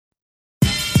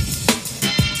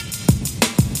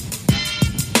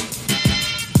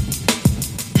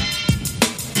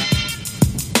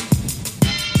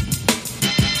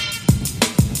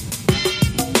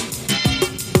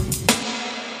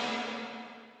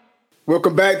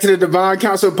Welcome back to the Divine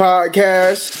Council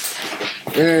Podcast.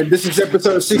 And this is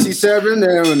episode 67.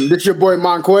 And this is your boy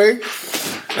Monquay.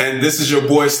 And this is your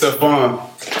boy Stefan.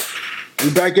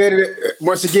 We're back at it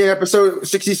once again, episode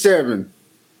 67.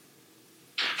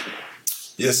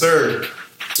 Yes, sir.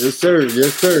 Yes, sir.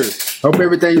 Yes, sir. Hope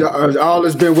everything, all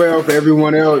has been well for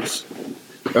everyone else.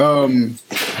 We're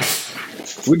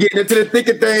getting into the thick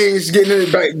of things,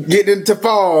 getting into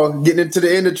fall, getting into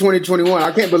the end of 2021.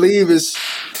 I can't believe it's,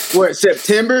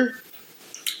 September?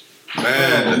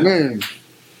 Man.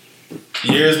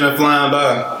 Years been flying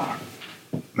by.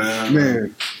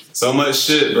 Man. So much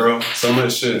shit, bro. So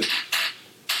much shit.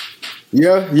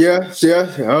 Yeah.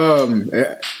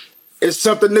 It's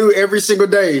something new every single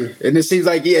day, and it seems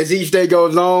like as each day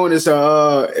goes on, it's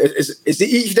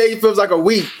each day feels like a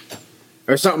week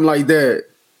or something like that.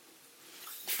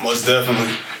 Most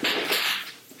definitely.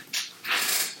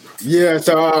 Yeah,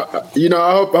 so I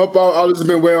hope all this has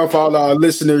been well for all our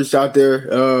listeners out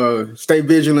there. Stay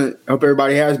vigilant. I hope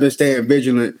everybody has been staying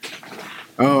vigilant.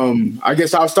 I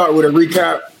guess I'll start with a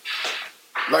recap,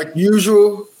 like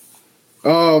usual.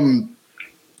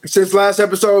 Since last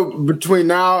episode, between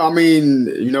now,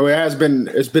 it's been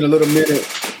a little minute,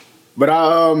 but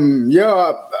I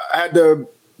had to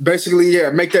basically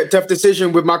make that tough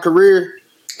decision with my career.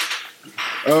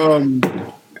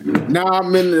 Now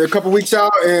I'm in a couple weeks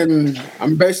out, and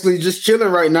I'm basically just chilling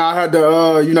right now. I had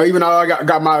to, even though I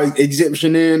got my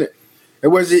exemption in, it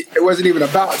wasn't even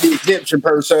about the exemption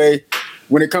per se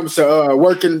when it comes to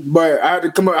working, but I had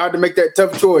to make that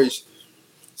tough choice.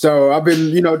 So I've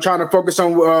been, trying to focus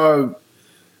on,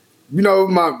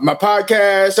 my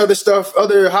podcast, other stuff,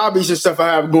 other hobbies and stuff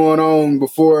I have going on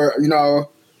before,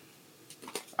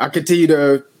 I continue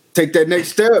to take that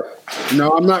next step.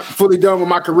 I'm not fully done with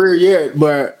my career yet,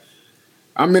 but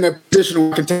I'm in a position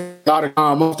where I can take a lot of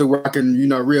time off to where I can,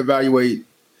 reevaluate,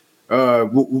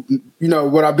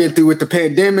 what I've been through with the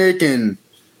pandemic and,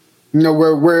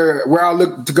 where I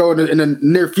look to go in the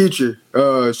near future.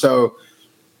 So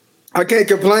I can't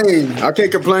complain. I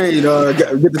get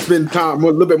to spend time, a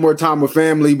little bit more time with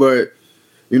family, but,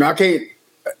 I can't,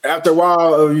 after a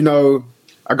while,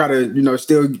 I gotta,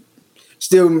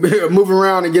 still move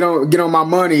around and get on my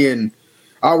money, and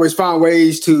I always find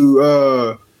ways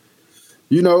to,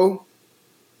 I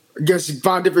guess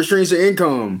find different streams of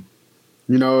income.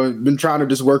 Been trying to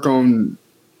just work on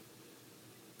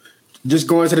just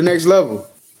going to the next level.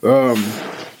 So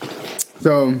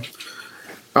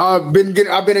I've been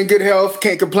in good health.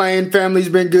 Can't complain. Family's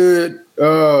been good.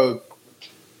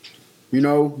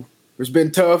 It's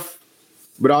been tough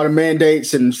with all the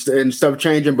mandates and stuff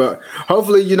changing, but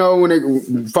hopefully, when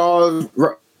it falls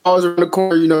around the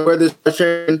corner, weather's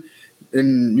changing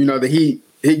and the heat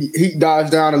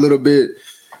dies down a little bit.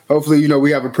 Hopefully,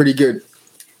 we have a pretty good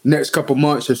next couple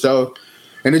months or so,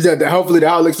 and it's that hopefully the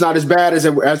outlook's not as bad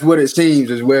as what it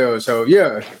seems as well. So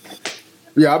yeah,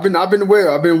 I've been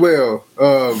well.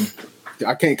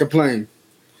 I can't complain.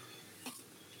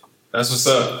 That's what's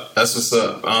up.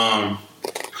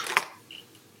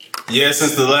 Yeah,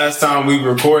 since the last time we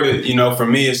recorded, for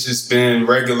me, it's just been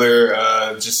regular,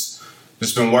 just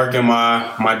been working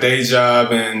my day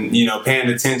job and, paying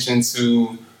attention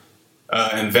to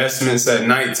investments at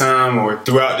nighttime or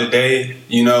throughout the day.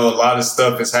 A lot of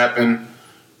stuff has happened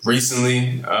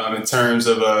recently in terms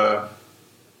of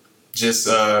just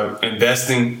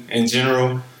investing in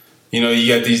general. You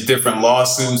got these different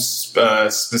lawsuits,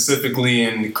 specifically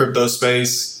in the crypto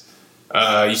space.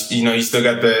 You still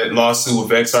got the lawsuit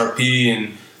with XRP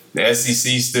and the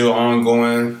SEC still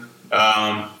ongoing.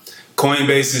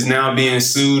 Coinbase is now being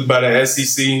sued by the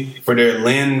SEC for their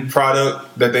Lend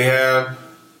product that they have.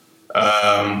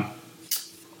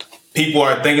 People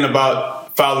are thinking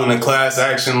about filing a class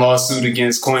action lawsuit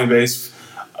against Coinbase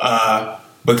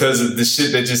because of the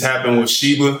shit that just happened with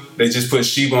Shiba. They just put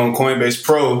Shiba on Coinbase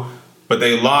Pro, but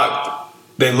they locked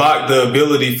the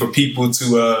ability for people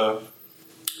to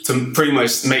pretty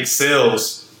much make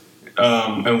sales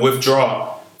and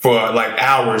withdraw for like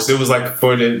hours. It was like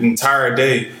for the entire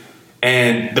day.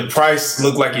 And the price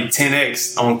looked like it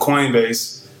 10x on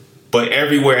Coinbase, but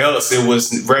everywhere else it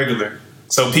was regular.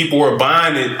 So people were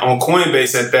buying it on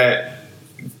Coinbase at that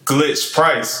glitch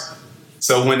price.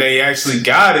 So when they actually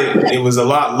got it, it was a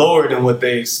lot lower than what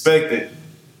they expected.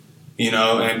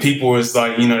 And people was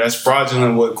like, that's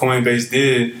fraudulent what Coinbase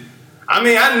did. I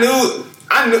knew,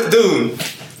 dude.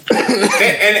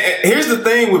 and here's the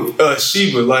thing with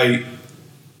Shiba, like,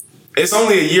 it's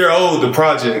only a year old, the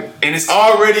project, and it's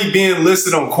already being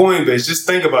listed on Coinbase. Just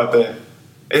think about that.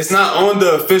 It's not on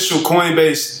the official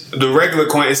Coinbase, the regular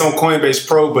coin. It's on Coinbase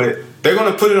Pro, but they're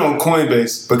going to put it on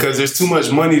Coinbase because there's too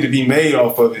much money to be made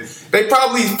off of it. They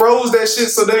probably froze that shit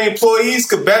so their employees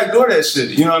could backdoor that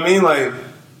shit. You know what I mean? Like,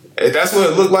 that's what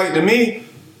it looked like to me.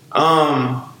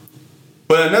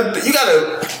 But another,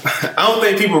 I don't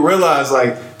think people realize,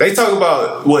 like, they talk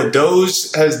about what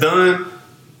Doge has done.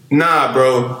 Nah,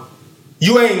 bro.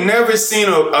 You ain't never seen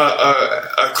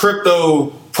a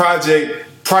crypto project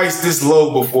priced this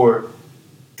low before.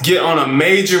 Get on a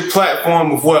major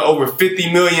platform with over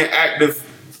 50 million active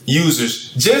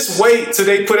users. Just wait till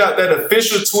they put out that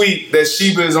official tweet that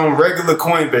Shiba is on regular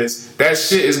Coinbase. That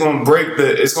shit is gonna break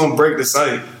the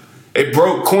site. It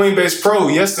broke Coinbase Pro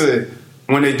yesterday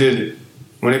when they did it.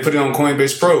 When they put it on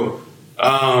Coinbase Pro.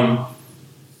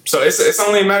 So it's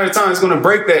only a matter of time. It's gonna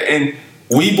break that. And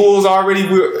Webull's already,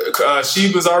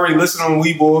 Shiba's already listed on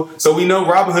Webull, so we know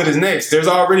Robinhood is next. There's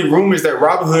already rumors that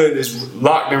Robinhood is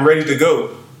locked and ready to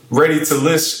go, ready to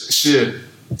list shit.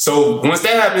 So once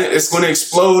that happens, it's going to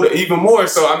explode even more.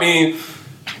 So I mean,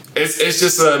 it's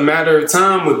just a matter of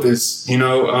time with this, you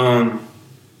know.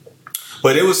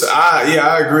 But it was,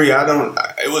 I agree.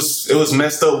 It was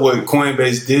messed up what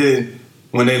Coinbase did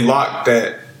when they locked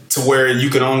that to where you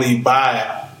could only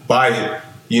buy it.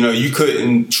 You know, you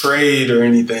couldn't trade or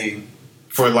anything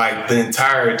for like the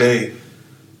entire day.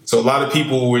 So a lot of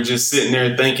people were just sitting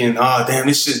there thinking, oh, damn,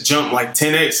 this shit jumped like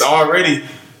 10x already.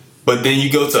 But then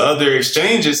you go to other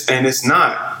exchanges and it's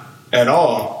not at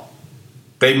all.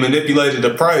 They manipulated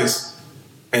the price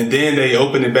and then they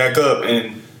opened it back up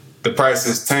and the price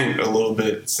has tanked a little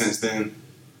bit since then.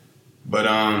 But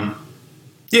I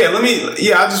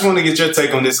just want to get your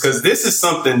take on this because this is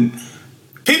something.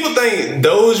 People think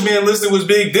Doge being listed was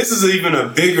big. This is even a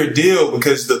bigger deal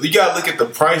because you got to look at the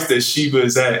price that Shiba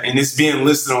is at, and it's being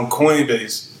listed on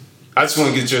Coinbase. I just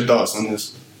want to get your thoughts on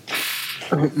this.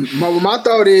 My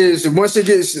thought is once it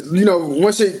gets to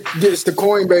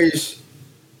Coinbase,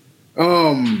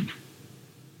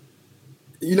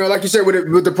 like you said,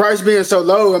 with the price being so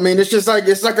low, I mean, it's just like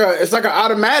it's like an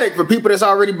automatic for people that's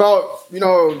already bought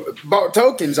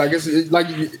tokens. I guess it's like.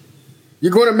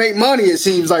 You're going to make money. It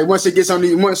seems like once it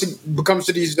becomes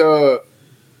to these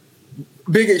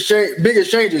big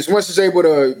exchanges, once it's able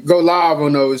to go live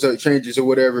on those exchanges or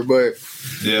whatever. But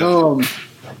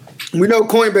we know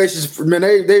Coinbase is, man.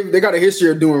 They got a history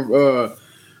of doing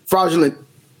fraudulent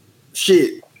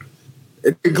shit.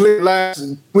 It glitched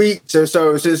last week or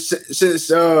so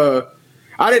since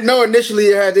I didn't know initially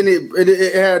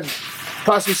it had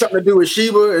possibly something to do with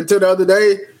Shiba until the other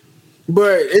day.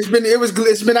 But it's been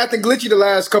acting glitchy the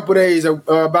last couple of days,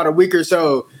 about a week or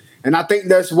so, and I think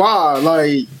that's why.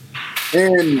 Like,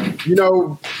 and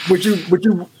what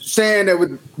you saying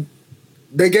that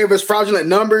they gave us fraudulent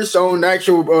numbers on the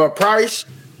actual price.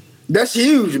 That's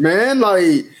huge, man.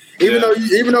 Like, even though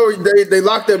they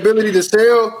locked the ability to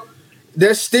sell,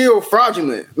 that's still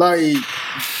fraudulent. Like,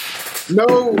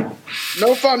 no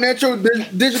financial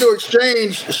digital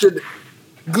exchange should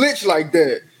glitch like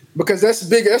that. Because that's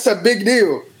a big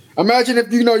deal. Imagine if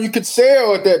you could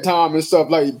sell at that time and stuff.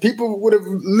 Like, people would have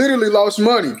literally lost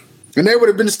money, and they would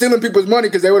have been stealing people's money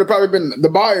because they would have probably been the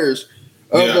buyers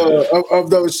of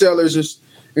those sellers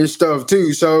and stuff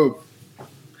too. So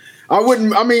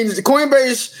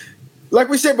Coinbase, like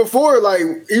we said before, like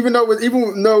even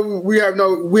though we have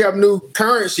new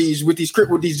currencies with these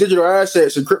digital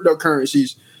assets and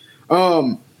cryptocurrencies,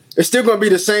 it's still going to be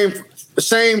the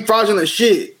same fraudulent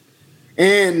shit.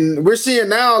 And we're seeing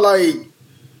now, like,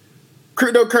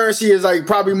 cryptocurrency is like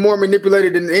probably more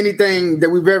manipulated than anything that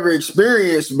we've ever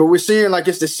experienced. But we're seeing like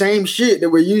it's the same shit that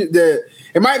that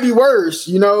it might be worse,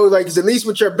 like it's at least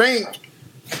with your bank.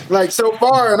 Like, so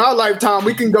far in our lifetime,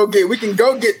 we can go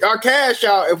get our cash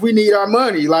out if we need our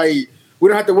money. Like, we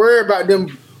don't have to worry about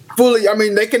them fully. I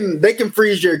mean, they can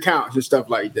freeze your accounts and stuff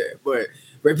like that. But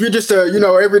if you're just a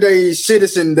everyday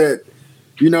citizen that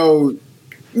you don't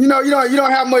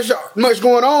have much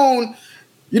going on,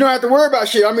 you don't have to worry about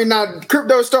shit. I mean, now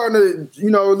crypto's starting to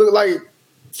look like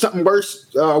something worse,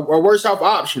 a worse off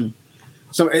option.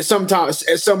 At some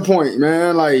point,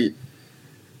 man, like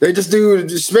they just do,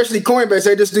 especially Coinbase,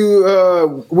 they just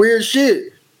do weird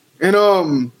shit. And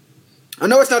I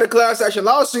know it's not a class action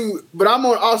lawsuit, but I'm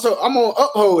on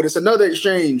Uphold. It's another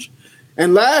exchange.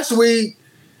 And last week,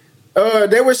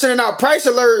 they were sending out price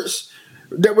alerts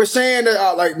that were saying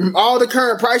that like all the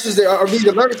current prices that are these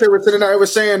alerts they were sending out, it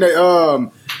was saying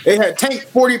that it had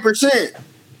tanked 40%.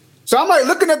 So I'm like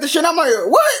looking at the shit, I'm like,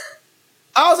 what?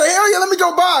 I was like, hell yeah, let me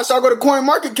go buy. So I go to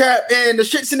CoinMarketCap and the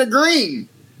shit's in the green.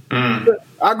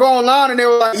 I go online and they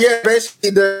were like, yeah,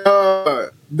 basically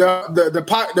the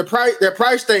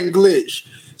price thing glitched.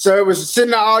 So it was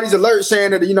sending out all these alerts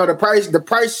saying that the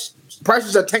price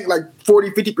prices are tanked like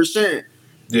 40-50%.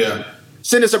 Yeah.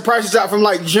 Sending some prices out from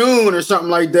like June or something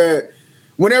like that.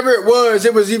 Whenever it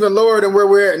was even lower than where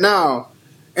we're at now.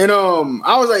 And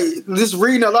I was like, just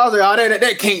reading a lot, I was like, oh,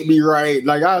 that can't be right.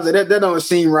 Like, I was like, that don't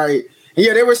seem right. And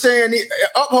yeah, they were saying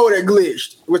Uphold had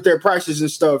glitched with their prices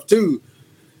and stuff too.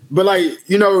 But like,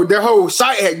 you know, their whole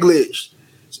site had glitched.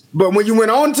 But when you went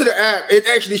on to the app, it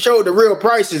actually showed the real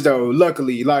prices though,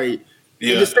 luckily. Like,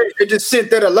 it just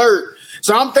sent that alert.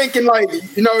 So I'm thinking like,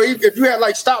 you know, if you had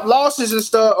like stop losses and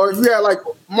stuff, or if you had like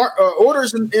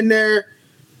orders in there,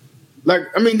 like,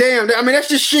 I mean, damn, that's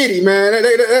just shitty, man.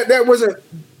 That wasn't,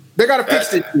 they got to fix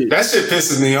this shit. That shit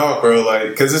pisses me off, bro. Like,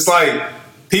 because it's like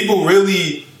people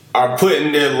really are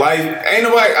putting their life,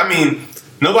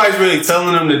 nobody's really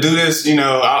telling them to do this. You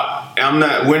know,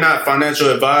 we're not financial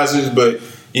advisors, but,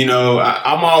 you know,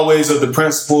 I'm always of the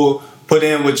principle, put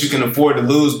in what you can afford to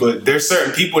lose. But there's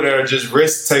certain people that are just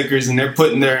risk takers and they're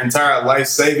putting their entire life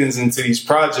savings into these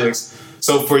projects.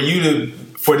 So for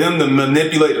them to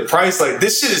manipulate the price, like,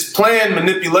 this shit is planned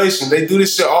manipulation. They do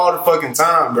this shit all the fucking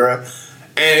time, bro.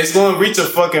 And it's going to reach a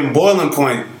fucking boiling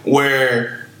point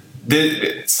where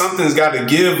something's got to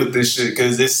give with this shit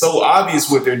because it's so obvious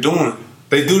what they're doing.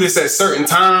 They do this at certain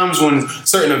times when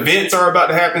certain events are about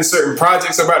to happen, certain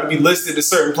projects are about to be listed at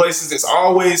certain places. There's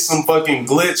always some fucking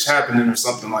glitch happening or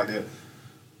something like that.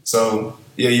 So,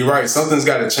 yeah, you're right. Something's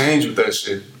got to change with that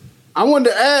shit. I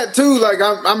wanted to add, too, like,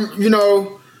 I'm you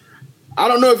know, I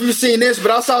don't know if you've seen this,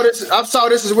 but I saw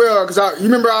this as well because you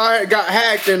remember I had got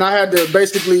hacked and I had to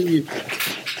basically,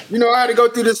 you know, I had to go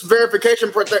through this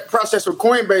verification process with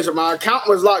Coinbase, but my account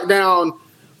was locked down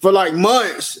for like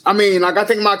months. I mean, like, I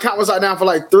think my account was locked down for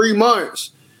like 3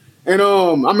 months. And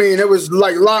it was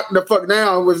like locked the fuck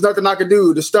down. There was nothing I could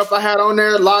do. The stuff I had on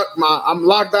there, I'm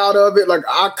locked out of it. Like,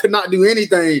 I could not do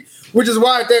anything. Which is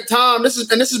why at that time, this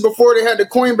is before they had the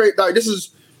Coinbase, like, this is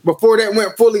before that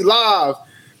went fully live.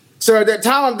 So at that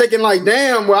time, I'm thinking like,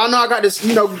 damn, well, I know I got this,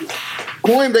 you know,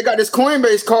 they got this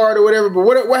Coinbase card or whatever, but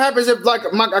what happens if like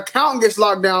my account gets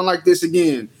locked down like this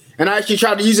again? And I actually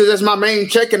try to use it as my main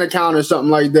checking account or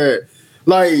something like that.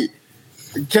 Like,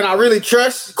 can I really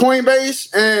trust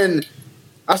Coinbase? And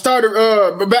I started,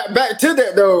 but back to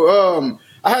that though,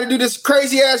 I had to do this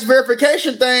crazy ass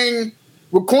verification thing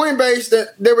with Coinbase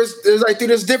that it was like through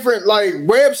this different like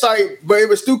website, but it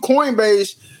was through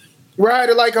Coinbase. Where I had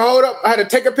to like I had to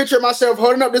take a picture of myself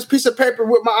holding up this piece of paper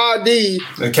with my ID.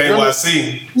 The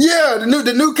KYC. Yeah,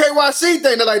 the new KYC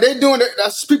thing. They're like, they doing it.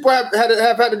 People have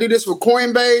had to do this with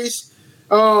Coinbase.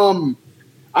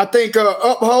 I think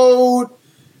Uphold,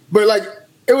 but like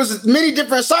it was many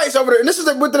different sites over there. And this is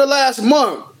within the last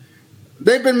month.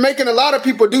 They've been making a lot of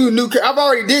people do I've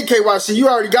already did KYC. You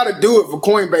already got to do it for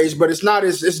Coinbase, but it's not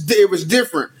as it was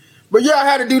different. But yeah, I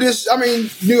had to do this. I mean,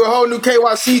 do a whole new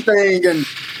KYC thing and.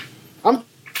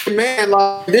 Man,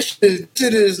 like this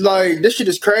shit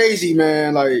is crazy,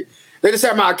 man. Like they just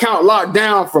had my account locked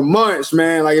down for months,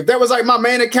 man. Like if that was like my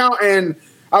main account and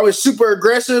I was super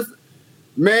aggressive,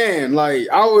 man, like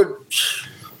I would.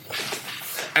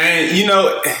 And you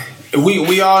know,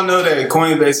 we all know that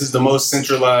Coinbase is the most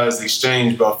centralized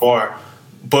exchange by far,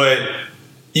 but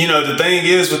you know the thing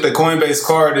is with the Coinbase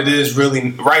card, it is really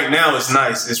right now. It's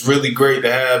nice. It's really great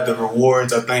to have. The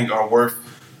rewards I think are worth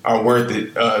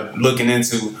it looking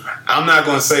into. I'm not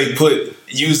going to say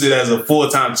use it as a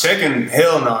full-time checking.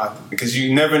 Hell no, because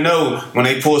you never know when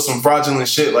they pull some fraudulent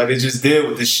shit like they just did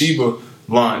with the Shiba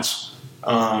launch.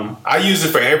 I use it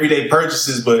for everyday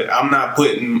purchases, but I'm not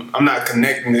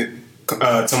connecting it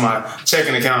to my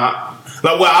checking account.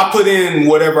 I put in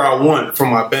whatever I want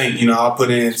from my bank. You know, I'll put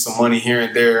in some money here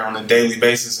and there on a daily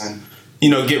basis and, you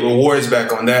know, get rewards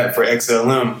back on that for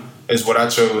XLM is what I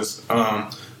chose.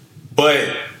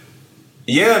 But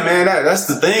yeah, man, that's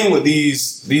the thing with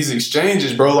these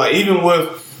exchanges, bro. Like even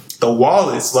with the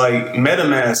wallets, like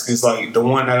MetaMask is like the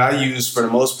one that I use for the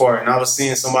most part. And I was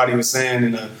seeing somebody was saying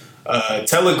in a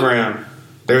Telegram,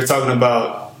 they were talking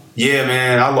about, yeah,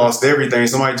 man, I lost everything.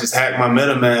 Somebody just hacked my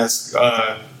MetaMask.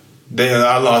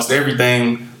 I lost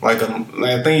everything. I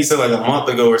think he said like a month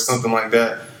ago or something like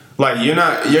that. Like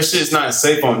your shit's not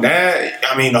safe on that.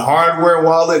 I mean, the hardware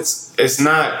wallets, it's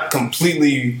not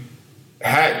completely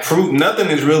hack proof. Nothing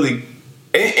is really,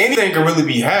 anything can really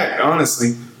be hacked,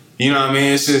 honestly. You know what I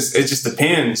mean? It just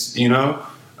depends, you know?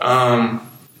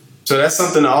 So that's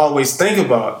something to always think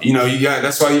about. You know,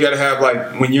 that's why you got to have,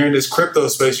 like, when you're in this crypto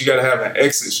space, you got to have an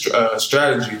exit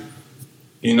strategy,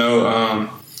 you know?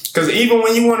 Because even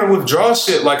when you want to withdraw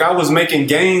shit, like I was making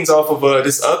gains off of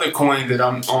this other coin that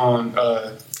I'm on,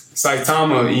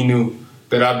 Saitama Inu,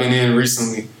 that I've been in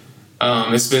recently.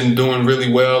 It's been doing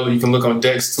really well. You can look on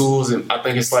Dex Tools, and I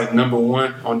think it's like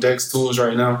 #1 on Dex Tools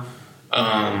right now.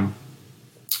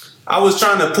 I was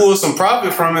trying to pull some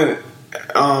profit from it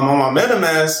on my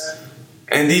MetaMask,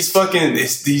 and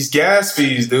these gas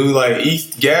fees, dude. Like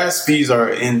ETH gas fees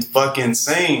are fucking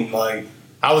insane. Like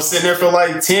I was sitting there for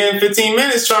like 10, 15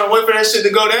 minutes trying to wait for that shit to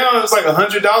go down. It was like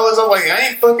 $100. I'm like, I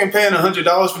ain't fucking paying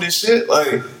 $100 for this shit.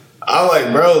 Like I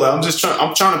like, bro. Like, I'm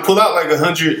trying to pull out like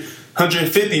 100,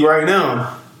 150 right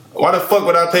now. Why the fuck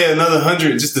would I pay another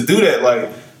 100 just to do that? Like,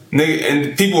 nigga,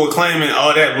 and people were claiming,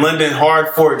 oh, that London hard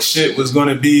fork shit was going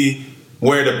to be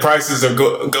where the prices are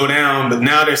go down, but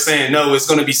now they're saying no, it's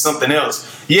going to be something else.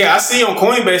 Yeah, I see on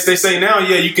Coinbase they say now,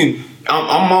 yeah, you can.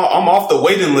 I'm off the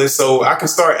waiting list, so I can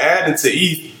start adding to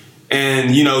ETH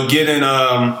and getting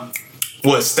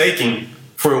staking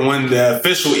for when the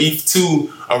official ETH2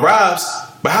 arrives.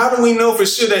 But how do we know for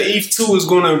sure that ETH2 is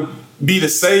going to be the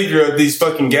savior of these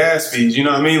fucking gas fees? You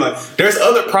know what I mean? Like, there's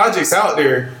other projects out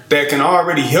there that can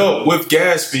already help with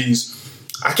gas fees.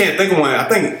 I can't think of one. I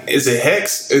think, is it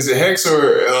Hex? Is it Hex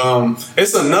or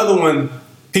it's another one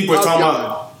people are talking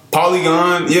about?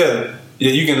 Polygon. Yeah.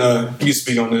 You can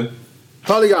speak on this.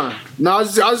 Polygon. No, I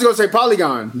was gonna say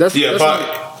Polygon. Cause these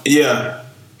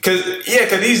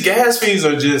gas fees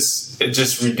are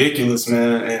just ridiculous,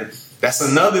 man. And that's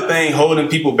another thing holding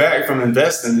people back from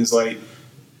investing is like,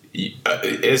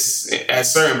 it's at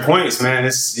certain points, man.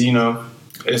 It's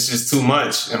it's just too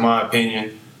much, in my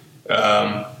opinion.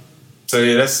 So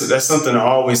yeah, that's something I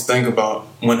always think about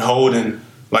when holding,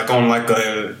 like on like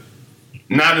a,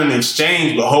 not an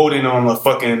exchange, but holding on a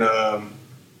fucking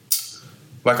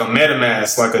like a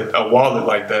MetaMask, like a wallet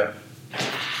like that.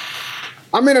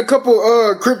 I'm in a couple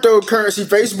cryptocurrency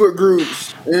Facebook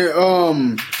groups,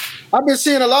 and I've been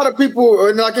seeing a lot of people,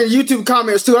 and like in YouTube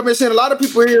comments too. I've been seeing a lot of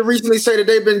people here recently say that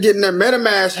they've been getting their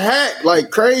MetaMask hacked like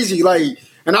crazy, like.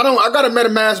 And I got a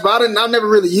MetaMask, but I never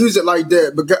really use it like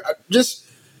that because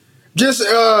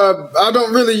I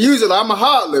don't really use it. I'm a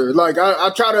hodler. Like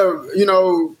I try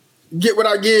to, get what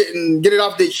I get and get it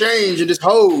off the exchange and just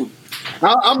hold.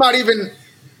 I'm not even.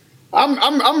 I'm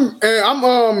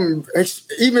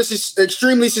even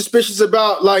extremely suspicious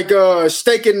about like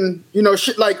staking,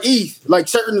 shit like ETH, like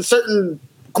certain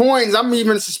coins. I'm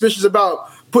even suspicious about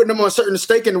putting them on certain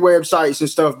staking websites and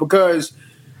stuff because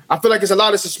I feel like it's a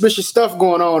lot of suspicious stuff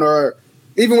going on, or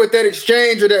even with that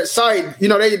exchange or that site, a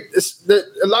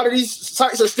lot of these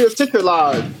sites are still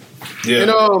centralized. Yeah.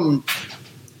 And on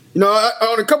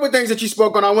a couple of things that you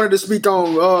spoke on, I wanted to speak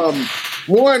on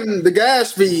one, the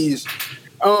gas fees.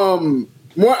 I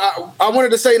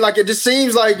wanted to say, like, it just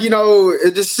seems like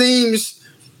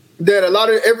that a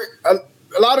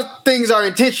lot of things are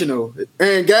intentional,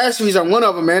 and gas fees are one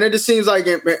of them, man. It just seems like,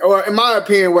 or in my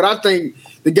opinion, what I think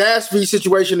the gas fee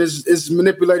situation is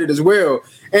manipulated as well.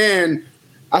 And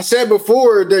I said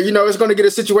before that it's going to get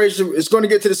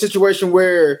to the situation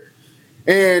where,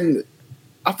 and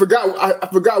I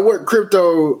forgot what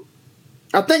crypto.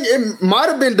 I think it might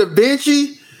have been Da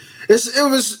Vinci.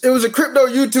 It was a crypto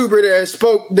YouTuber that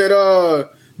spoke that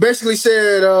basically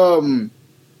said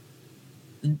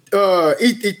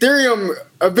Ethereum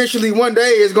eventually one day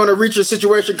is going to reach a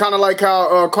situation kind of like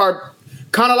how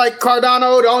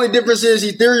Cardano. The only difference is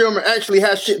Ethereum actually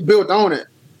has shit built on it,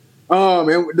 and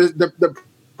the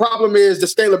problem is the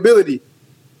scalability.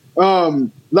 A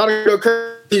lot of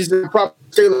currencies the proper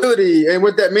scalability, and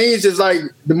what that means is like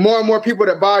the more and more people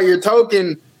that buy your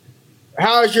token,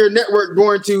 how is your network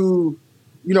going to,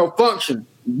 function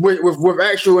with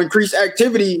actual increased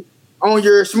activity on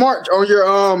your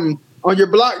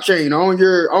blockchain, on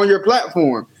your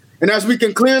platform? And as we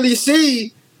can clearly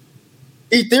see,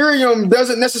 Ethereum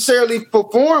doesn't necessarily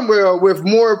perform well with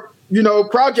more,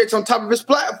 projects on top of its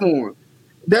platform.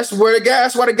 That's why we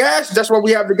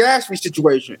have the gas fee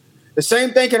situation. The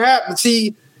same thing can happen.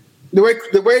 See,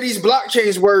 the way these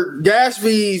blockchains work, gas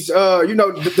fees,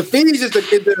 the fees is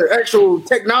the actual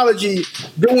technology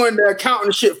doing the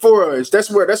accounting shit for us.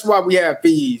 That's why we have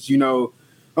fees. It's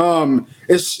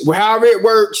however it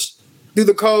works through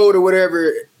the code or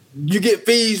whatever. You get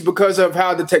fees because of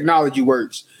how the technology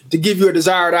works to give you a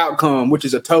desired outcome, which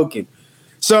is a token.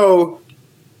 So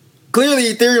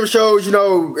clearly, Ethereum shows it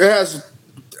has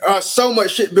so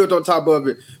much shit built on top of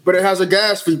it, but it has a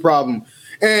gas fee problem.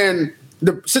 And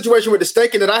the situation with the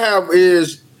staking that I have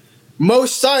is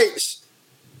most sites,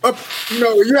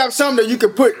 you have some that you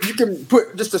can put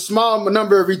just a small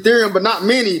number of Ethereum, but not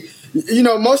many.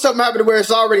 Most of them happen to where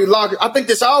it's already locked. I think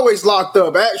it's always locked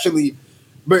up actually,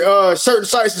 but certain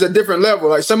sites is a different level.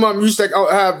 Like some of them you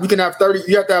can have 30.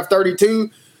 You have to have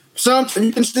 32. Some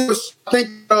you can still think.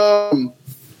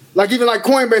 like even like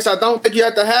Coinbase, I don't think you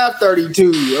have to have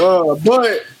 32,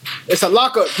 but it's a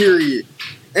lockup period.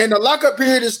 And the lockup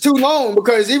period is too long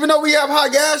because even though we have high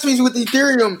gas fees with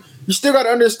Ethereum, you still got to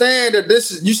understand that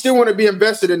you still want to be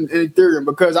invested in Ethereum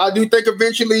because I do think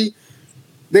eventually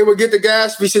they will get the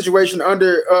gas fee situation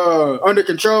under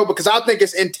control because I think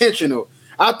it's intentional.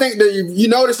 I think that you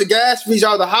notice the gas fees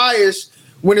are the highest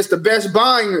when it's the best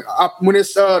buying, when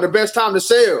it's the best time to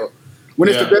sell, when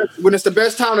it's the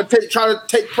best time to try to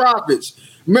take profits.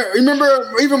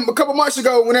 Remember, even a couple months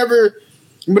ago, whenever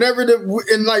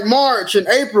in like March and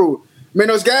April, man,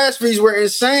 those gas fees were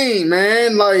insane,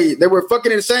 man. Like they were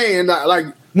fucking insane. Like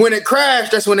when it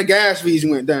crashed, that's when the gas fees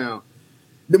went down.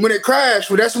 Then when it crashed,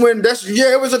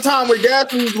 it was a time where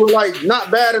gas fees were like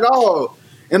not bad at all.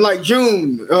 In like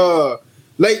June, June,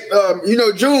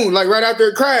 like right after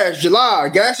it crashed, July,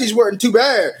 gas fees weren't too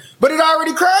bad, but it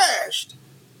already crashed.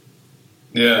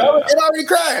 Yeah, it already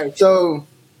crashed. So.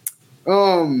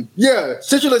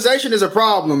 Centralization is a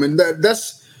problem, and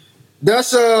that's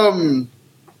showing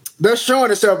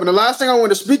itself. And the last thing I want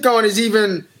to speak on is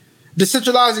even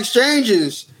decentralized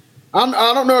exchanges. I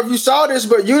don't know if you saw this,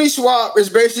 but Uniswap is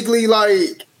basically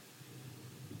like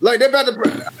they're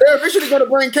eventually going to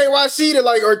bring KYC to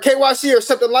or KYC or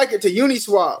something like it to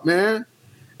Uniswap, man.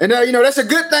 And that's a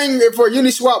good thing for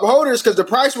Uniswap holders because the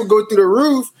price will go through the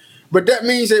roof. But that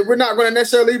means that we're not going to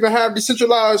necessarily even have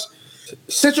decentralized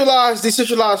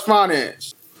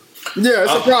finance. Yeah,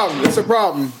 it's a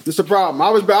problem. It's a problem. I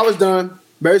was done,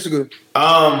 basically.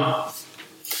 Well,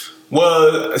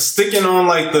 sticking on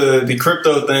like the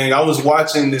crypto thing, I was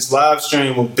watching this live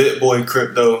stream with BitBoy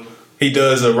Crypto. He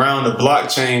does around the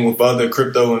blockchain with other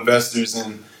crypto investors,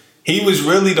 and he was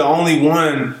really the only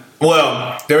one.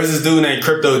 Well, there was this dude named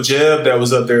Crypto Jeb that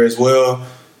was up there as well.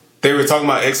 They were talking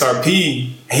about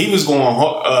XRP. He was going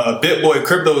BitBoy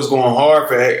Crypto was going hard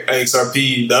for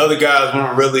XRP. The other guys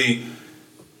weren't really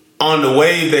on the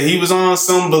wave that he was on.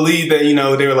 Some believe that,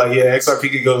 they were like, yeah,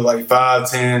 XRP could go to like $5,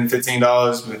 $10,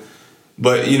 $15.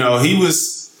 But he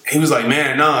was like,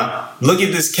 man, nah, look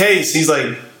at this case. He's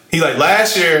like,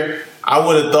 last year I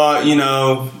would have thought,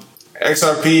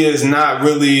 XRP is not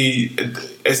really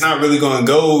going to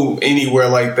go anywhere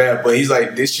like that. But he's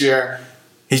like, this year,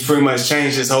 he's pretty much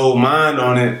changed his whole mind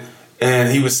on it.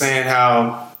 And he was saying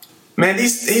how, man,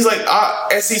 he's like,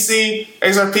 SEC,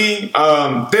 XRP,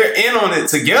 they're in on it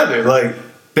together. Like,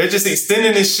 they're just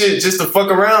extending this shit just to fuck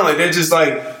around. Like, they're just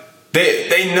like,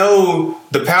 they know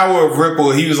the power of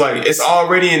Ripple. He was like, it's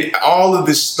already in all of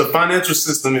this, the financial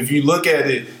system. If you look at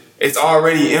it, it's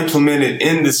already implemented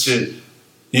in this shit.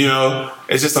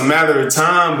 It's just a matter of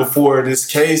time before this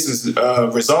case is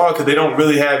resolved because they don't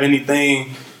really have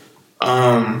anything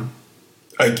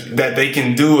that they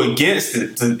can do against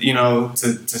it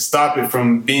to stop it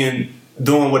from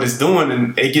doing what it's doing,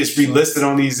 and it gets relisted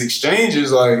on these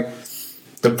exchanges. Like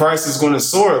the price is going to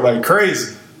soar like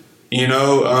crazy,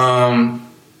 and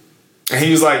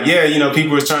he was like, yeah,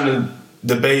 people were trying to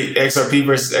debate XRP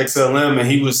versus XLM, and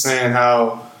he was saying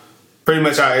how pretty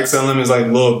much how XLM is like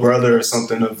little brother or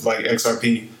something of like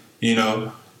XRP,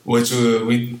 which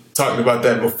we talked about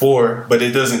that before, but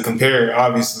it doesn't compare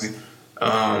obviously.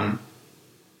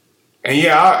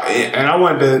 I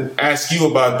wanted to ask you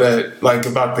about that, like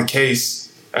about the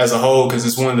case as a whole, because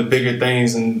it's one of the bigger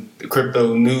things in the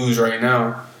crypto news right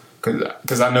now.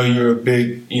 Because I know you're a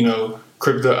big,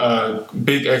 crypto,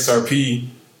 big XRP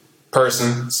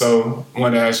person, so I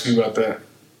wanted to ask you about that.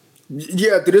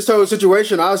 Yeah, through this whole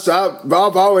situation, I've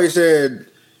always said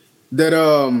that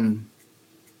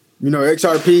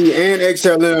XRP and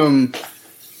XLM.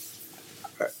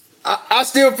 I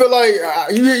still feel like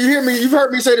you've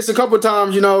heard me say this a couple of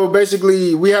times.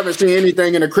 Basically, we haven't seen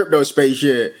anything in the crypto space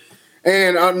yet.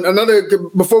 And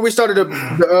before we started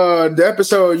the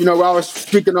episode, where I was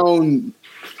speaking on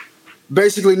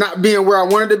basically not being where I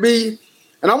wanted to be.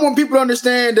 And I want people to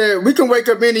understand that we can wake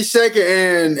up any second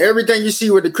and everything you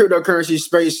see with the cryptocurrency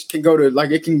space can go to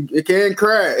it can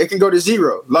crash. It can go to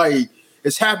zero. Like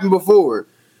it's happened before.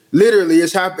 Literally,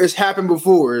 it's happened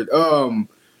before.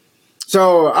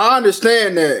 So I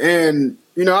understand that, and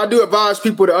I do advise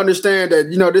people to understand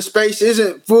that this space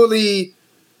isn't fully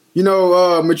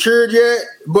matured yet,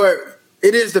 but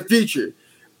it is the future.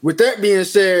 With that being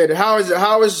said,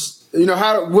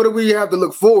 what do we have to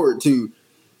look forward to?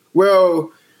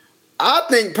 Well, I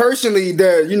think personally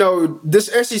that this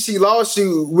SEC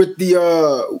lawsuit with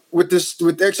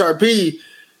XRP,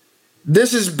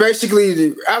 this is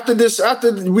basically after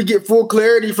we get full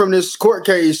clarity from this court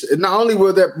case. Not only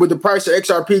will the price of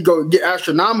XRP get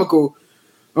astronomical,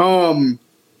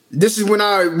 this is when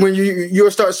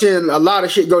you'll start seeing a lot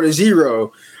of shit go to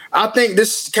zero. I think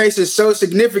this case is so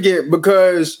significant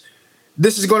because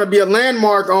this is going to be a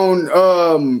landmark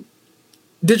on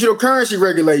digital currency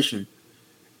regulation.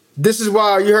 This is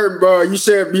why you heard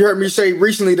me say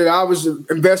recently that I was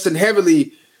investing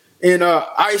heavily in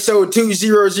ISO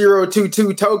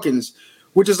 20022 tokens,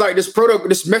 which is like this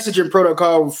messaging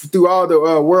protocol through all the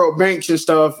world banks and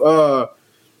stuff.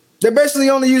 They basically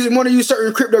only want to use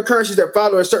certain cryptocurrencies that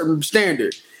follow a certain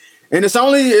standard. And it's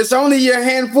only a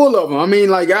handful of them. I mean,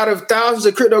 like out of thousands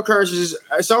of cryptocurrencies,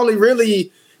 it's only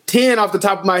really 10 off the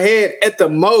top of my head at the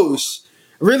most.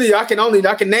 Really, I can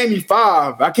name you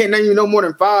 5. I can't name you no more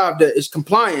than 5 that is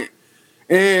compliant.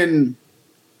 And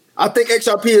I think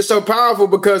XRP is so powerful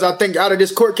because I think out of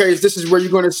this court case, this is where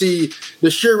you're going to see the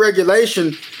sheer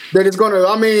regulation that it's going to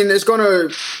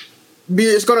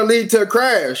lead to a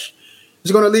crash.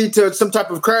 It's going to lead to some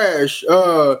type of crash.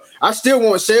 I still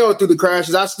won't sell through the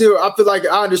crashes. I feel like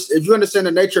if you understand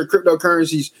the nature of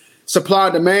cryptocurrencies, supply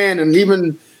and demand, and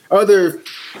even other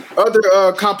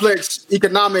complex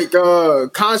economic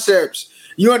concepts,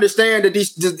 you understand that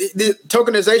the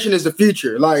tokenization is the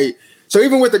future. Like, so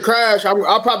even with the crash,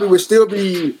 I probably would still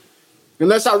be,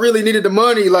 unless I really needed the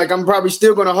money, like I'm probably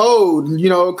still going to hold,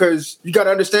 because you got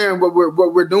to understand what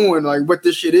we're doing, like what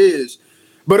this shit is.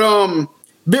 But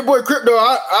Big Boy Crypto,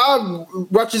 I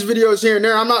watch his videos here and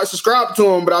there. I'm not subscribed to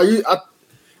him, but I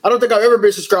don't think I've ever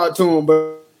been subscribed to him.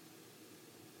 But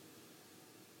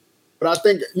I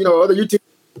think other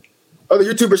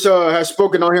YouTubers have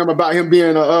spoken on him about him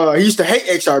being he used to hate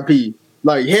XRP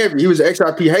like heavy. He was an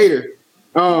XRP hater.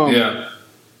 Yeah.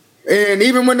 And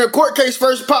even when the court case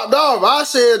first popped off, I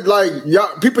said like,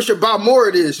 y'all, people should buy more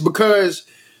of this because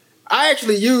I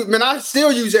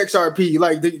still use XRP.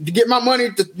 Like to get my money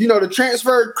to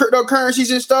transfer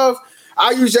cryptocurrencies and stuff.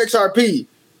 I use XRP.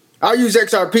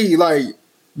 Like,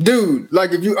 dude,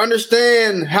 like if you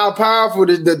understand how powerful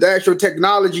the actual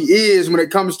technology is when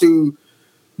it comes to,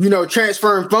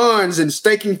 transferring funds and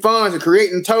staking funds and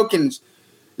creating tokens,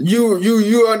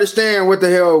 you understand what the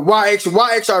hell why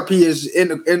XRP is in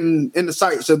the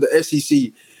sights of the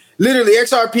SEC. Literally,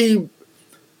 XRP.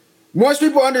 Once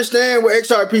people understand what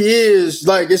XRP is,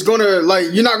 like it's gonna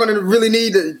you're not gonna really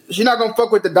you're not gonna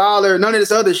fuck with the dollar, none of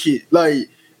this other shit. Like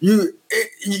you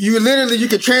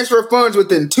can transfer funds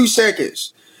within 2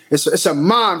 seconds. It's a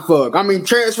mind fuck. I mean,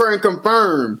 transfer and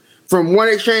confirm from one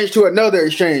exchange to another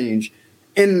exchange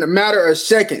in a matter of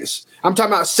seconds. I'm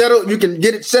talking about settled. You can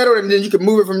get it settled and then you can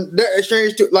move it from that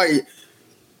exchange to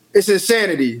it's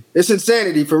insanity. It's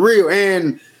insanity for real.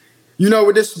 And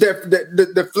with this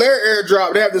the Flare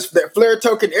airdrop, they have that Flare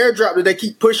token airdrop that they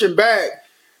keep pushing back.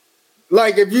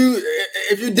 Like if you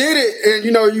did it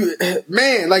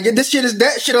and this shit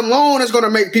that shit alone is gonna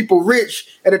make people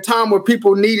rich at a time where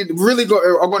people are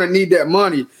gonna need that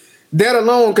money. That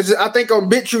alone, because I think on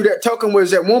BitTrue that token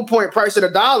was at one point priced at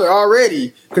 $1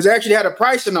 already, because it actually had a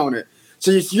pricing on it.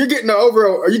 So you're getting over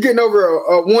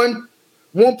a 1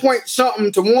 point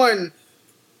something to 1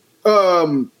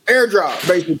 airdrop.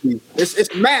 Basically,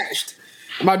 it's matched,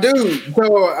 my dude.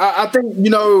 So I think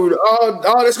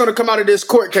all that's going to come out of this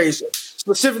court case,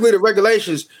 specifically the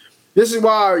regulations. This is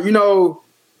why you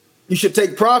should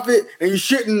take profit and you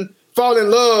shouldn't fall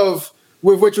in love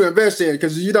with what you invest in,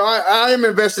 because I am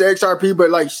invested in XRP,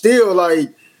 but still I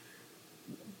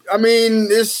mean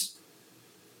it's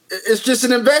just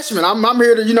an investment. I'm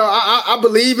here to I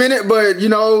believe in it, but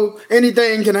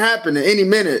anything can happen at any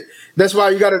minute. That's why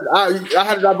I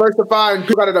had to diversify, and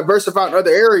people got to diversify in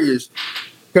other areas,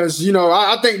 because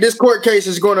I think this court case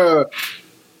is gonna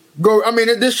go. I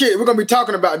mean, this shit we're gonna be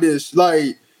talking about this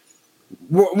one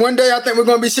day. I think we're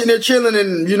gonna be sitting there chilling,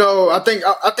 and I think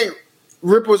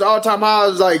Ripple's all-time high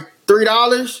is like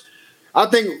 $3. I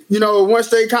think, once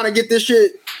they kind of get this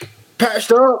shit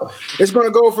patched up, it's going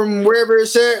to go from wherever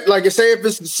it's at. Like, say if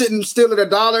it's sitting still at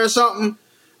 $1 or something,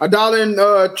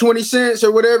 $1.20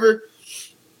 or whatever,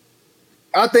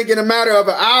 I think in a matter of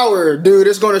an hour, dude,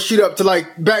 it's going to shoot up to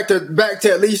back to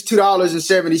at least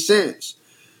 $2.70,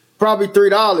 probably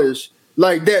 $3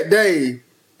 that day.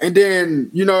 And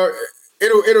then,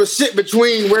 it'll sit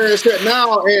between where it's at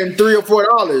now and $3 or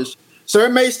 $4. So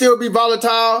it may still be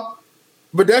volatile,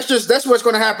 but that's what's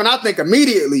going to happen, I think,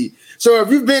 immediately. So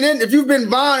if you've been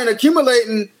buying and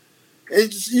accumulating,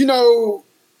 it's you're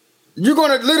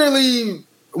going to literally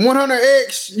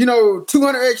 100x,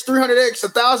 200x, 300x,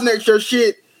 1000x your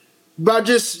shit by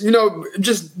just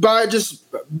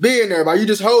being there, by you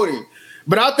just holding.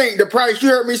 But I think the price, you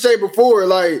heard me say before,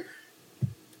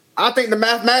 I think the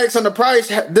mathematics on the price,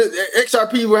 the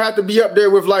XRP will have to be up there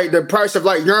with the price of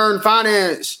Yearn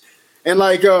Finance and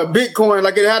Bitcoin.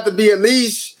 It have to be at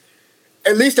least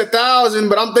at least 1,000,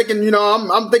 but I'm thinking,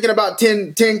 I'm thinking about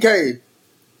 10K.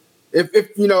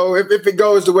 If it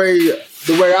goes the way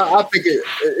I think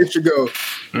it should go.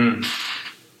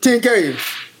 10K.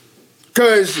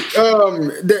 Because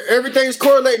everything's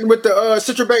correlating with the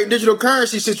central bank digital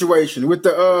currency situation, with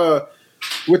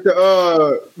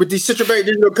these central bank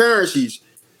digital currencies.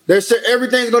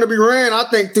 Everything's going to be ran, I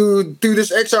think, through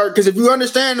this XR. Because if you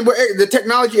understand what the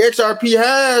technology XRP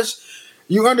has,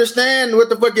 you understand what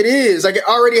the fuck it is. Like, it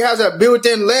already has a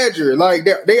built-in ledger. Like,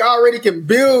 they already can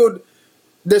build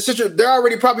they're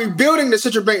already probably building the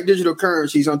central bank digital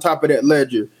currencies on top of that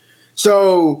ledger.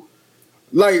 So,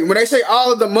 like, when they say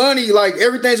all of the money, like,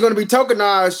 everything's going to be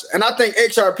tokenized, and I think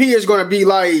XRP is going to be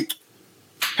like,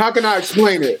 how can I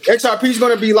explain it? XRP is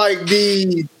going to be like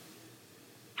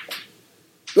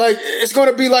it's going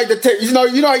to be like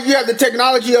you have the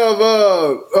technology of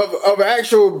an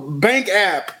actual bank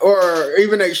app or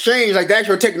even an exchange, like the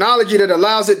actual technology that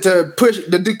allows it to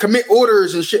commit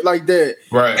orders and shit like that.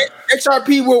 Right.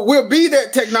 XRP will be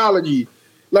that technology.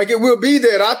 Like, it will be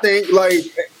that, I think.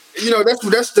 Like,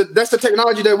 that's the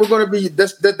technology that we're going to be.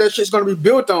 That shit's going to be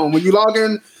built on when you log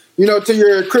in, to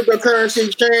your cryptocurrency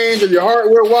exchange or your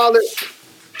hardware wallet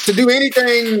to do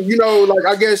anything. Like,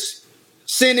 I guess,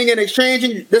 sending and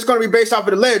exchanging, that's going to be based off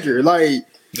of the ledger. Like,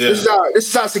 this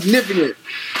is how significant.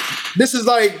 This is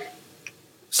like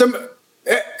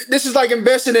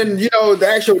investing in the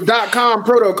actual .com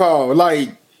protocol.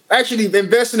 Like, actually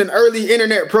investing in early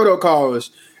internet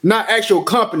protocols, not actual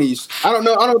companies. I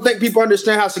don't think people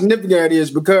understand how significant that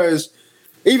is, because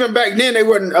even back then a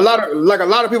lot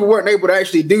of people weren't able to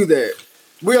actually do that.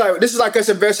 This is like us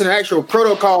investing in actual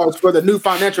protocols for the new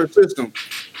financial system.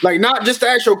 Like, not just the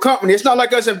actual company. It's not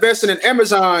like us investing in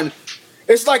Amazon.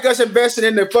 It's like us investing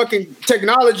in the fucking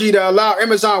technology to allow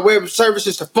Amazon Web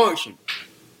Services to function.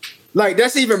 Like,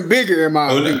 that's even bigger in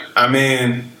my opinion. I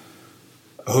mean,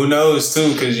 who knows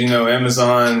too? Because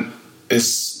Amazon they've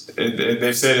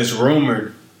said it's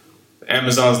rumored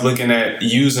Amazon's looking at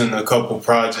using a couple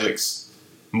projects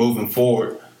moving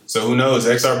forward. So who knows?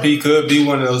 XRP could be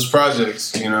one of those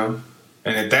projects, And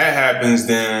if that happens,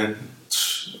 then,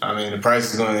 I mean, the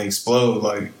price is going to explode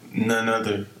like none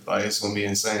other. Like, it's going to be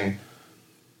insane.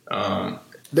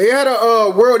 They had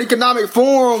a World Economic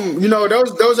Forum.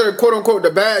 Those are quote unquote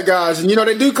the bad guys, and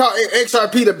they do call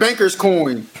XRP the banker's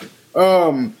coin,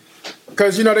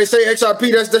 because they say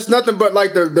XRP that's nothing but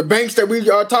like the banks that we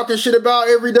are talking shit about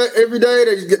every day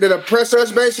that oppress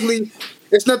us basically.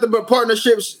 It's nothing but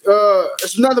partnerships.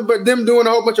 It's nothing but them doing a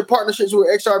whole bunch of partnerships with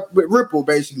Ripple.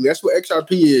 Basically, that's what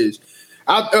XRP is.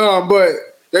 But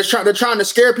they're trying to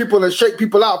scare people and shake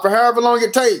people out for however long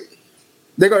it takes.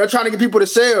 They're trying to get people to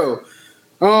sell.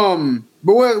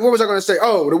 But what was I going to say?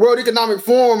 Oh, the World Economic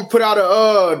Forum put out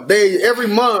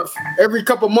every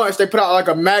couple months they put out like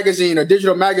a magazine, a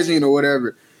digital magazine or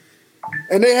whatever,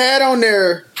 and they had on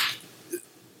there.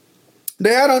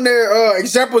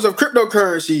 Examples of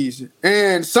cryptocurrencies,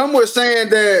 and some were saying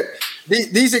that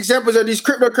these examples of these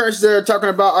cryptocurrencies they're talking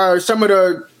about are some of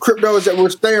the cryptos that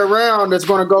will stay around that's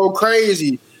going to go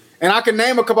crazy. And I can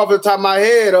name a couple off the top of my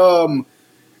head.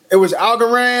 It was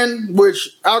Algorand,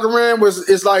 which Algorand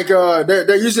is like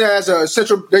they're using it as a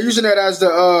central. They're using it as the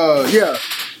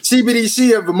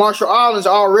CBDC of the Marshall Islands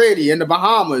already in the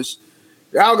Bahamas.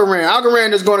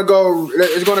 Algorand is going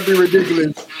to be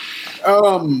ridiculous.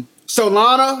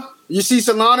 Solana, you see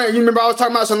Solana? You remember I was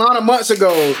talking about Solana months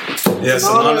ago. Yeah,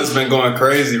 Solana's been going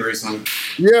crazy recently.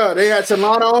 Yeah, they had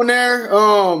Solana on there.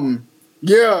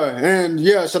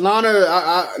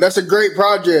 Solana, that's a great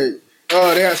project.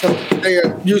 They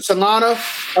used Solana.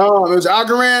 It was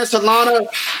Algorand, Solana.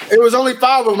 It was only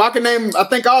 5 of them. I can name, I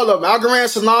think, all of them. Algorand,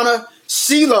 Solana,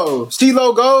 CeeLo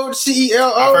Gold,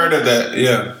 CeeLo. I've heard of that,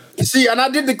 yeah. See, and I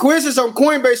did the quizzes on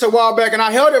Coinbase a while back, and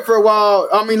I held it for a while.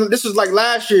 I mean, this was like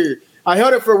last year. I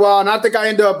held it for a while, and I think I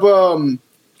ended up, turning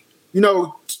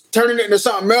it into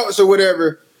something else or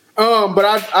whatever. But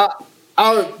I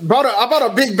bought a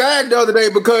big bag the other day,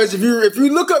 because if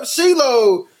you look up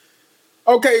CeeLo,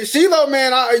 CeeLo,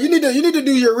 man, you need to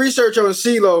do your research on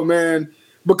CeeLo, man,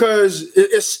 because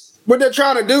it's what they're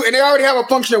trying to do, and they already have a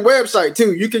functioning website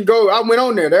too. You can go. I went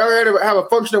on there. They already have a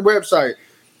functioning website.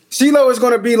 CeeLo is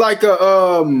going to be like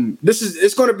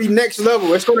it's going to be next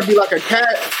level. It's going to be like it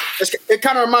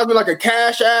kind of reminds me like a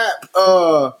Cash App.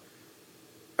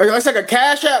 It's like a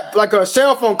Cash App, like a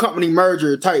cell phone company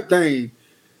merger type thing.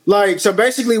 Like, so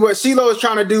basically what CeeLo is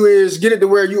trying to do is get it to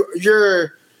where you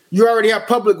already have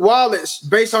public wallets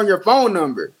based on your phone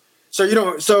number. So you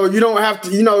don't have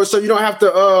to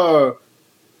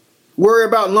worry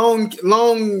about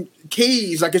long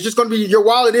keys. Like, it's just going to be, your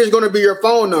wallet is going to be your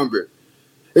phone number.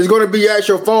 is going to be at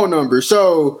your phone number.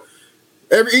 So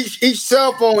each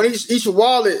cell phone, each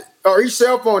wallet, or each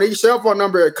cell phone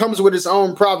number comes with its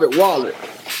own private wallet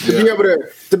to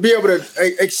be able to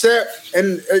accept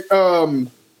and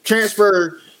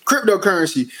transfer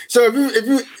cryptocurrency. So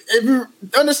if you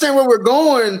understand where we're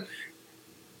going,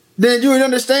 then you would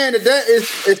understand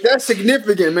that's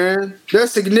significant, man.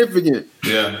 That's significant.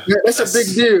 Yeah, that's a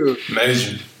big deal.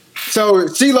 Major. So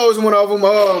CeeLo is one of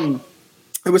them.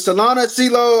 It was Solana,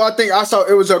 CeeLo. I think I saw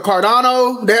it was a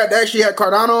Cardano. They actually had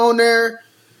Cardano on there.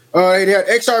 They had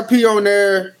XRP on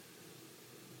there.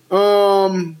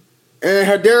 And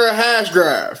Hedera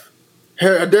Hashgraph.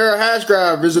 Hedera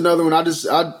Hashgraph is another one. I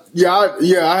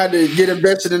had to get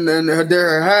invested in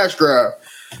Hedera Hashgraph.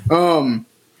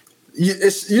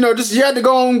 It's just you had to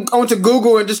go onto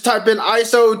Google and just type in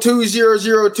ISO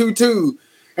 20022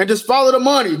 and just follow the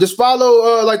money. Just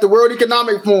follow like the World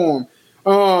Economic Forum.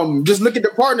 Just look at the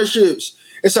partnerships.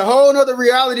 It's a whole other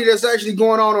reality that's actually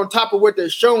going on top of what they're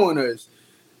showing us.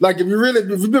 Like if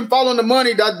you've been following the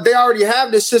money, they already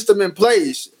have this system in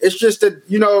place. It's just that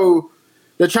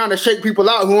they're trying to shake people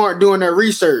out who aren't doing their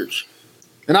research.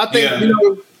 And I think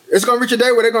it's gonna reach a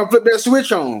day where they're gonna flip that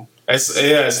switch on.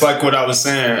 It's like what I was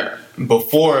saying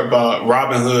before about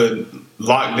Robinhood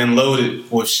locked and loaded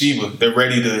with Shiba. They're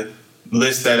ready to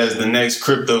list that as the next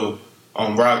crypto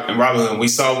on Robinhood. We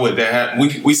saw what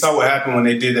we saw what happened when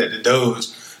they did that to Doge.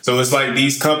 So it's like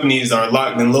these companies are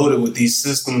locked and loaded with these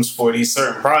systems for these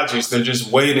certain projects. They're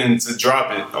just waiting to drop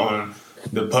it on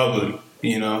the public,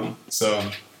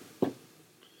 So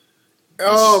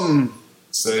to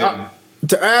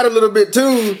add a little bit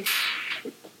too,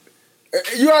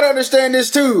 you got to understand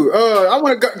this too. I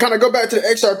want to kind of go back to the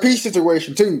XRP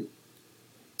situation too.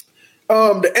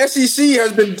 The SEC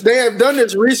they have done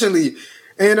this recently,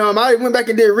 and I went back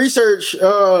and did research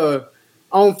on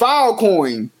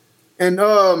Filecoin, and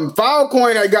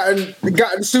Filecoin had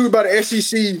gotten sued by the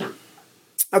SEC.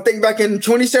 I think back in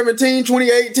 2017,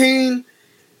 2018,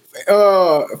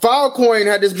 Filecoin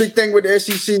had this big thing with the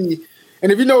SEC.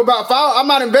 And if you know about I'm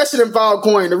not invested in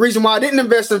Filecoin. The reason why I didn't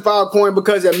invest in Filecoin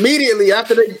because immediately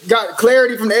after they got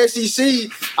clarity from the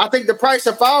SEC, I think the price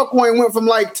of Filecoin went from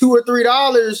like $2 or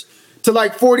 $3 to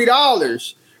like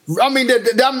 $40. I mean,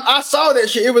 I saw that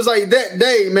shit. It was like that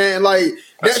day, man. Like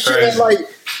that shit had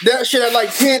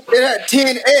like 10. It had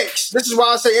 10x. This is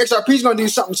why I say XRP is gonna do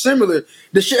something similar.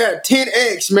 The shit had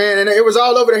 10x, man, and it was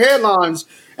all over the headlines.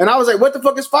 And I was like, "What the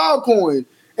fuck is Filecoin?"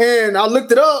 And I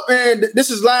looked it up, and this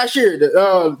is last year,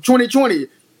 2020.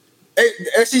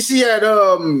 SEC had,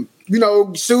 sued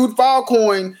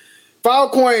Filecoin.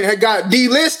 Filecoin had got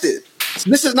delisted.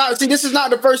 This is not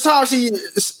the first time.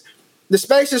 The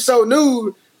space is so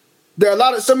new. There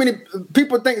are so many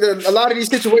people think that a lot of these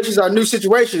situations are new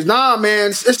situations. Nah, man,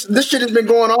 this shit has been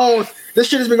going on. This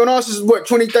shit has been going on since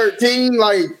 2013.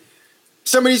 Like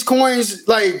some of these coins,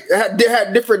 like they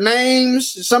had different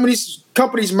names. Some of these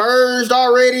companies merged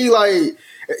already. Like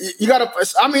you gotta.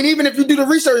 I mean, even if you do the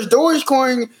research,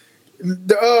 Dogecoin,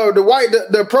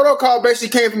 the protocol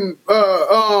basically came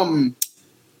from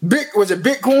was it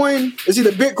Bitcoin? It's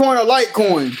either Bitcoin or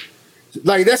Litecoin.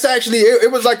 Like that's actually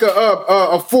it was like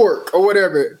a fork or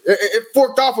whatever. It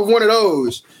forked off of one of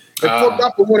those.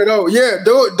 Yeah,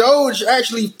 Doge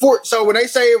actually forked. So when they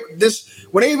say this,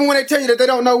 when they tell you that they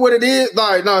don't know what it is,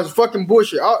 like no, it's fucking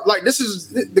bullshit. Like this is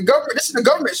the government. This is the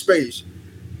government space.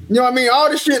 You know what I mean? All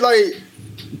this shit like.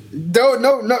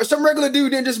 No. Some regular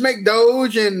dude didn't just make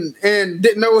Doge and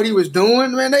didn't know what he was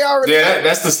doing. Man, they already. Yeah,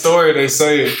 that's the story. They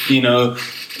say,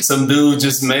 some dude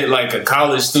just made like a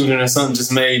college student or something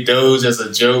just made Doge as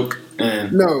a joke,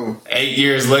 and 8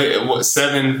 years later, about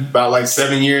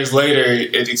 7 years later,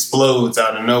 it explodes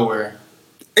out of nowhere.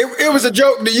 It was a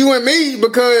joke to you and me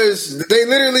because they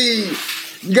literally.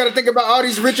 You got to think about all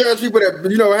these rich ass people that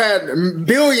had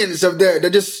billions of that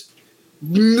just.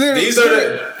 These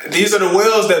are the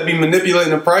whales that be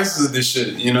manipulating the prices of this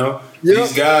shit. Yep.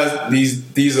 These guys,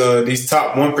 these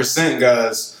top 1%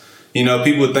 guys.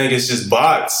 People think it's just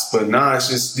bots, but nah, it's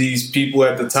just these people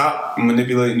at the top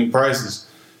manipulating the prices.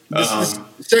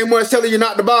 Same ones telling you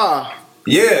not to buy.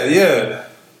 Yeah.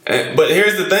 But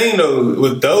here's the thing though,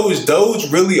 with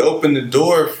Doge really opened the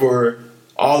door for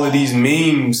all of these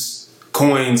memes,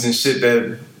 coins, and shit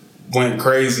that went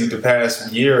crazy the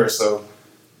past year or so.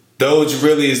 Doge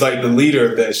really is like the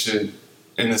leader of that shit,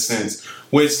 in a sense.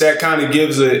 Which that kind of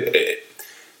gives you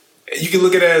can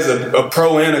look at it as a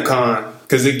pro and a con,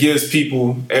 because it gives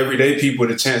everyday people,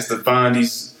 the chance to find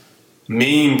these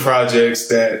meme projects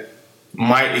that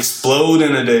might explode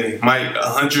in a day, might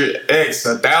 100x,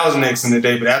 1,000x in a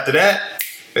day, but after that,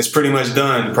 it's pretty much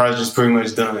done. The project's pretty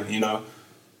much done,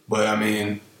 But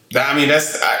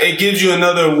that's it gives you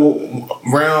another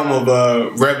realm of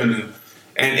revenue,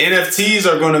 and NFTs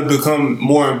are going to become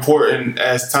more important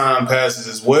as time passes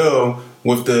as well.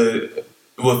 With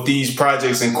these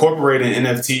projects incorporating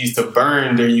NFTs to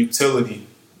burn their utility,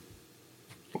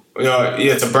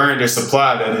 to burn their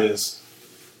supply. That is.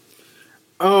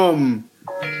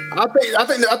 I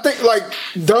think like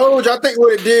Doge. I think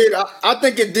what it did. I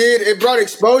think it brought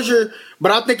exposure,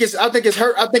 but I think it's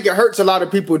hurt. I think it hurts a lot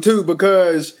of people too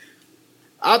because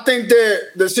I think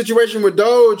that the situation with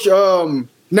Doge.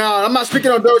 Now I'm not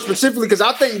speaking on Doge specifically because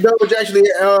I think Doge actually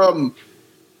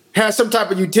has some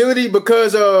type of utility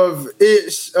because of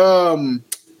its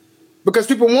because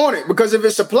people want it because of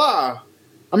its supply.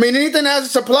 I mean, anything that has a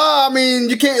supply, I mean,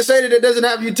 you can't say that it doesn't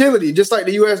have utility, just like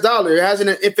the US dollar. It has an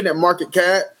infinite market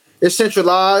cap. It's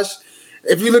centralized.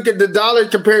 If you look at the dollar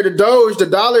compared to Doge, the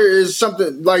dollar is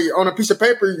something like on a piece of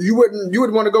paper, you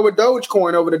would want to go with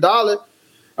Dogecoin over the dollar.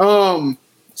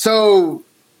 So,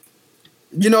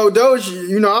 Doge,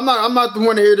 I'm not the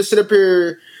one here to sit up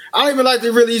here. I don't even like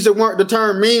to really use the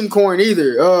term meme coin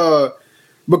either,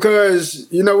 because,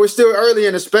 we're still early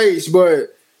in the space,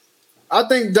 but I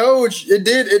think Doge, it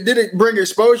did bring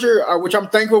exposure, which I'm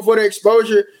thankful for the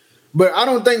exposure, but I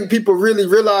don't think people really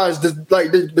realize the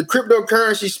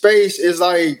cryptocurrency space is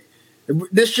like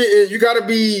this shit is you got to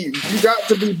be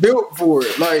built for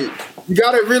it. Like you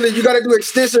got to do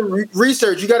extensive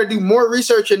research. You got to do more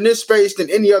research in this space than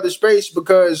any other space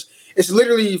because it's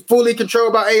literally fully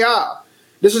controlled by AI.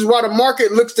 This is why the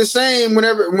market looks the same when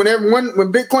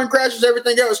Bitcoin crashes,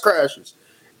 everything else crashes.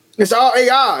 It's all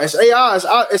AI. It's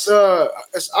AI.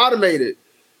 It's automated.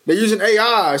 They're using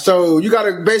AI. So you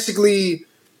gotta basically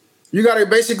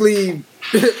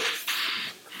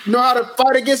know how to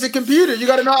fight against the computer. You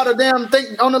gotta know how to damn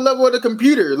think on the level of the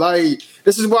computer. Like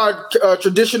this is why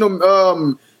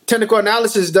traditional technical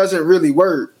analysis doesn't really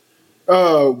work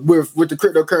with the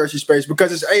cryptocurrency space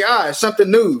because it's AI. It's something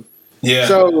new. Yeah.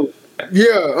 So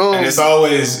yeah. And it's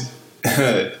always.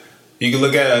 You can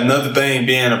look at another thing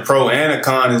being a pro and a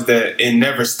con is that it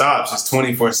never stops. It's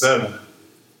 24/7.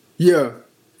 Yeah.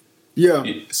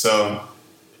 So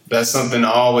that's something to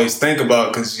always think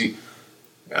about because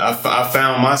I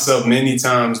found myself many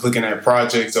times looking at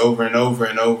projects over and over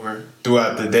and over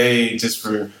throughout the day just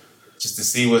to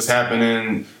see what's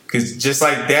happening. Because just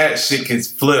like that, shit gets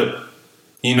flipped.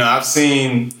 I've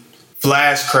seen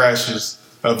flash crashes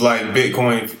of like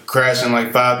Bitcoin crashing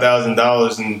like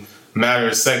 $5,000 and matter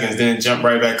of seconds, then jump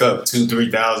right back up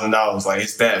 $2,000-$3,000. Like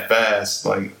it's that fast.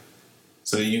 Like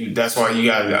so that's why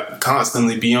you gotta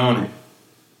constantly be on it.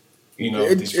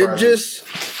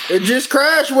 It just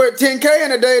crashed with 10K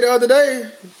in a day the other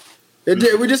day. It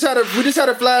did. We just had a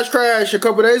flash crash a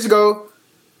couple days ago.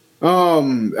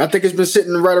 I think it's been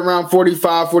sitting right around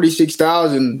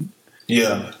 46,000.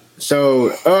 Yeah.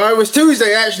 So it was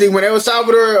Tuesday actually when El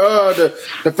Salvador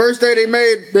the first day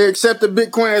they accepted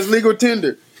Bitcoin as legal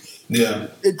tender. Yeah,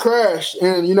 it crashed,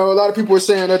 and a lot of people were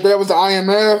saying that was the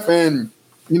IMF and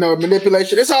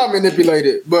manipulation. It's all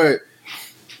manipulated, but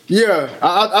yeah,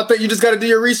 I think you just got to do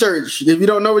your research. If you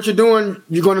don't know what you're doing,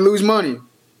 you're going to lose money.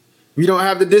 If you don't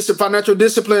have the financial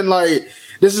discipline, like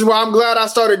this is why I'm glad I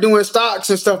started doing stocks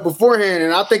and stuff beforehand,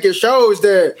 and I think it shows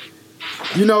that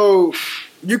you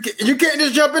can't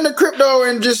just jump into crypto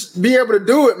and just be able to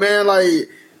do it, man. Like.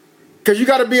 Because you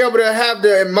got to be able to have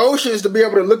the emotions to be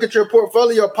able to look at your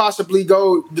portfolio, possibly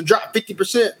go to drop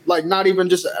 50%, like not even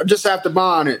just have to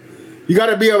buy on it. You got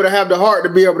to be able to have the heart to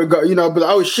be able to go, be like,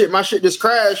 oh shit, my shit just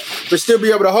crashed, but still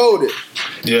be able to hold it.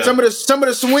 Yeah. Some of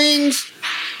the swings,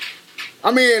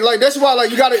 I mean, like that's why, like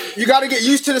you gotta get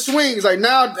used to the swings. Like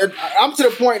now, I'm to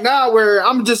the point now where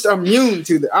I'm just immune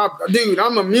to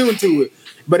I'm immune to it.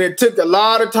 But it took a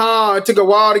lot of time. It took a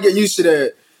while to get used to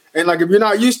that. And like if you're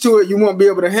not used to it, you won't be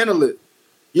able to handle it.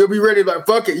 You'll be ready to like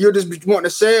fuck it. You'll just be wanting to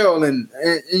sell and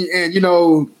you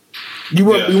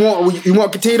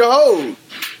want continue to hold.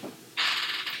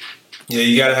 Yeah,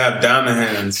 you gotta have diamond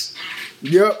hands.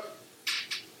 Yep.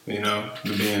 To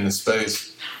be in the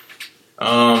space.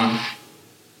 I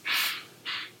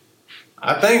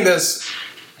think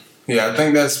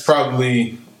that's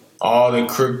probably all the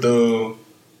crypto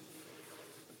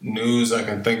news I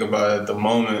can think about at the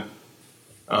moment.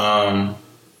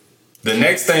 The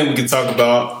next thing we can talk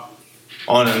about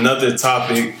on another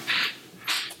topic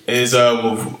is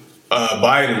with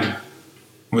Biden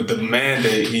with the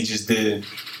mandate he just did,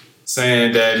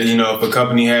 saying that if a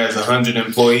company has 100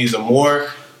 employees or more,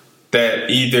 that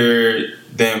either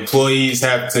the employees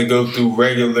have to go through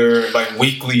regular like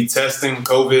weekly testing,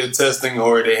 COVID testing,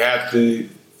 or they have to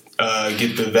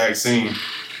get the vaccine.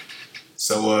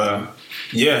 So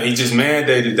Yeah, he just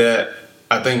mandated that.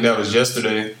 I think that was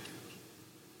yesterday.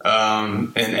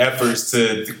 In efforts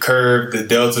to curb the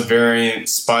Delta variant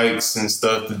spikes and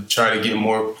stuff to try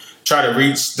to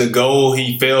reach the goal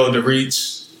he failed to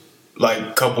reach like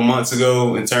a couple months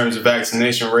ago in terms of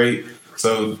vaccination rate.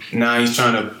 So now he's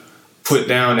trying to put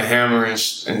down the hammer and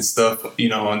stuff,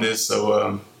 on this.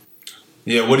 So,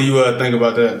 yeah, what do you think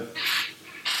about that?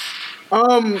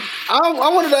 I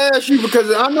wanted to ask you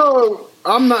because I know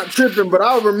I'm not tripping, but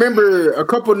I remember a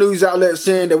couple news outlets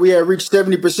saying that we had reached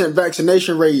 70%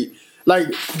 vaccination rate, like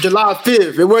July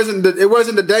 5th. It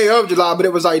wasn't the day of July, but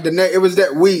it was like it was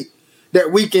that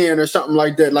weekend or something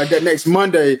like that next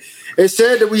Monday. It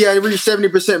said that we had reached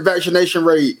 70% vaccination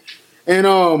rate, and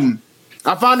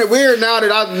I find it weird now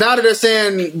that they're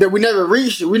saying that we never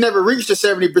reached a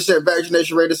 70%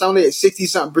 vaccination rate. It's only at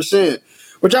 60-something%,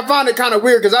 which I find it kind of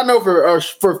weird because I know for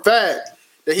a fact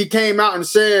that he came out and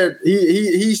said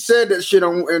he said that shit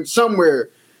on somewhere,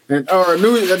 or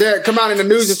news that come out in the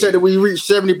news and said that we reached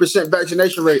 70%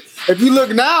 vaccination rate. If you look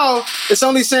now, it's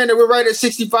only saying that we're right at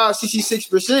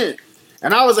 66%,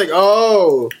 and I was like,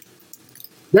 oh,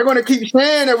 they're going to keep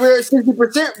saying that we're at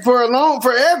 60%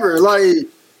 forever, like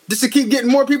just to keep getting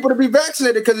more people to be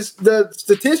vaccinated because the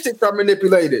statistics are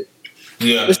manipulated.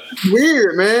 Yeah, it's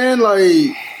weird, man.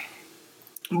 Like,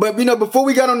 but before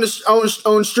we got on this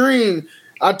on stream,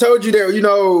 I told you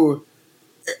that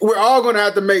we're all gonna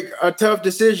have to make a tough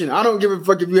decision. I don't give a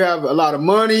fuck if you have a lot of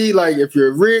money, like if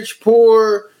you're rich,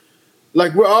 poor.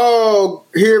 Like we're all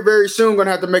here very soon gonna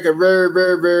have to make a very,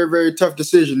 very, very, very tough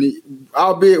decision.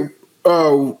 Albeit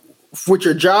with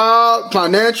your job,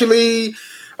 financially,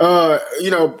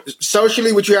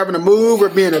 socially, with you having to move or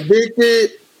being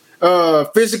evicted,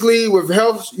 physically with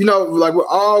health. Like we're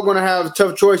all gonna have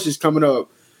tough choices coming up.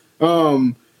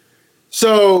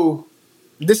 So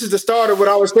this is the start of what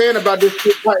I was saying about this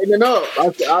shit tightening up.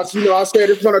 I said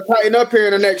it's going to tighten up here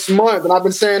in the next month, and I've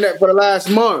been saying that for the last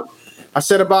month. I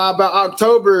said about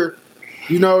October,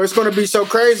 it's going to be so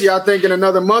crazy. I think in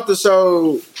another month or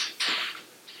so,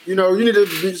 you need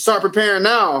to start preparing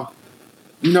now.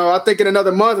 I think in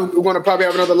another month we're going to probably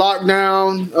have another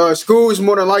lockdown. Schools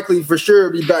more than likely for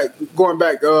sure going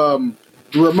back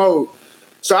remote.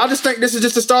 So I just think this is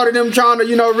just the start of them trying to,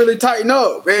 really tighten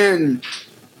up. And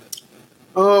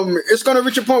it's going to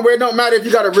reach a point where it don't matter if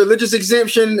you got a religious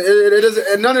exemption. It doesn't,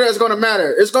 and none of that's going to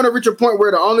matter. It's going to reach a point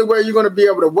where the only way you're going to be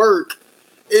able to work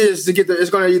is to it's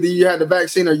going to either you have the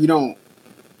vaccine or you don't.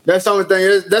 That's the only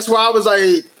thing. That's why I was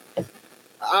like,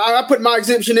 I put my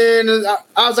exemption in. And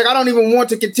I was like, I don't even want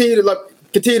to continue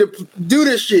to do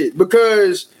this shit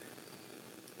because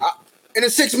in the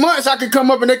 6 months, I could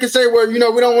come up and they could say, well, we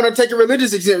don't want to take a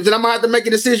religious exemption. I'm going to have to make a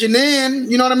decision then.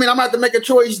 You know what I mean? I'm going to have to make a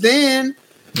choice then.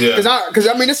 Yeah. Because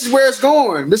this is where it's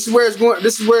going. This is where it's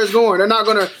going. They're not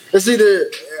going to, it's either,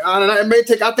 it may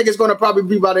take, I think it's going to probably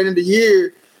be by the end of the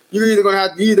year. You're either going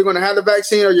to have the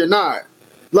vaccine or you're not.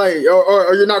 Like,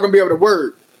 or you're not going to be able to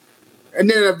work. And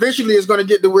then eventually it's going to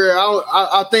get to where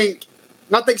I think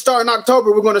starting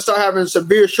October, we're going to start having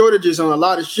severe shortages on a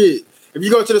lot of shit. If you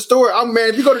go to the store,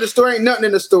 if you go to the store, ain't nothing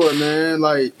in the store, man.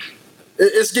 Like,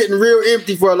 it's getting real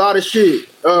empty for a lot of shit.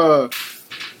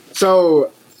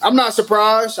 So I'm not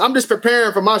surprised. I'm just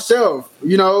preparing for myself,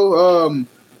 I'm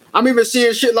even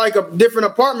seeing shit like different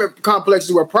apartment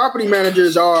complexes where property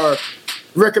managers are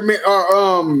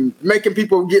making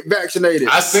people get vaccinated.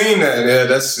 I seen that.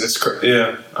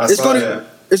 Yeah, I saw that.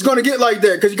 It's going to get like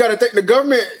that because you got to think the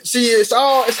government. See, it's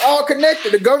all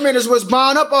connected. The government is what's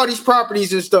buying up all these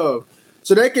properties and stuff.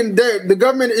 So the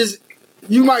government is,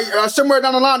 you might somewhere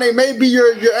down the line they may be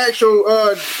your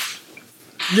actual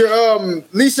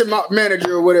leasing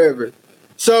manager or whatever.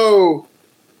 So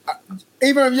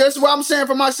even that's what I'm saying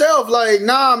for myself. Like,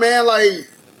 nah, man. Like,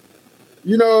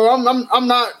 I'm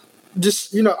not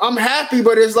just I'm happy,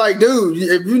 but it's like, dude,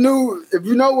 if you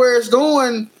know where it's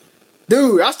going,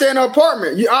 dude, I stay in an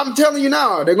apartment. I'm telling you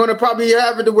now, they're gonna probably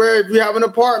have it to where if you have an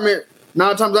apartment,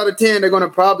 9 times out of 10, they're going to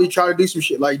probably try to do some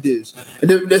shit like this,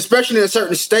 and especially in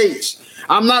certain states.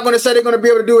 I'm not going to say they're going to be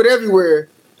able to do it everywhere,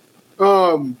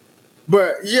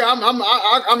 but yeah,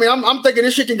 I'm thinking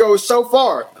this shit can go so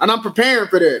far, and I'm preparing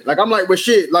for that. Like I'm like, well,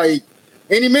 shit, like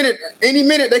any minute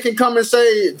they can come and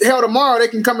say, hell, tomorrow they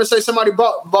can come and say somebody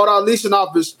bought our leasing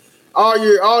office, all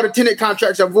the tenant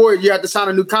contracts are void. You have to sign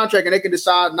a new contract, and they can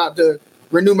decide not to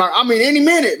renew my. I mean, any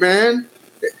minute, man,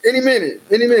 any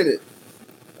minute.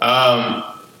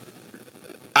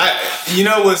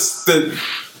 What's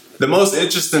the most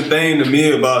interesting thing to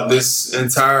me about this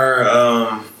entire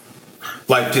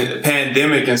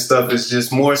pandemic and stuff is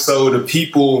just more so the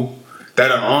people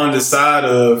that are on the side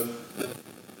of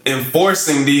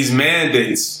enforcing these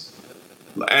mandates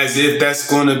as if that's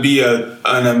going to be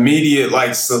an immediate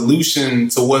like solution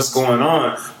to what's going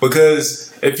on.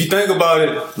 Because if you think about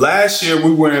it, last year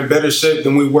we were in better shape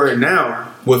than we were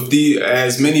now with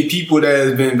as many people that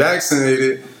have been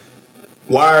vaccinated.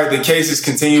 Why are the cases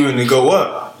continuing to go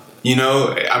up? You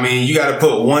know, I mean, you got to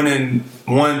put one and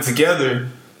one together.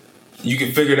 You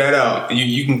can figure that out.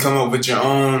 You can come up with your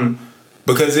own,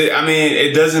 because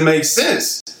it doesn't make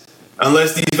sense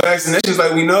unless these vaccinations,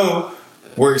 like we know,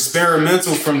 were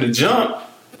experimental from the jump.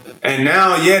 And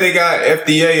now, yeah, they got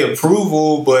FDA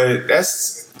approval, but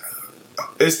it's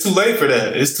too late for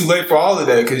that. It's too late for all of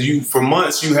that, because for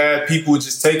months you had people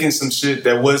just taking some shit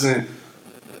that wasn't.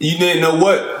 You didn't know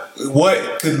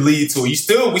what could lead to it. We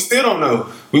still don't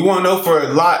know. We won't know for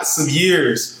lots of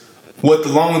years what the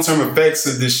long-term effects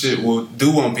of this shit will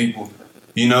do on people.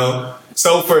 You know,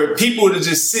 so for people to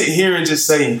just sit here and just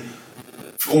say,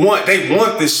 they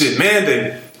want this shit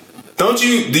mandated. Do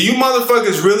you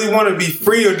motherfuckers really want to be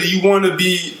free, or do you want to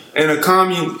be in a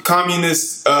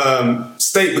communist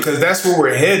state? Because that's where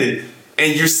we're headed.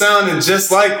 And you're sounding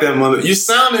just like them, You're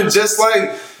sounding just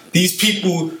like these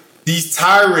people, these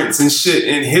tyrants and shit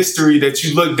in history that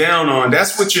you look down on.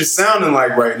 That's what you're sounding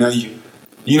like right now.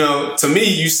 You know, to me,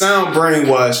 you sound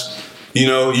brainwashed. You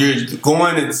know, you're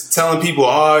going and telling people,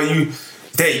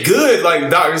 they good. Like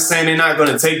doctors saying they're not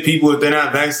going to take people if they're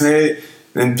not vaccinated.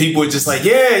 And people are just like,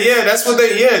 yeah, that's what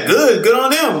good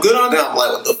on them. Like,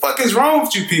 what the fuck is wrong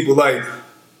with you people? Like,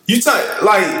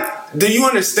 do you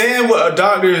understand what a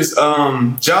doctor's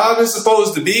job is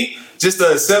supposed to be? Just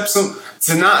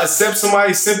to not accept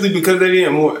somebody simply because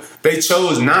they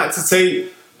chose not to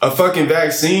take a fucking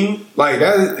vaccine? Like,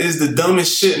 that is the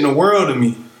dumbest shit in the world to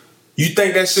me. You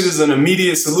think that shit is an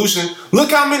immediate solution?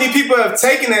 Look how many people have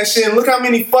taken that shit, and look how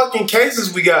many fucking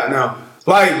cases we got now.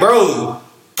 Like, bro,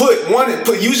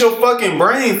 use your fucking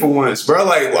brain for once, bro.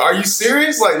 Like, are you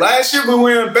serious? Like, last year we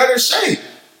were in better shape.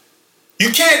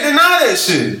 You can't deny that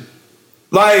shit.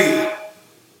 Like,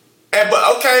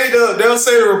 but okay, they'll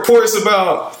say the reports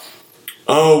about,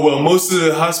 most of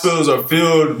the hospitals are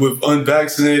filled with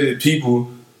unvaccinated people.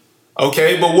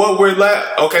 Okay, but what were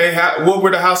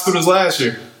the hospitals last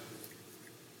year?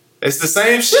 It's the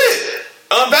same shit.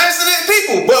 Unvaccinated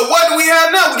people. But what do we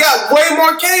have now? We got way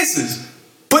more cases.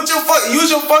 Use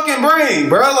your fucking brain,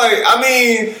 bro. Like, I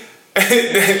mean,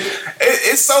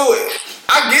 it's so.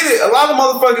 I get it. A lot of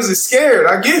motherfuckers are scared.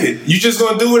 I get it. You just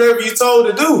gonna do whatever you told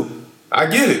to do. I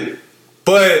get it.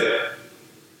 But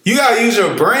you gotta use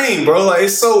your brain, bro. Like,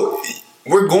 it's so.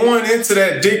 We're going into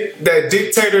that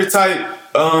dictator type,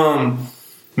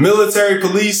 military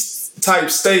police type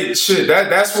state shit.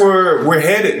 That's where we're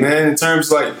headed, man. In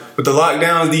terms like with the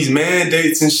lockdowns, these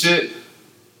mandates and shit.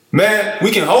 Man,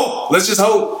 we can hope. Let's just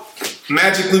hope.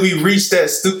 Magically, we reach that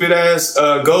stupid ass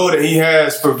goal that he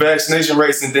has for vaccination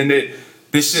rates, and then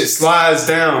this shit slides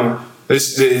down.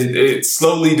 It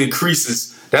slowly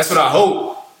decreases. That's what I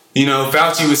hope. You know,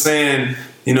 Fauci was saying,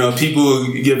 you know,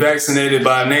 people get vaccinated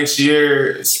by next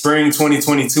year, spring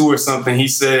 2022 or something. He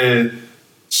said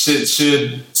shit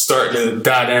should start to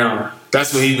die down.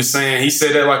 That's what he was saying. He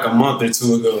said that like a month or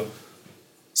two ago.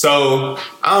 So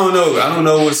I don't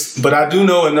know but I do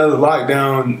know another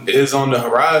lockdown is on the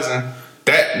horizon.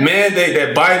 That mandate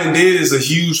that Biden did is a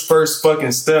huge first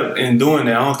fucking step in doing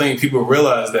that. I don't think people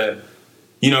realize that.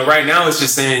 You know, right now it's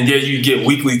just saying, yeah, you get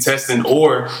weekly testing,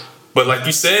 but like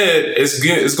you said, it's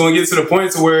going to get to the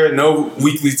point to where no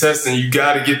weekly testing. You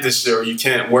got to get this shit or you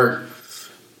can't work.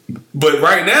 But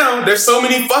right now, there's so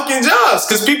many fucking jobs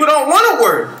because people don't want to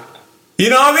work. You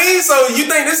know what I mean? So you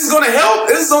think this is going to help?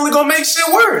 This is only going to make shit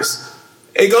worse.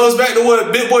 It goes back to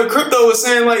what Big Boy Crypto was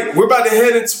saying. Like, we're about to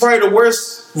head into probably the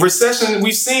worst recession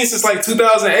we've seen since like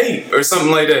 2008 or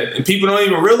something like that. And people don't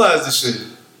even realize this shit.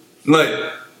 Like,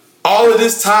 all of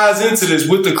this ties into this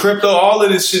with the crypto. All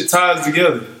of this shit ties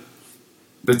together.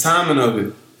 The timing of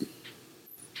it.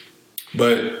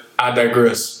 But I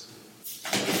digress.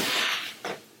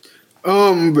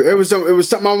 It was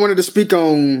something I wanted to speak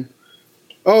on.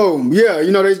 Oh yeah, you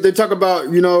know they talk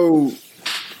about, you know,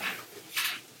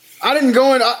 I didn't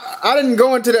go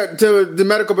into the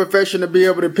medical profession to be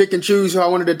able to pick and choose who I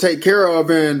wanted to take care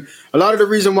of, and a lot of the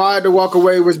reason why I had to walk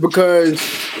away was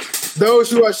because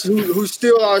those who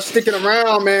still are sticking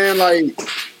around, man, like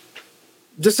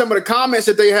just some of the comments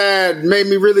that they had made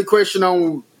me really question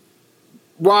on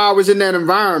why I was in that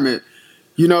environment.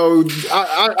 You know,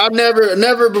 I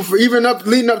never before, even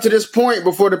leading up to this point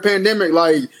before the pandemic,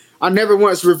 like I never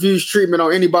once refused treatment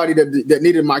on anybody that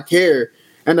needed my care.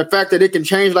 And the fact that it can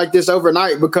change like this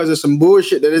overnight because of some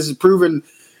bullshit that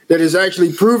is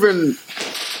actually proven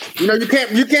You know, you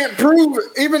can't prove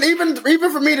even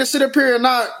for me to sit up here and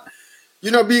not, you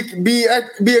know, be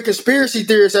a conspiracy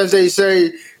theorist, as they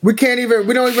say. We don't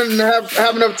even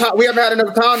have enough time. We haven't had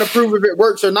enough time to prove if it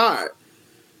works or not.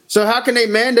 So how can they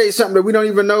mandate something that we don't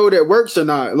even know that works or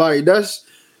not? Like that's,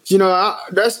 you know,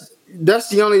 that's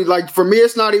the only, like, for me,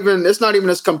 it's not even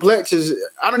as complex as,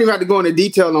 I don't even have to go into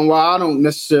detail on why I don't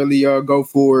necessarily go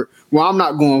for it. Why I'm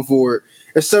not going for it.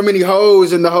 There's so many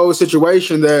holes in the whole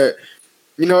situation that,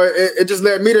 you know, it just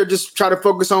led me to just try to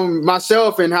focus on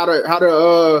myself and how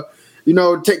to you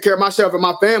know, take care of myself and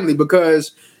my family,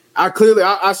 because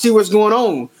I see what's going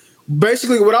on.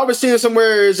 Basically, what I was seeing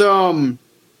somewhere is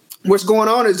what's going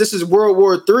on is this is World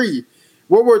War III.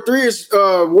 World War III is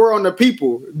war on the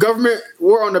people, government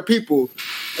war on the people,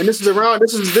 and this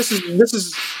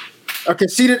is a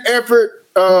conceited effort.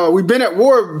 We've been at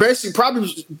war basically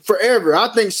probably forever. I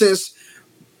think since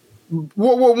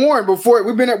World War I, before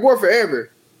we've been at war forever.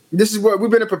 This is what we've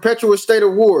been in a perpetual state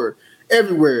of war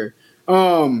everywhere.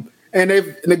 And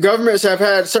the governments have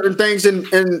had certain things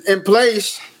in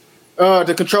place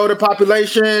to control the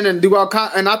population and do all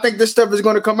kind. And I think this stuff is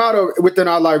going to come out within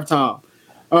our lifetime.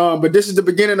 But this is the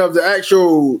beginning of the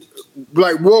actual,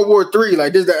 like, World War III.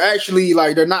 Like, this is actually,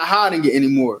 like, they're not hiding it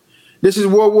anymore. This is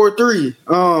World War III.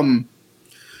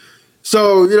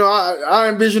 So, you know, I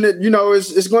envision it. You know,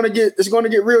 it's going to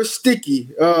get real sticky.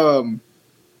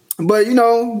 But, you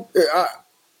know,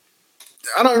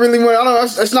 I don't really want. I don't.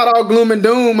 It's not all gloom and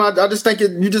doom. I just think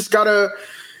you just gotta.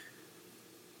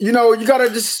 You know, you gotta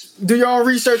just do your own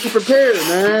research and prepare,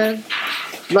 man.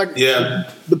 Like, yeah,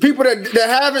 the people that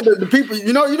haven't, the people,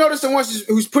 you notice the ones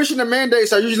who's pushing the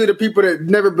mandates are usually the people that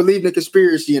never believed in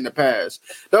conspiracy in the past.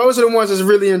 Those are the ones that's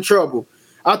really in trouble.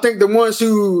 I think the ones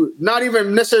who not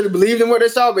even necessarily believed in what they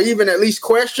saw, but even at least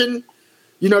question,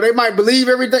 you know, they might believe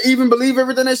everything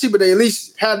they see, but they at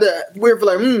least have that weird,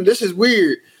 like, this is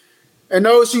weird. And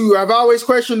those who have always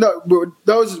questioned, they'll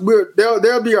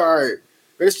be all right.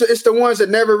 It's the ones that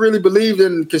never really believed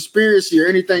in conspiracy or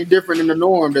anything different in the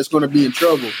norm that's going to be in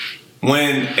trouble.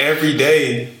 When every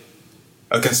day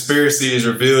a conspiracy is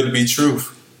revealed to be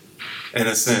truth, in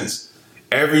a sense.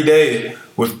 Every day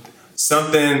with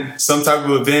some type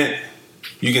of event,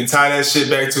 you can tie that shit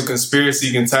back to a conspiracy.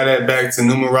 You can tie that back to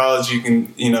numerology. You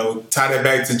can, you know, tie that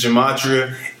back to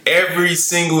gematria. Every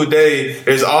single day,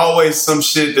 there's always some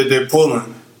shit that they're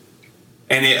pulling.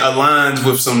 And it aligns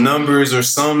with some numbers or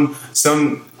something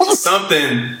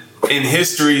in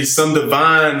history, something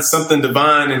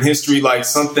divine in history, like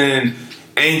something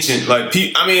ancient. Like,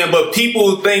 but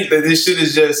people think that this shit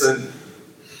is just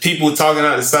people talking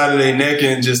out the side of their neck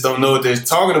and just don't know what they're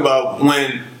talking about.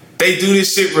 When they do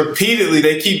this shit repeatedly,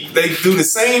 they do the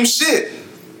same shit.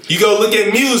 You go look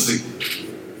at music.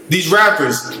 These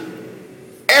rappers,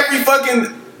 every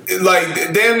fucking,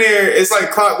 like, damn near, it's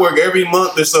like clockwork. Every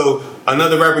month or so,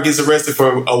 another rapper gets arrested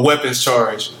for a weapons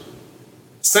charge.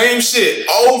 Same shit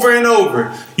over and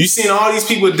over. You seen all these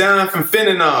people dying from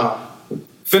fentanyl,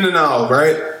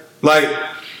 right? Like,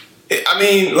 I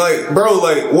mean, like, bro,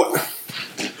 like, what?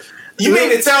 You mean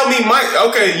to tell me,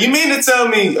 Michael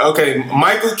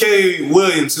K.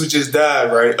 Williams, who just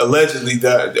died, right? Allegedly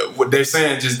died. What they're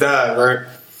saying just died, right?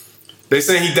 They're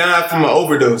saying he died from an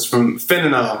overdose from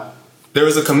fentanyl. There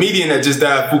was a comedian that just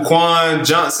died, Fuquan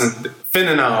Johnson,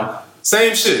 fentanyl.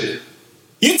 Same shit.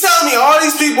 You telling me all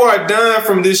these people are dying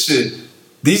from this shit?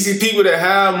 These are people that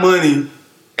have money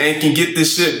and can get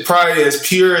this shit probably as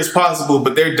pure as possible,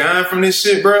 but they're dying from this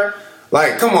shit, bro?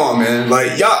 Like, come on, man.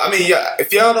 Like,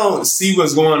 if y'all don't see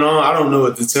what's going on, I don't know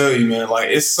what to tell you, man. Like,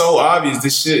 it's so obvious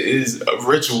this shit is a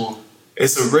ritual.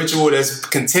 It's a ritual that's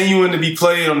continuing to be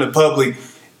played on the public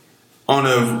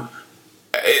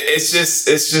it's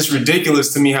just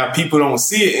ridiculous to me how people don't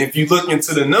see it. And if you look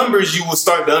into the numbers, you will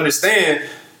start to understand,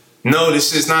 no,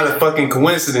 this shit's not a fucking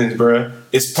coincidence, bruh.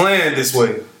 It's planned this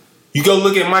way. You go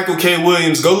look at Michael K.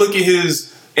 Williams, go look at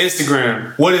his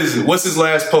Instagram. What is it? What's his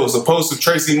last post? A post of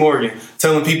Tracy Morgan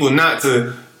telling people not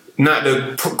to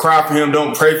cry for him,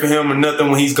 don't pray for him or nothing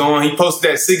when he's gone. He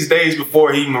posted that 6 days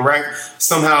before he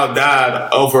somehow died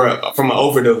from an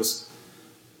overdose.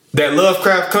 That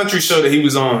Lovecraft Country show that he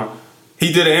was on,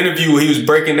 he did an interview where he was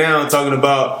breaking down, talking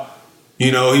about,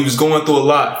 you know, he was going through a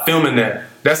lot, filming that.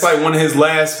 That's like one of his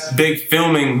last big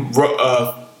filming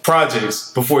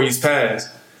projects before he's passed.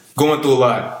 Going through a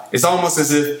lot. It's almost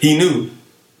as if he knew.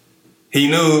 He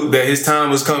knew that his time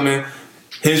was coming.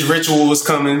 His ritual was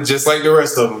coming, just like the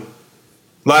rest of them.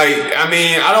 Like, I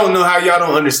mean, I don't know how y'all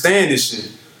don't understand this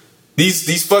shit.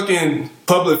 These fucking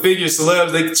public figures,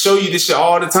 celebs, they show you this shit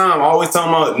all the time. Always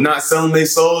talking about not selling their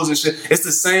souls and shit. It's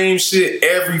the same shit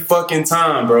every fucking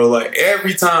time, bro. Like,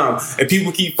 every time. And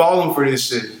people keep falling for this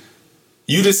shit.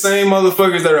 You the same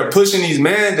motherfuckers that are pushing these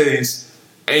mandates,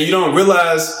 and you don't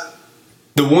realize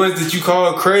the ones that you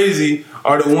call crazy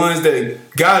are the ones that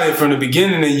got it from the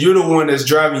beginning, and you're the one that's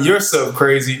driving yourself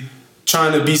crazy,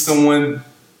 trying to be someone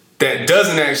that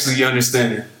doesn't actually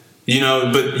understand it. You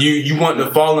know, but you want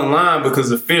to fall in line because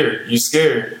of fear. You're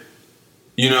scared.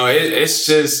 You know, it's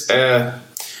just a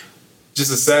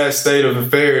sad state of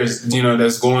affairs, you know,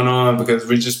 that's going on, because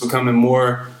we're becoming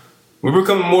more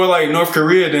like North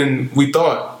Korea than we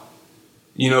thought.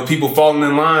 You know, people falling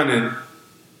in line, and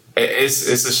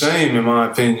it's a shame, in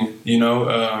my opinion, you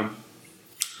know.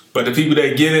 But the people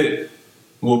that get it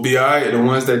will be all right. The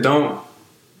ones that don't,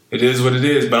 it is what it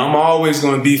is. But I'm always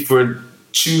going to be for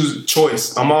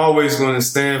choice. I'm always going to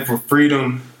stand for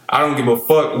freedom. I don't give a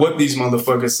fuck what these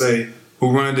motherfuckers say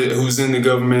who run it, who's in the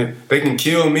government. They can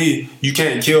kill me. You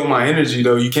can't kill my energy,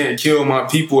 though. You can't kill my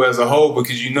people as a whole,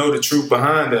 because you know the truth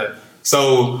behind that.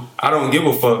 So I don't give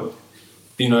a fuck.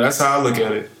 You know, that's how I look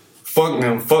at it. Fuck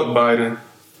them. Fuck Biden.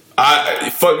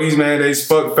 Fuck these mandates.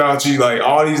 Fuck Fauci. Like,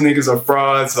 all these niggas are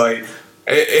frauds. Like,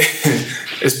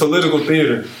 it's political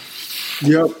theater.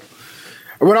 Yep.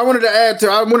 What I wanted to add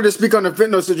I wanted to speak on the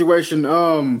fentanyl situation.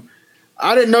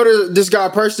 I didn't know this guy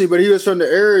personally, but he was from the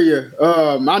area.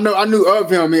 I knew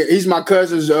of him. He's my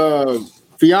cousin's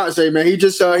fiance, man. He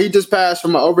just passed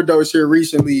from an overdose here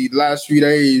recently, the last few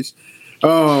days.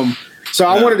 So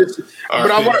I wanted to,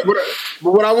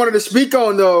 but what I wanted to speak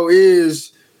on though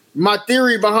is my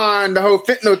theory behind the whole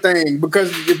fentanyl thing. Because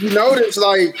if you notice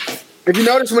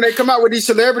when they come out with these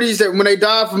celebrities, that when they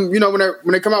die from, you know, when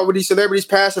they come out with these celebrities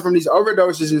passing from these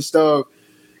overdoses and stuff,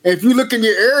 if you look in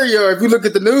your area, if you look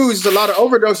at the news, there's a lot of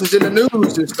overdoses in the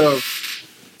news and stuff.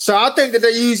 So I think that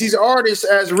they use these artists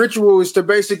as rituals to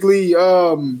basically,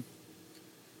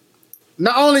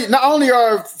 not only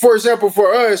are, for example,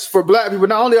 for us, for black people,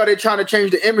 not only are they trying to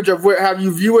change the image of how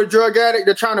you view a drug addict,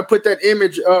 they're trying to put the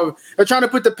image of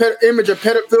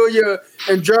pedophilia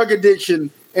and drug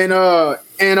addiction and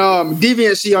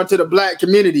deviancy onto the black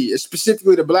community,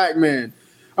 specifically the black man.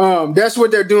 That's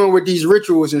what they're doing with these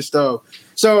rituals and stuff.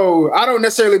 So I don't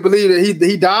necessarily believe that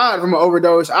he died from an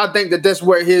overdose. I think that that's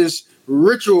what his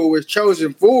ritual was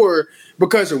chosen for,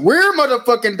 because we're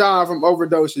motherfucking dying from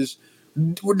overdoses.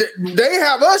 They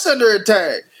have us under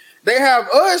attack. They have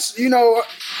us, you know,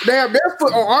 they have their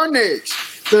foot on our necks.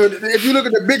 So if you look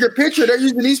at the bigger picture, they're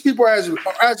using these people as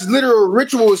literal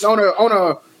rituals on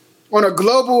a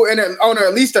global and on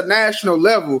at least a national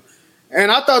level.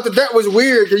 And I thought that was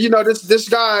weird. You know, this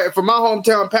guy from my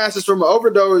hometown passes from an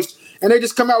overdose, and they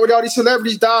just come out with all these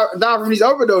celebrities die from these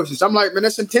overdoses. I'm like, man,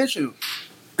 that's intentional.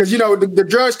 Because, you know, the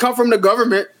drugs come from the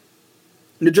government.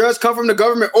 The drugs come from the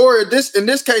government, or in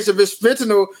this case, if it's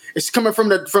fentanyl, it's coming from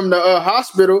the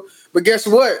hospital. But guess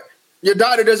what? Your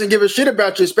doctor doesn't give a shit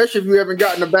about you, especially if you haven't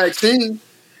gotten a vaccine.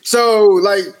 So,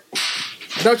 like,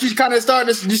 don't you kind of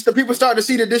the people start to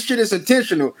see that this shit is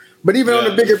intentional? But even on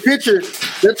the bigger picture,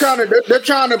 they're trying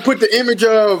to put the image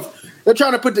of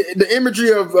the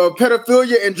imagery of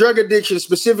pedophilia and drug addiction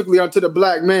specifically onto the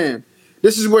black man.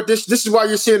 This is why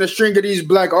you're seeing a string of these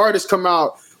black artists come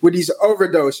out with these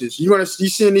overdoses. You're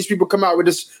seeing these people come out with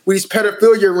these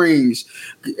pedophilia rings,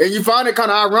 and you find it kind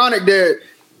of ironic that,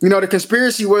 you know, the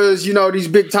conspiracy was, you know, these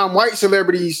big time white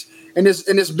celebrities in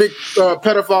this big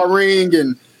pedophile ring,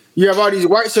 and you have all these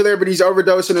white celebrities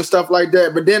overdosing and stuff like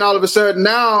that. But then all of a sudden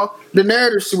now the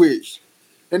narrative switched,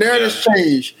 the narrative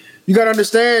changed. You got to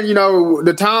understand, you know,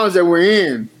 the times that we're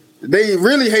in. They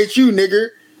really hate you, nigga.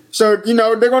 So, you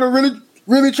know, they're gonna really,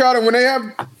 really try to, when they have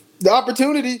the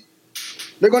opportunity,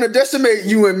 they're going to decimate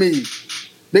you and me.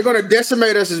 They're going to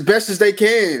decimate us as best as they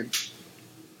can.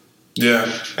 Yeah.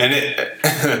 And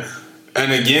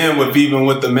again, even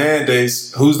with the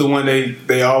mandates, who's the one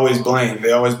they always blame?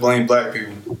 They always blame black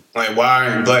people. Like, why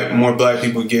aren't more black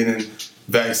people getting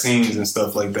vaccines and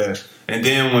stuff like that? And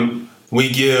then when we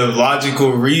give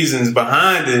logical reasons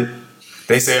behind it,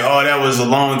 they say, oh, that was a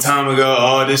long time ago.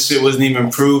 Oh, this shit wasn't even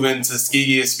proven.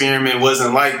 Tuskegee experiment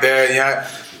wasn't like that. Yeah.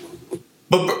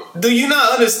 But do you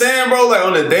not understand, bro, like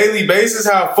on a daily basis,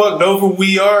 how fucked over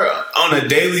we are on a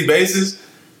daily basis?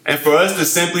 And for us to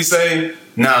simply say,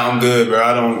 nah, I'm good, bro.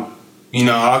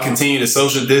 I'll continue to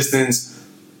social distance.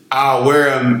 I'll wear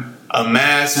a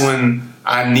mask when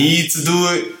I need to do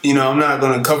it. You know, I'm not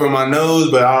going to cover my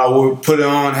nose, but I'll put it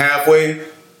on halfway.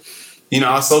 You know,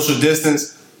 I'll social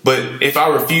distance. But if I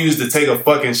refuse to take a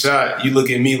fucking shot, you look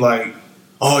at me like,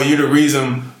 oh, you're the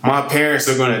reason my parents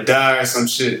are going to die or some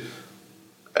shit.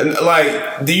 And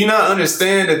like, do you not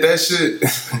understand that shit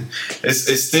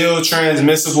is still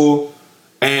transmissible?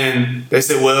 And they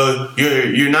said, well,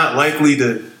 you're not likely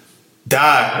to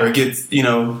die or get,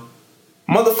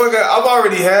 motherfucker, I've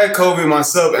already had COVID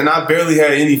myself and I barely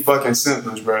had any fucking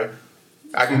symptoms, bro.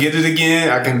 I can get it again.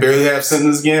 I can barely have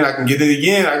symptoms again. I can get it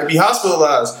again. I can be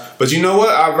hospitalized. But you know what?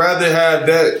 I'd rather have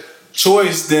that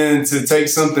choice than to take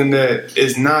something that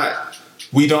is not,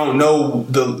 we don't know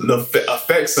the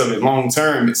effects of it long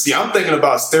term. See, I'm thinking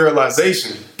about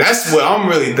sterilization. That's what I'm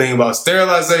really thinking about.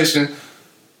 Sterilization,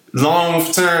 long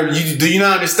term. Do you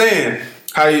not understand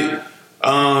how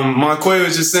Monquay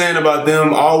was just saying about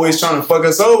them always trying to fuck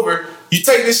us over? You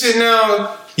take this shit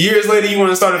now, years later you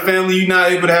want to start a family, you're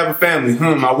not able to have a family.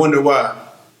 I wonder why.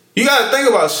 You gotta think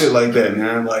about shit like that,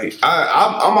 man. Like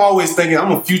I'm always thinking,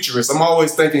 I'm a futurist. I'm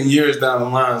always thinking years down the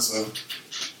line, so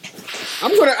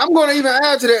I'm gonna even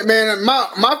add to that, man.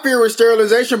 My fear was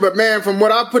sterilization, but man, from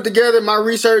what I put together, my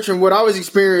research and what I was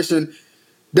experiencing,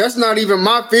 that's not even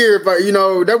my fear. But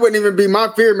that wouldn't even be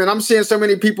my fear, man. I'm seeing so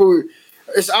many people.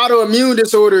 It's autoimmune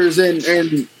disorders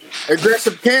and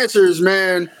aggressive cancers,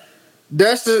 man.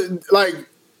 That's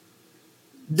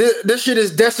this shit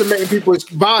is decimating people's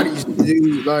bodies,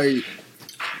 dude. Like,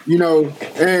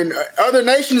 and other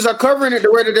nations are covering it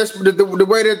the way that that's the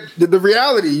way that the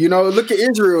reality. Look at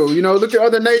Israel. Look at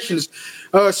other nations.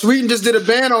 Sweden just did a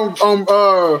ban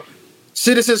on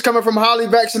citizens coming from highly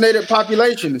vaccinated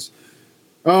populations.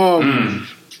 Yeah,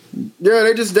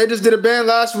 they just did a ban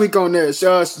last week on this.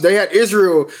 They had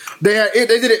Israel. They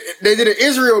did an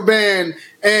Israel ban,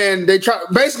 and they did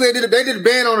a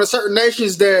ban on certain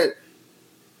nations that.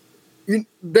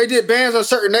 They did bans on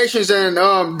certain nations, and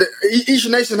each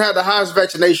nation had the highest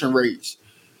vaccination rates.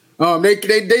 They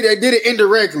did it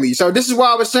indirectly. So this is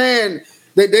why I was saying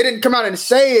they didn't come out and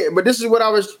say it, but this is what I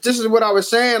was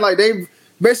saying. Like, they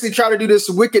basically try to do this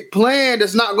wicked plan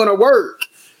that's not going to work.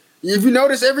 If you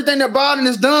notice, everything that Biden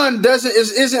has done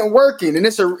isn't working, and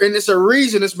it's a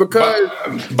reason. It's because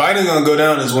Biden's gonna go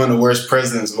down as one of the worst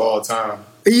presidents of all time.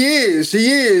 He is,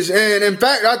 and in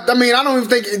fact, I don't even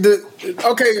think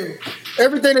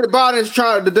everything that Biden is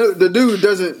trying to do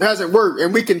hasn't worked,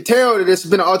 and we can tell that it's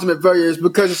been an ultimate failure. Is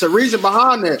because it's a reason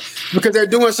behind that, because they're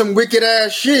doing some wicked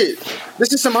ass shit.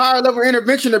 This is some higher level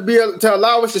intervention to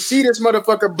allow us to see this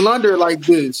motherfucker blunder like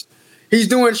this. He's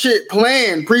doing shit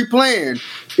pre-planned.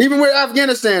 Even with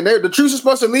Afghanistan, the troops are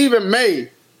supposed to leave in May.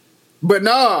 But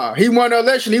nah, he won the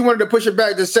election. He wanted to push it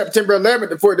back to September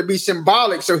 11th for it to be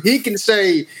symbolic, so he can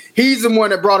say he's the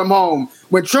one that brought him home.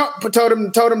 When Trump told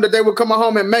him that they would come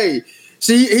home in May.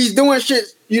 See, he's doing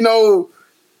shit, he's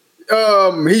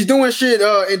doing shit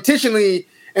intentionally,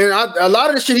 and a lot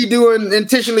of the shit he's doing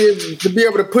intentionally is to be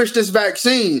able to push this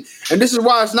vaccine. And this is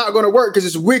why it's not going to work, because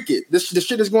it's wicked. The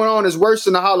shit that's going on is worse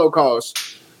than the Holocaust.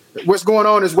 What's going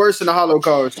on is worse than the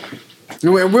Holocaust.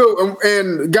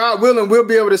 And God willing, we'll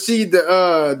be able to see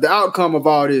the outcome of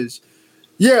all this.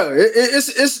 Yeah,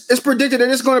 it's predicted that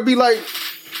it's going to be like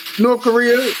North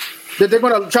Korea, that they're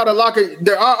going to try to lock it.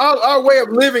 Our way of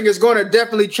living is going to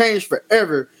definitely change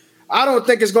forever. I don't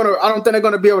think they're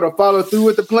going to be able to follow through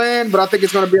with the plan, but I think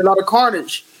it's going to be a lot of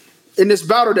carnage in this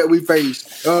battle that we face.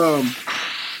 So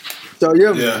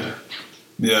yeah.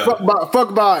 Fuck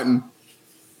Biden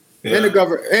and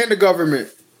the government.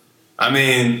 I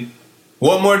mean,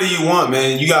 what more do you want,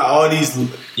 man? You got all these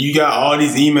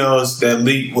emails that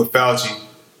leaked with Fauci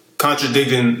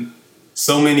contradicting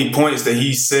so many points that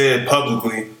he said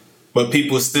publicly, but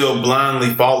people still blindly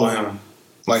follow him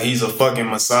like he's a fucking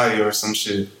messiah or some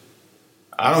shit.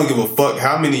 I don't give a fuck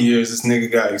how many years this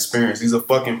nigga got experience. He's a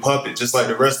fucking puppet, just like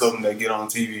the rest of them that get on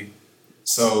TV.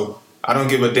 So I don't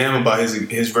give a damn about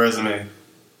his resume.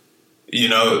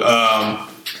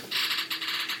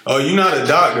 Oh, you not a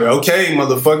doctor. Okay,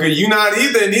 motherfucker. You not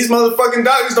either. And these motherfucking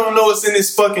doctors don't know what's in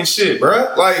this fucking shit,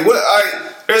 bruh. Like, what?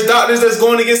 There's doctors that's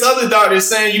going against other doctors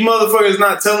saying you motherfuckers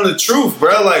not telling the truth,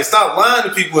 bruh. Like, stop lying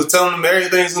to people and telling them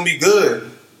everything's gonna be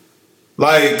good.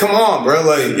 Like, come on, bruh.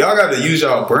 Like, y'all got to use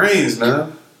y'all brains,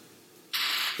 man.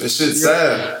 This shit's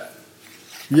sad.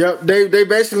 Yep, they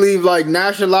basically like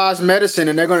nationalized medicine,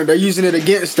 and they're using it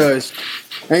against us.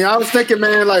 And I was thinking,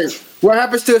 man, like, what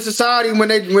happens to a society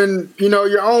when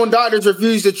your own doctors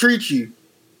refuse to treat you?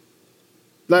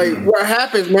 Like, what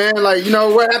happens, man? Like,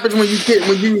 what happens when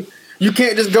you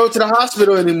can't just go to the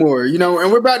hospital anymore?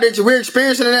 And we're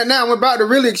experiencing that now. We're about to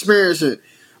really experience it.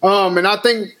 And I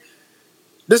think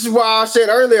this is why I said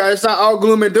earlier, it's not all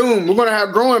gloom and doom. We're gonna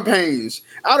have growing pains.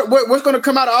 What's gonna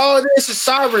come out of all of this is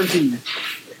sovereignty.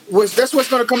 That's what's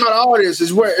gonna come out of all of this. Is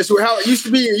how it used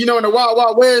to be. In the Wild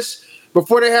Wild West.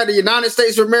 before they had the United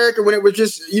States of America, when it was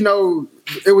just, it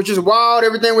was just wild,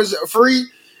 everything was free.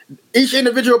 Each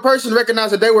individual person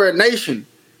recognized that they were a nation.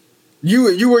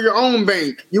 You were your own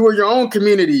bank. You were your own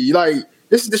community. Like,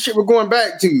 this is the shit we're going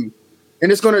back to. And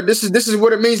this is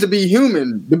what it means to be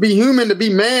human. To be human, to be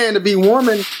man, to be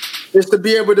woman, is to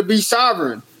be able to be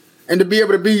sovereign and to be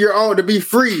able to be your own, to be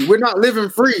free. We're not living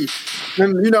free.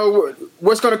 And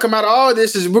what's going to come out of all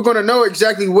this is we're going to know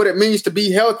exactly what it means to be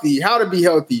healthy, how to be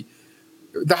healthy.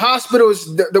 The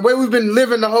hospitals, the way we've been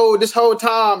living this whole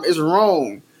time is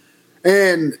wrong.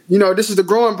 And this is the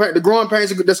growing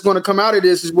pains that's going to come out of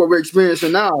this is what we're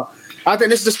experiencing now. I think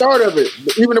this is the start of it.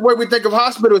 Even the way we think of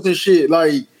hospitals and shit,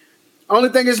 like only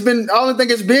thing it's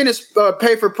been is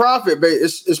pay for profit, but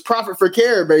it's profit for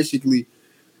care basically.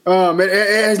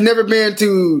 It has never been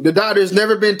to the doctor has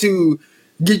never been to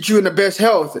get you in the best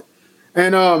health,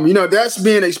 and that's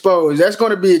being exposed. That's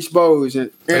going to be exposed,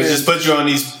 and they just put you on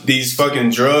these fucking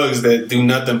drugs that do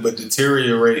nothing but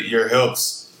deteriorate your health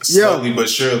slowly but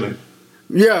surely.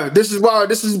 Yeah,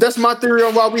 that's my theory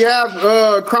on why we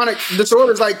have chronic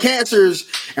disorders like cancers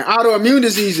and autoimmune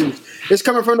diseases. It's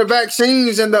coming from the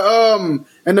vaccines and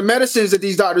the medicines that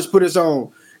these doctors put us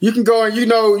on. You can go and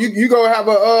you go have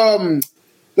a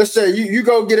let's say you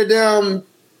go get a damn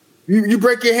you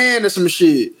break your hand or some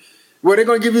shit. Well, they're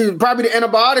gonna give you probably the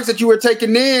antibiotics that you were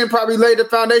taking in probably laid the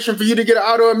foundation for you to get an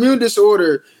autoimmune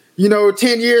disorder.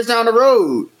 10 years down the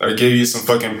road. Or give you some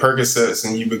fucking Percocets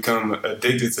and you become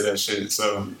addicted to that shit.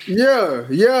 So yeah.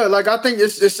 Like I think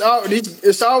it's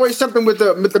always something with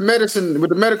the medicine, with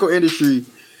the medical industry.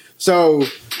 So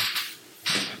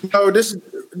this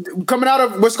coming out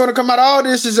of what's going to come out of all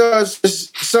this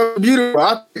is so beautiful.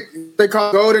 I think they call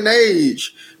it golden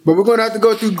age, but we're going to have to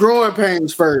go through growing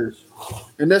pains first,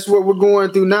 and that's what we're going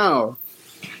through now.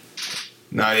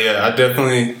 Nah, yeah, I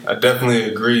definitely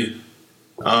agree.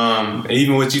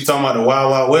 Even with you talking about the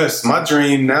Wild Wild West, my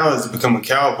dream now is to become a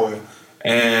cowboy,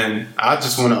 and I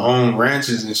just want to own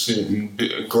ranches and shit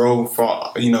and grow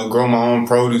my own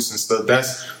produce and stuff.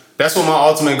 That's what my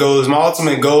ultimate goal is. My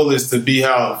ultimate goal is to be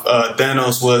how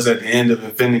Thanos was at the end of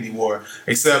Infinity War.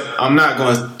 Except I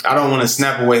don't want to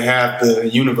snap away half the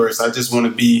universe. I just want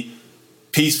to be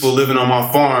peaceful, living on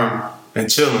my farm and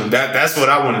chilling. That's what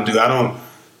I want to do.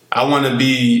 I want to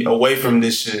be away from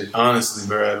this shit, honestly,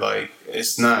 bro. Like,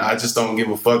 it's not, I just don't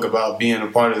give a fuck about being a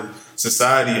part of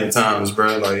society at times,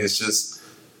 bro. Like, it's just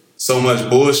so much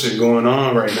bullshit going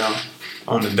on right now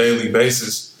on a daily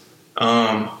basis.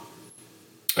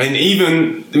 And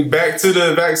even back to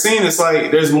the vaccine, it's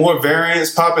like there's more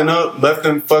variants popping up left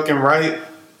and fucking right.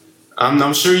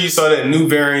 I'm sure you saw that new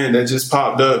variant that just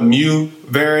popped up, Mu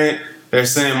variant. They're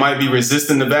saying might be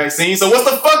resistant to vaccine. So what's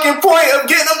the fucking point of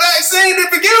getting a vaccine to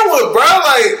begin with, bro?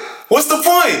 Like, what's the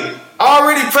point?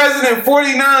 Already present in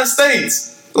 49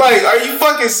 states. Like, are you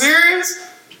fucking serious?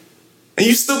 And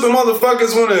you stupid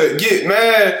motherfuckers want to get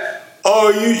mad. Oh,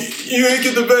 you ain't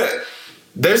get the vaccine.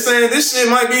 They're saying this shit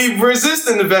might be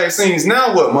resistant to vaccines.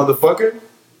 Now what, motherfucker?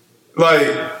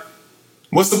 Like,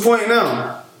 what's the point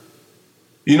now?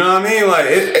 You know what I mean? Like,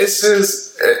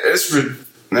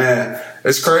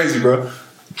 it's crazy, bro.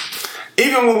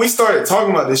 Even when we started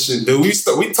talking about this shit, dude, we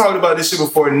talked about this shit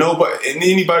before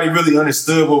anybody really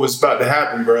understood what was about to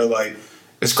happen, bro. Like,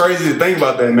 it's crazy to think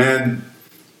about that, man.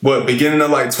 What, beginning of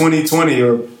like 2020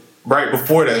 or right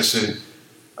before that shit.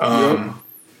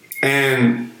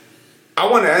 And I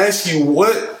want to ask you,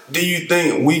 what do you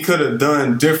think we could have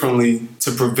done differently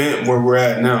to prevent where we're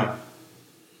at now?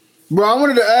 Bro, I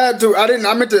wanted to add to. I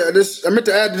meant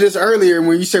to add to this earlier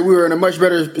when you said we were in a much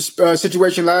better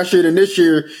situation last year than this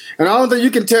year. And I don't think you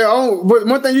can tell.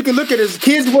 One thing you can look at is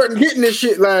kids weren't getting this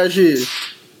shit last year.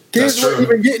 Kids weren't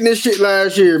even getting this shit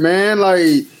last year, man.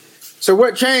 Like, so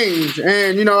what changed?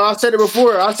 And I said it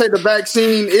before. I say the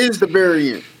vaccine is the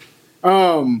variant.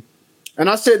 And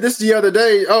I said this the other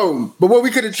day. But what we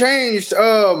could have changed.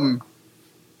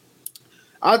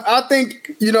 I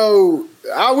think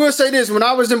I will say this: when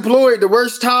I was employed, the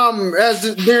worst time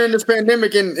during this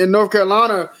pandemic in North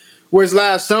Carolina was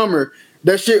last summer.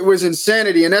 That shit was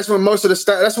insanity, and that's when most of the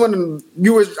staff. That's when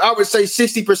I would say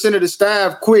 60% of the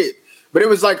staff quit, but it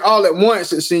was like all at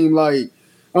once. It seemed like,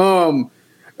 and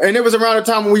it was around the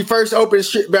time when we first opened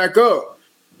shit back up.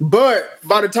 But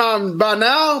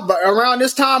around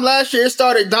this time last year, it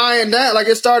started dying down. Like,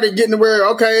 it started getting to where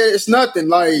it's nothing.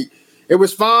 Like, it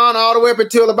was fine all the way up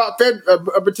until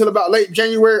about late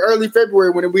January, early February,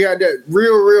 when we had that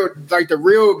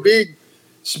real big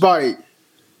spike.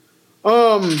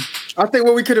 I think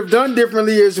what we could have done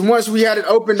differently is once we had it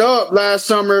opened up last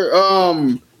summer.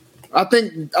 I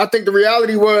think the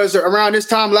reality was around this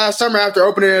time last summer, after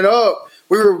opening it up,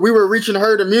 we were reaching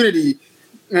herd immunity,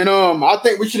 and I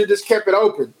think we should have just kept it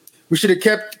open. We should have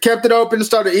kept it open and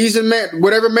started easing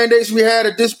whatever mandates we had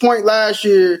at this point last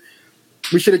year.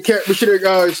 We should have kept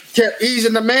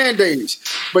easing the mandates.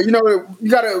 But we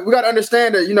gotta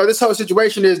understand that this whole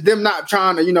situation is them not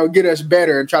trying to get us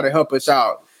better and try to help us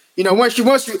out.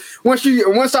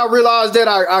 Once I realized that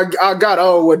I got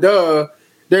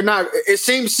they're not. It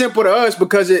seems simple to us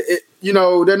because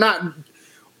they're not.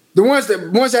 The ones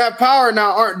that have power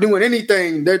now aren't doing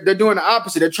anything. They're doing the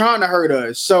opposite. They're trying to hurt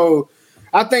us. So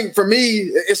I think for me,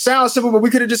 it sounds simple, but we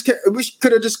could have just kept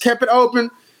it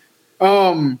open.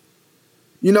 No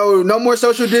more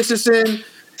social distancing.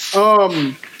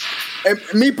 And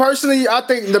me personally, I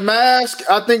think the mask.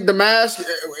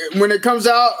 When it comes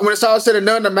out, when it's all said and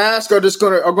done, the masks are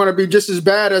gonna be just as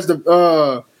bad as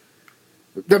the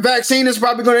vaccine is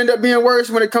probably going to end up being worse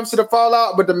when it comes to the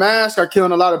fallout, but the masks are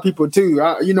killing a lot of people too.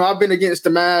 I've been against the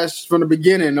masks from the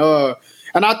beginning,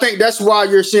 and I think that's why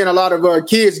you're seeing a lot of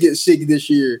kids get sick this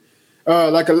year.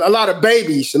 Like a lot of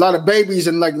babies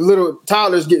and like little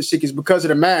toddlers get sick is because of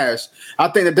the mask. I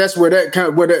think that's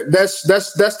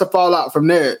that's the fallout from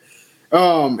that,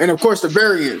 and of course the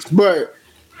variants. But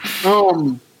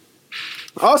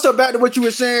also back to what you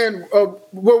were saying,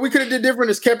 what we could have did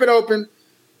different is kept it open.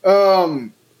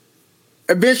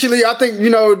 Eventually, I think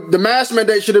the mask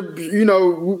mandate should have.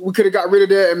 We could have got rid of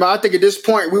that, and I think at this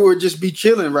point we would just be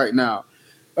chilling right now.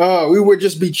 We would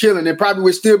just be chilling. It probably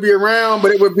would still be around, but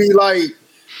it would be like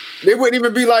it wouldn't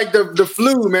even be like the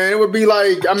flu, man. It would be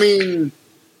like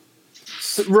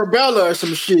rubella or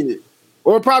some shit,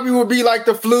 or it probably would be like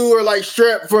the flu or like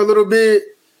strep for a little bit.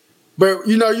 But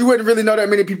you wouldn't really know that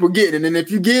many people get it, and if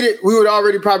you get it, we would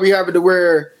already probably have it to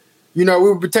where. We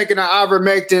would be taking our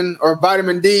ivermectin or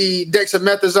vitamin D,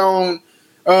 dexamethasone,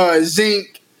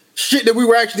 zinc, shit that we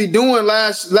were actually doing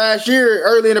last year,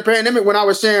 early in the pandemic, when I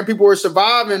was saying people were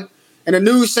surviving and the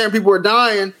news saying people were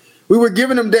dying. We were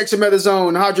giving them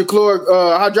dexamethasone,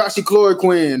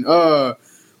 hydroxychloroquine,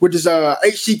 which is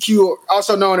HCQ,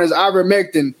 also known as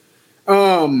ivermectin.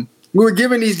 We were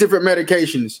giving these different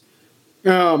medications,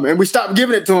 and we stopped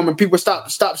giving it to them, and people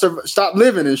stopped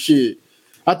living and shit.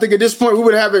 I think at this point we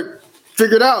would have it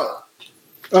figured out.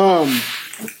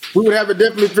 We would have it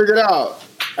definitely figured out.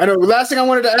 And the last thing I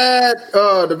wanted to add,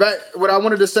 what I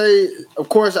wanted to say, of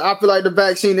course, I feel like the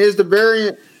vaccine is the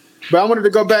variant, but I wanted to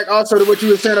go back also to what you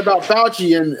were saying about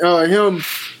Fauci and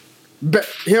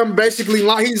him basically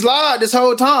he's lied this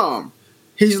whole time.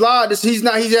 He's lied. He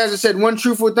hasn't said one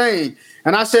truthful thing.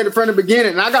 And I said it from the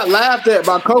beginning, and I got laughed at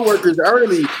by coworkers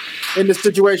early in the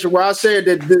situation where I said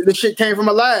that the shit came from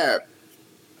a lab.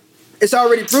 It's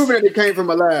already proven that it came from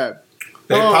a lab.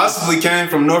 They possibly came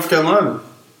from North Carolina.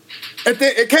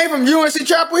 It came from UNC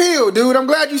Chapel Hill, dude. I'm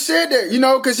glad you said that.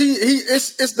 Because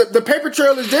it's the paper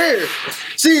trail is there.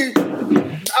 See,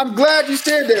 I'm glad you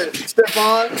said that,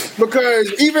 Stefan,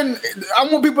 because I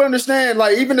want people to understand,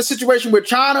 like even the situation with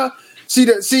China. I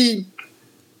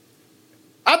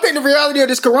think the reality of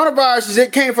this coronavirus is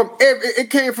it came from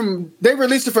they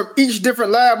released it from each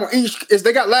different lab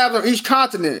they got labs on each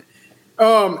continent.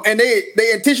 And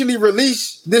they intentionally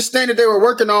released this thing that they were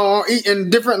working on in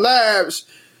different labs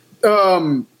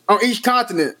on each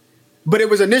continent. But it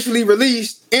was initially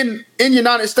released in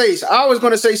United States. I was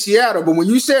going to say Seattle, but when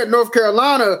you said North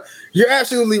Carolina, you're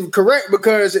absolutely correct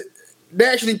because they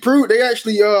actually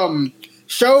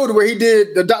showed where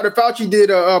Dr. Fauci did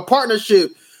a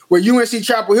partnership with UNC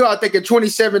Chapel Hill, I think in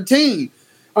 2017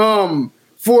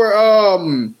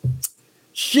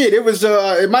 it was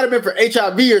it might have been for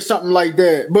HIV or something like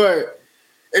that. But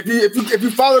if you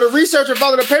follow the research or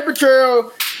follow the paper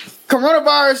trail,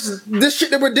 coronavirus, this shit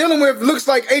that we're dealing with looks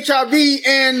like HIV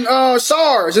and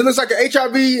SARS. It looks like an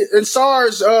HIV and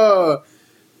SARS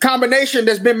combination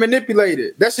that's been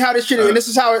manipulated. That's how this shit is, and this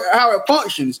is how it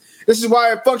functions. This is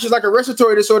why it functions like a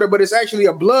respiratory disorder, but it's actually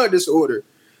a blood disorder.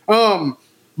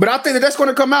 But I think that's going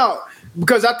to come out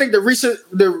because I think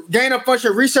the gain of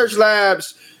function research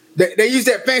labs. They use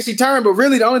that fancy term, but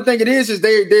really the only thing it is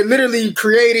they're literally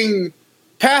creating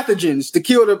pathogens to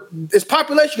kill it's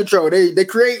population control. They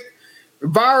create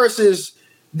viruses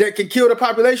that can kill the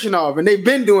population off, and they've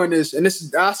been doing this. And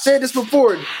I said this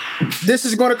before. This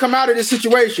is going to come out of this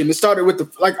situation. It started with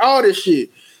all this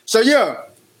shit. So yeah,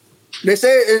 they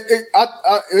say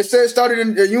it started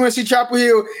in UNC Chapel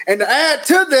Hill, and to add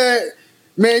to that,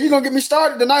 man, you're gonna get me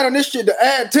started tonight on this shit. To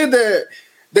add to that.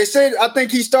 They said, I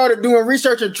think he started doing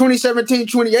research in 2017,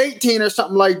 2018 or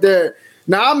something like that.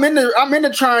 Now I'm in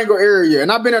the Triangle area,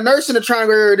 and I've been a nurse in the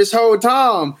Triangle area this whole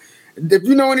time. If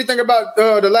you know anything about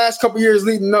the last couple years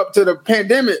leading up to the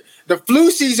pandemic, the flu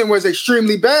season was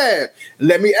extremely bad.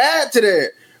 Let me add to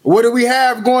that. What do we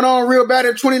have going on real bad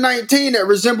in 2019 that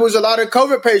resembles a lot of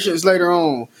COVID patients later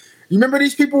on? You remember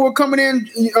these people were coming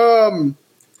in,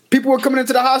 people were coming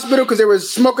into the hospital because they were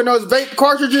smoking those vape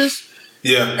cartridges.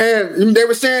 Yeah. And they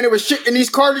were saying there was shit in these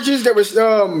cartridges that was,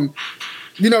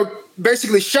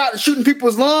 basically shooting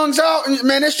people's lungs out. And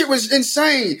man, that shit was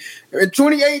insane. In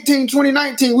 2018,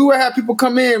 2019, we would have people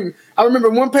come in. I remember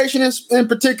one patient in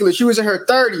particular, she was in her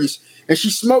 30s and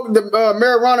she smoked the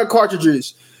marijuana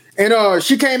cartridges. And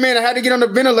she came in and had to get on the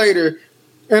ventilator.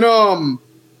 And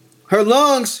her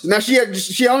lungs, now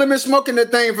she only been smoking that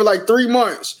thing for like 3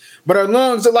 months. But her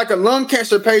lungs are like a lung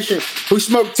cancer patient who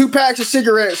smoked 2 packs of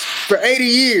cigarettes for 80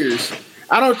 years.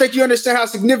 I don't think you understand how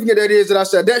significant that is that I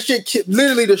said. That shit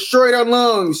literally destroyed her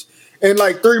lungs in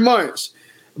like 3 months.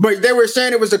 But they were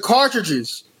saying it was the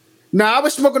cartridges. Now, I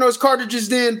was smoking those cartridges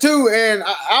then too, and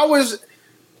I was...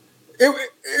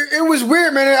 It was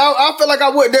weird, man. I felt like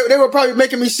they were probably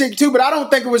making me sick too, but I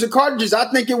don't think it was the cartridges. I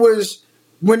think it was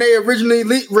when they originally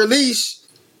released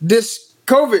this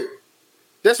COVID.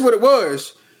 That's what it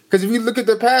was. Because if you look at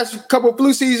the past couple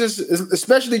flu seasons,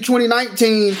 especially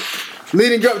 2019,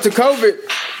 leading up to COVID,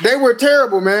 they were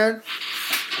terrible, man.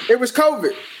 It was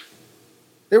COVID.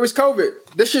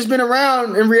 This shit's been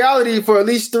around in reality for at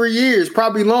least 3 years,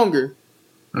 probably longer.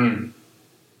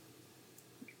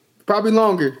 Probably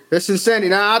longer. That's insanity.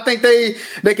 Now, I think they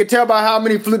could tell by how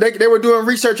many flu... They were doing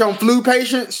research on flu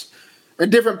patients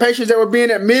and different patients that were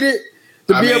being admitted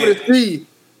to be able to see.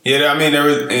 Yeah, I mean, there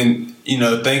was... And,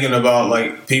 thinking about,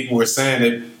 like, people were saying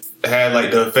it had,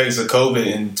 like, the effects of COVID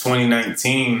in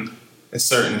 2019 at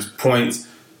certain points.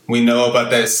 We know about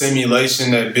that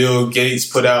simulation that Bill Gates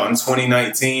put out in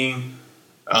 2019.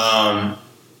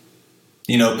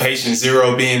 Patient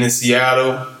Zero being in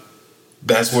Seattle.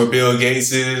 That's where Bill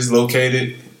Gates is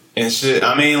located and shit.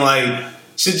 I mean, like,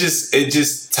 it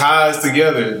just ties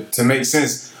together to make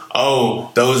sense. Oh,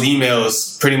 those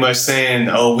emails pretty much saying,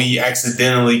 oh, we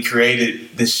accidentally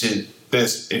created this shit.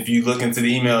 If you look into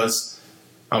the emails,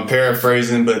 I'm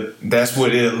paraphrasing, but that's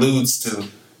what it alludes to.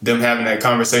 Them having that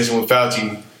conversation with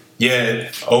Fauci. Yeah,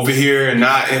 over here,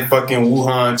 not in fucking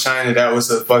Wuhan, China, that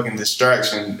was a fucking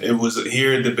distraction. It was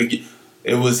here at the beginning.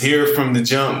 It was here from the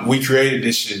jump. We created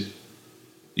this shit.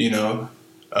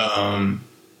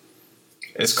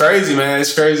 It's crazy, man.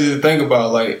 It's crazy to think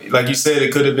about. Like you said,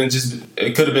 it could have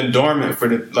been dormant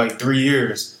for 3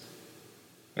 years.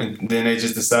 And then they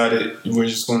just decided we're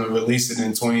just going to release it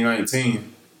in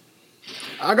 2019.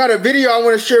 I got a video I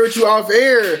want to share with you off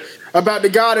air about the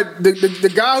guy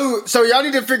the guy who. So y'all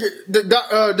need to figure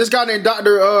this guy named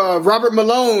Dr. Robert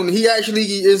Malone. He actually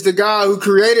is the guy who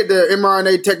created the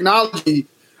mRNA technology.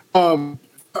 I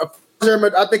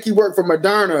think he worked for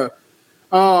Moderna,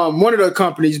 one of the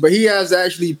companies, but he has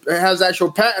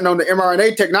actual patent on the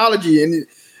mRNA technology. And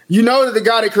that the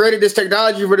guy that created this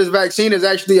technology for this vaccine is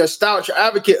actually a staunch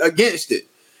advocate against it.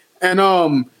 And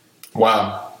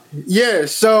wow. Yeah,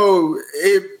 so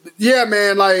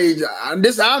man, like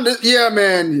yeah,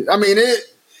 man. I mean,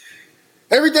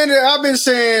 everything that I've been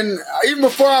saying, even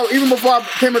before I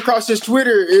came across his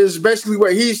Twitter, is basically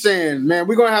what he's saying. Man,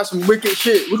 we're gonna have some wicked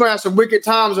shit. We're gonna have some wicked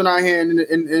times on our hand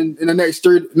in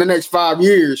the next 5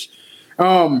 years.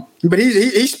 But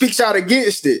he speaks out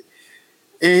against it,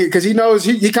 because he knows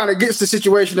he kind of gets the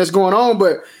situation that's going on.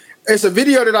 But it's a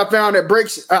video that I found that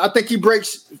breaks. I think he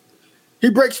breaks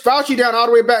Fauci down all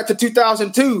the way back to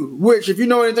 2002. Which, if you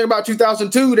know anything about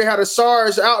 2002, they had a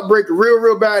SARS outbreak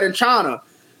real bad in China.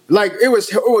 Like, it was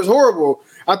horrible.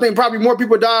 I think probably more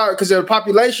people died because of the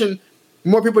population.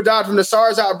 More people died from the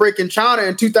SARS outbreak in China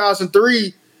in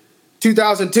 2003,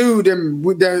 2002 than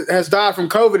that has died from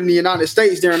COVID in the United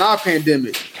States during our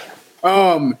pandemic.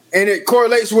 And it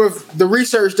correlates with the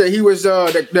research that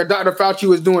that Dr. Fauci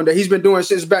was doing, that he's been doing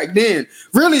since back then,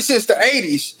 really since the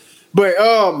 80s. But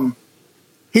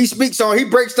he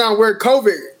breaks down where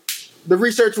COVID, the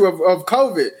research of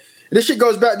COVID. This shit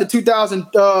goes back to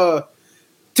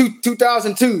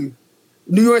 2002,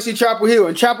 UNC Chapel Hill,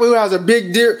 and Chapel Hill has a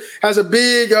big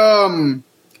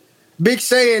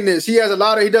say in this.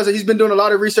 He's been doing a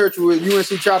lot of research with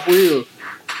UNC Chapel Hill,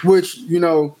 which we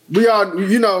all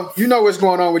what's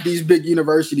going on with these big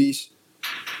universities.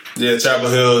 Yeah, Chapel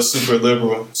Hill is super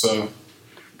liberal, so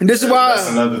and this is why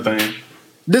that's another thing.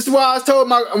 This is why I told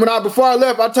before I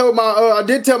left, I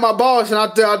did tell my boss, and I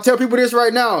tell people this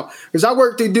right now, because I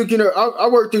work through Duke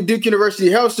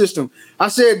University Health System. I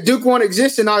said Duke won't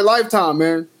exist in our lifetime,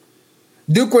 man.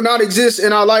 Duke will not exist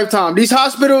in our lifetime. These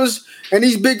hospitals and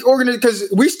these big organizations,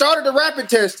 because we started the rapid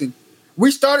testing. we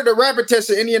started a rapid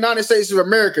test in the United States of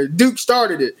America. Duke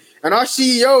started it, and our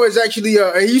CEO is actually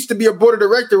he used to be a board of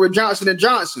director with Johnson and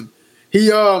Johnson. He's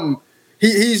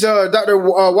Dr.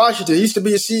 Washington. He used to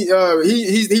be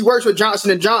he works with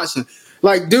Johnson and Johnson.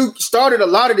 Like Duke started a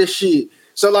lot of this shit.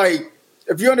 So like,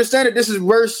 if you understand that this is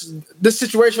worse, this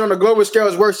situation on a global scale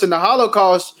is worse than the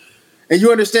Holocaust, and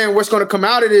you understand what's going to come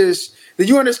out of this, then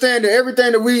you understand that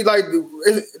everything that we like.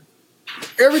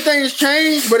 Everything has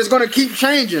changed, but it's going to keep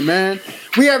changing, man.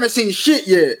 We haven't seen shit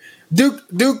yet.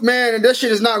 Duke, man, and that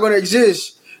shit is not going to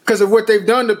exist because of what they've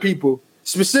done to people,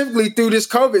 specifically through this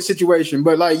COVID situation.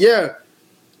 But, like, yeah,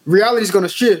 reality is going to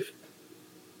shift.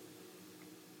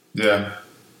 Yeah.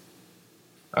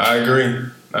 I agree.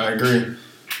 But,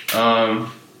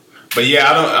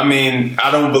 yeah,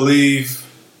 I don't believe,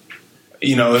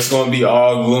 it's going to be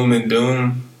all gloom and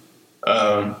doom.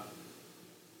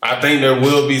 I think there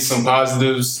will be some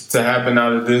positives to happen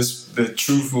out of this. The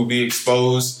truth will be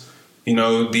exposed.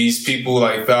 These people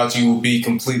like Fauci will be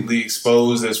completely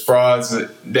exposed as frauds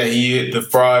the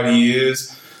fraud he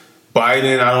is.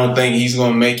 Biden, I don't think he's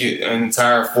going to make it an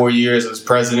entire 4 years as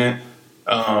president.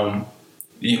 Things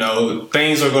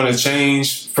are going to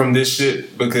change from this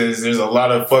shit because there's a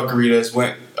lot of fuckery that's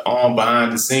went on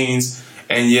behind the scenes.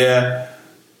 And y'all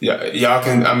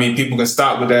can, people can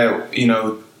stop with that,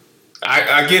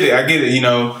 I get it.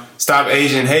 Stop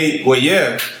Asian hate. Well,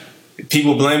 yeah,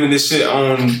 people blaming this shit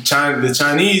on China, the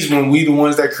Chinese, when we the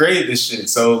ones that created this shit.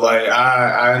 So, like,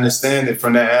 I understand it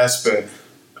from that aspect.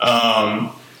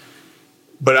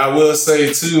 But I will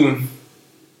say too,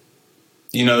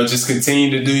 just continue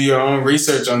to do your own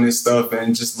research on this stuff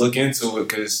and just look into it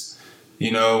because,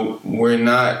 we're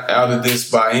not out of this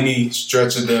by any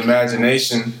stretch of the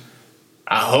imagination.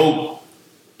 I hope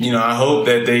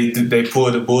that they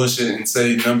pull the bullshit and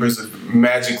say numbers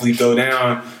magically go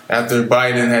down after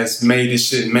Biden has made this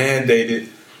shit mandated,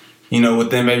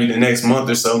 within maybe the next month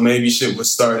or so. Maybe shit would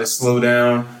start to slow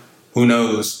down. Who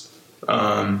knows?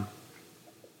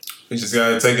 We just got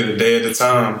to take it a day at a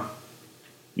time,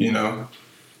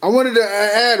 I wanted to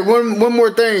add one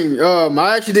more thing.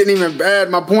 I actually didn't even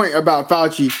add my point about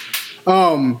Fauci.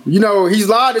 He's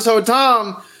lied this whole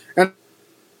time.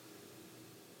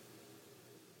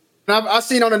 I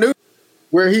seen on the news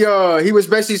where he was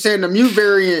basically saying the Mu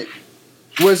variant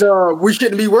was we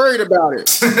shouldn't be worried about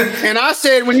it. And I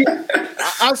said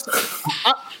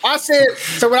I said,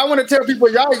 so what I want to tell people,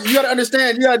 you got to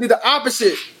understand, you got to do the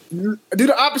opposite. Do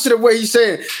the opposite of what he's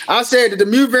saying. I said that the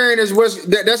Mu variant that's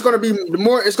going to be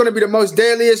it's going to be the most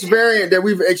deadliest variant that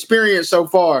we've experienced so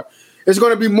far. It's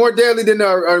going to be more deadly than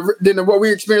what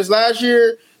we experienced last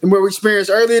year and what we experienced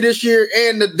earlier this year,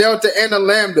 and the Delta and the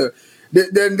Lambda.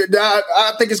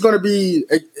 I think it's going to be,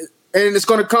 and it's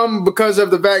going to come because of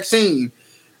the vaccine.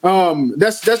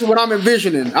 That's what I'm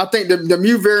envisioning. I think the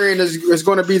Mu variant is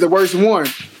going to be the worst one.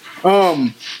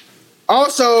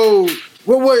 Also,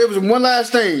 it was one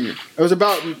last thing. It was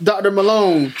about Dr.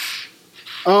 Malone.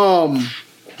 What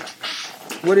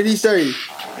did he say?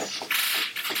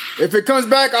 If it comes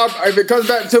back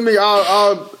to me,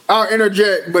 I'll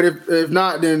interject. But if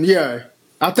not, then yeah.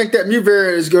 I think that Mu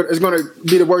variant is going to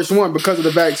be the worst one because of the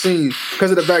vaccine,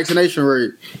 because of the vaccination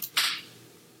rate.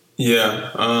 Yeah.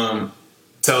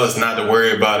 Tell us not to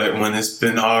worry about it when it's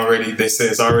been already, they say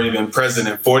it's already been present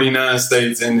in 49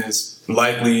 states and it's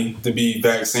likely to be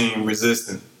vaccine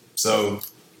resistant. So,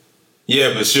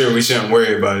 yeah, but sure, we shouldn't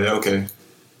worry about it. Okay.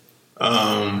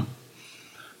 I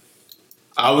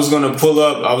was going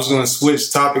to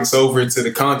switch topics over to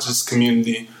the conscious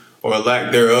community or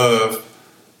lack thereof.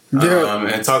 Yeah.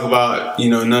 And talk about,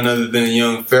 none other than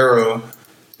Young Pharaoh.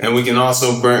 And we can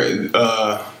also put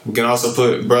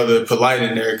Brother Polite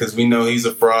in there because we know he's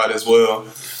a fraud as well.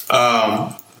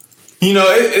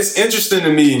 It's interesting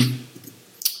to me.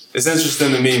 It's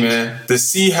interesting to me, man, to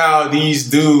see how these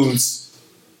dudes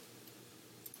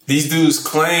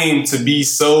claim to be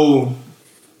so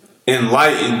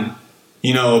enlightened,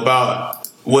 about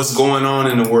what's going on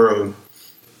in the world,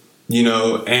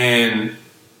 and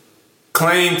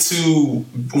claim to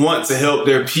want to help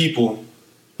their people.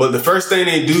 But the first thing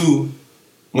they do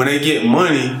when they get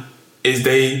money is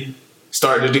they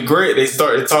start to degrade. They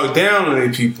start to talk down on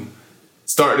their people,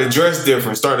 start to dress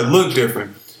different, start to look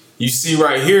different. You see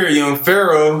right here, Young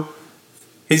Pharaoh,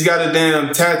 he's got a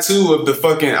damn tattoo of the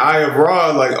fucking Eye of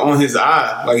Ra, like on his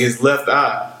eye, like his left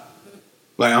eye.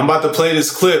 Like, I'm about to play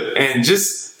this clip and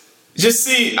just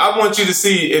see, I want you to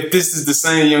see if this is the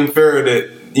same Young Pharaoh that,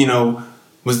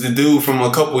 was the dude from a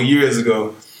couple years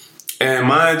ago. And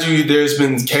mind you, there's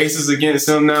been cases against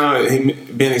him now. He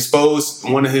been exposed.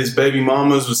 One of his baby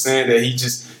mamas was saying that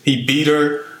he beat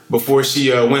her before she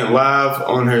went live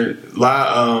on her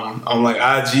live on like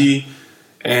IG,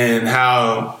 and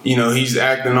how he's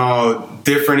acting all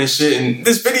different and shit. And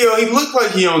this video, he looked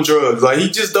like he on drugs. Like he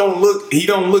just don't look. He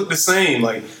don't look the same.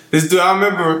 Like this dude. I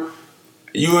remember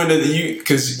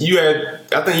because you had.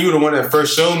 I think you were the one that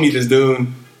first showed me this dude,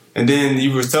 and then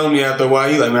you was telling me after a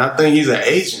while, you like, man, I think he's an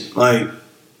agent. Like,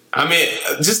 I mean,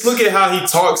 just look at how he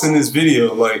talks in this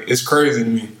video. Like, it's crazy to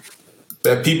me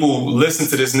that people listen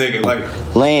to this nigga. Like,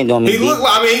 land on me. He looked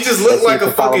like, he just looked like a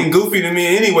fucking goofy to me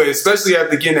anyway, especially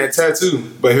after getting that tattoo.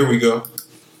 But here we go.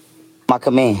 My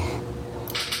command.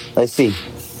 Let's see.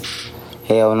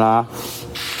 Hell nah.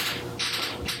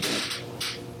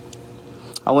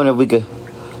 I wonder if we could,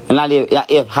 and not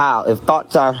if how. If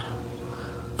thoughts are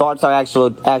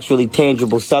actually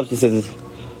tangible substances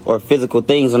or physical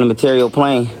things on the material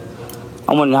plane,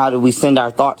 I wonder how do we send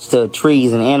our thoughts to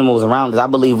trees and animals around us. I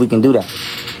believe we can do that.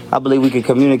 I believe we can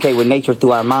communicate with nature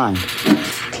through our mind.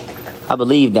 I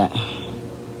believe that.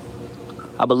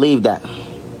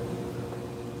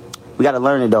 We gotta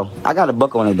learn it though. I got a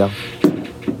book on it though.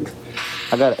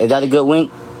 Is that a good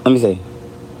wink? Let me see.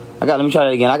 Let me try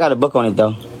that again. I got a book on it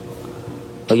though.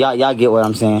 But y'all get what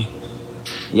I'm saying.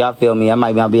 Y'all feel me? I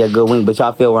might not be a good wink, but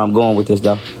y'all feel where I'm going with this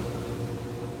though.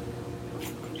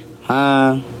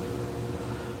 Y'all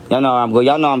know where I'm going.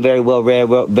 Y'all know I'm very well read,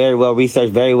 very well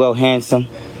researched, very well handsome.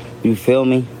 You feel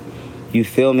me?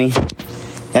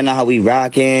 Y'all know how we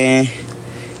rockin'.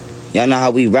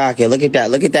 Look at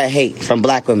that hate from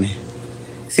black women.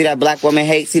 See that black woman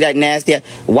hate? See that nasty?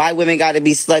 Why women gotta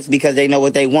be sluts? Because they know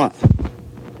what they want.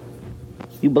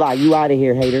 You block, you out of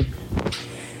here, hater.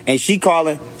 And she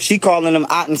calling them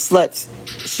out and sluts.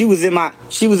 She was in my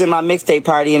mixtape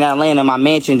party in Atlanta, my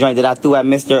mansion joint that I threw at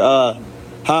Mr.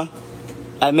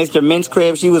 Mint's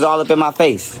crib. She was all up in my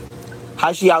face.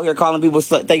 How she out here calling people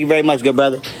sluts? Thank you very much, good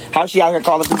brother. How she out here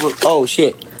calling people? Oh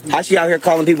shit. How she out here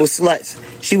calling people sluts?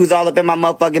 She was all up in my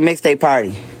motherfucking mixtape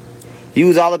party. You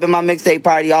was all up in my mixtape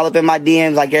party, all up in my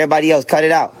DMs like everybody else. Cut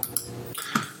it out.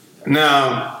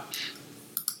 Now,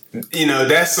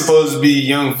 that's supposed to be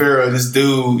Young Pharaoh. This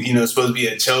dude, supposed to be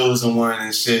a chosen one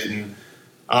and shit, and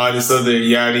all this other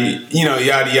yada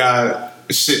yada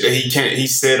shit that he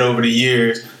said over the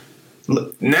years.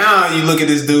 Now you look at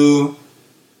this dude.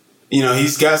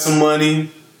 He's got some money.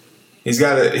 He's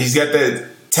got that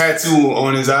tattoo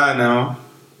on his eye now,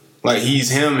 like he's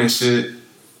him and shit.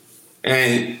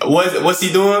 And what's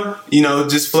he doing?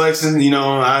 Just flexing.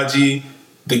 On IG,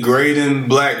 degrading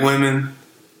black women.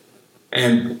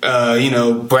 And,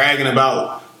 bragging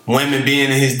about women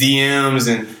being in his DMs.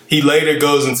 And he later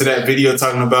goes into that video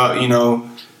talking about,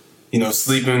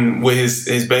 sleeping with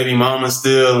his baby mama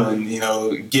still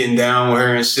and, getting down with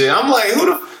her and shit. I'm like,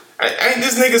 ain't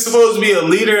this nigga supposed to be a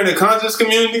leader in the conscious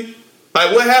community?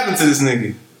 Like, what happened to this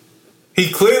nigga?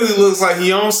 He clearly looks like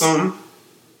he owns something,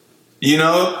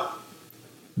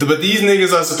 But these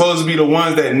niggas are supposed to be the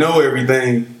ones that know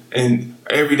everything, and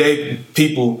everyday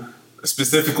people,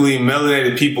 specifically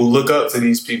melanated people, look up to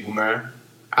these people, man.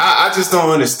 I just don't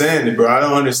understand it, bro. I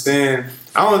don't understand.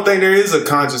 I don't think there is a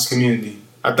conscious community.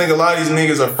 I think a lot of these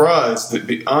niggas are frauds,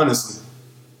 honestly.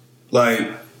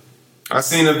 Like, I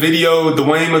seen a video,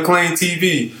 Dwayne McClain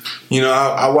TV.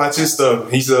 I watch his stuff.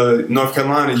 He's a North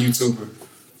Carolina YouTuber.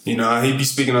 He be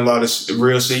speaking a lot of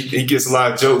real shit. He gets a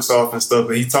lot of jokes off and stuff,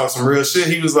 but he talks some real shit.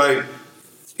 He's like,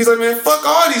 man, fuck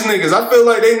all these niggas. I feel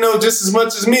like they know just as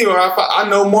much as me, or I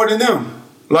know more than them.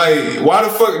 Like, why the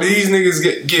fuck do these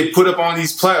niggas get put up on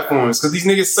these platforms? Because these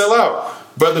niggas sell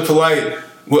out. Brother Polite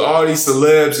with all these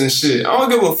celebs and shit. I don't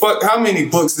give a fuck how many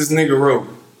books this nigga wrote.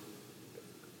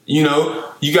 You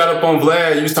got up on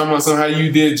Vlad, you was talking about how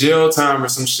you did jail time or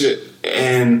some shit,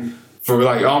 and for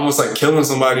like almost like killing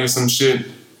somebody or some shit.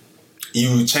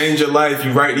 You change your life,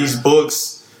 you write these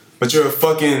books, but you're a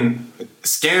fucking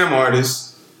scam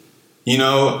artist,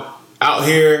 out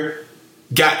here,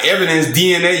 got evidence,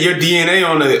 DNA, your DNA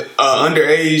on the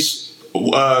underage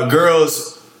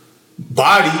girl's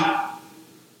body,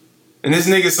 and this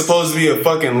nigga's supposed to be a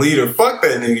fucking leader. Fuck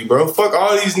that nigga, bro. Fuck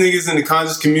all these niggas in the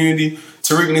conscious community.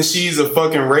 Tariq Nasheed's a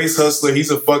fucking race hustler. He's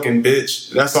a fucking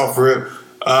bitch. That's off rip.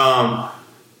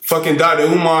 Fucking Dr.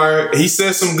 Umar, he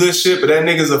says some good shit, but that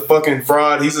nigga's a fucking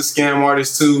fraud. He's a scam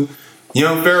artist too.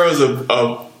 Young Pharaoh's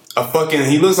a fucking,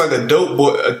 he looks like a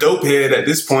dope head at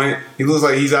this point. He looks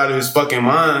like he's out of his fucking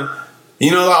mind.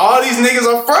 Like all these niggas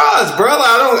are frauds, bro.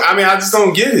 I just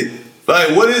don't get it.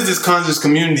 Like, what is this conscious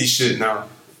community shit now?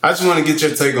 I just want to get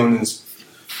your take on this.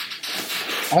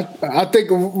 I think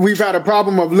we've had a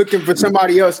problem of looking for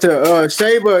somebody else to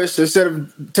save us instead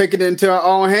of taking it into our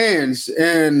own hands.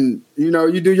 And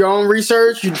you do your own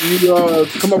research, you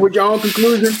come up with your own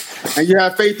conclusion, and you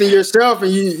have faith in yourself,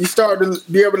 and you start to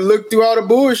be able to look through all the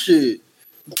bullshit.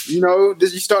 You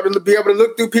start to be able to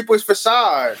look through people's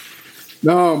facade.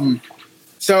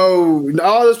 So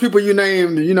all those people you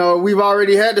named, we've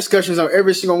already had discussions on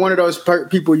every single one of those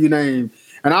people you named,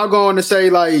 and I'll go on to say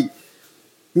like.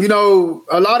 A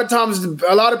lot of times,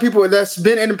 a lot of people that's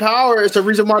been in power is the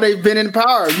reason why they've been in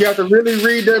power. You have to really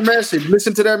read their message,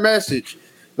 listen to their message.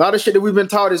 A lot of shit that we've been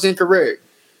taught is incorrect.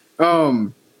 I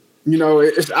don't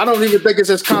even think it's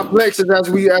as complex as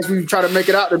we try to make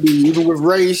it out to be, even with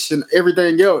race and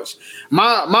everything else.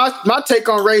 My take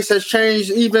on race has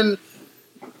changed even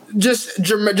just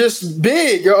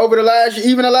big over the last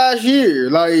year.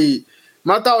 Like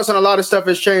my thoughts on a lot of stuff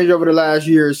has changed over the last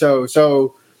year or so.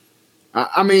 So.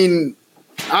 I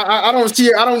don't see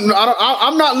it.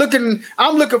 I'm not looking.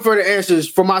 I'm looking for the answers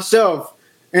for myself,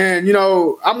 and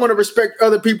I'm going to respect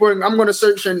other people, and I'm going to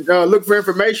search and look for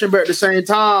information. But at the same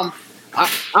time,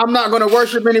 I'm not going to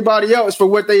worship anybody else for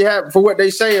what they have, for what they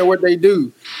say or what they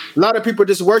do. A lot of people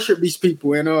just worship these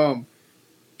people, and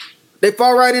they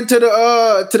fall right into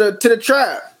the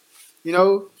trap.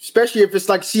 Especially if it's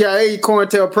like CIA,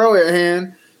 COINTELPRO at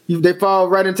hand, they fall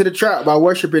right into the trap by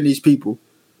worshiping these people.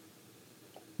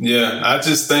 Yeah, I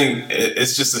just think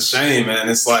it's just a shame, man.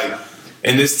 It's like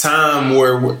in this time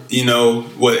where, what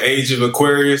age of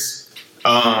Aquarius,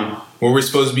 where we're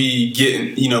supposed to be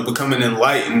getting, becoming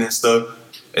enlightened and stuff.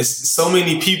 It's so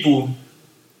many people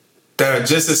that are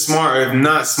just as smart, if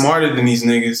not smarter than these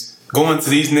niggas, going to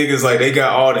these niggas like they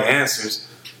got all the answers.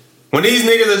 When these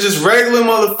niggas are just regular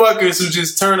motherfuckers who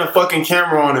just turn a fucking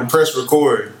camera on and press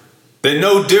record. They're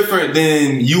no different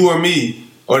than you or me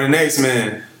or the next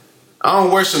man. I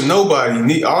don't worship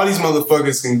nobody. All these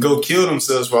motherfuckers can go kill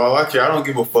themselves for all I care. I don't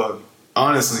give a fuck.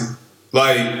 Honestly.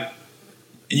 Like,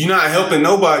 you're not helping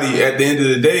nobody at the end of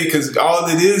the day because all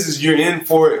it is you're in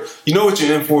for it. You know what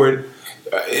you're in for it.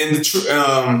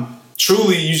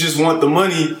 Truly, you just want the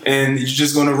money and you're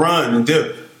just going to run and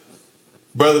dip.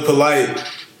 Brother Polite,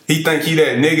 he think he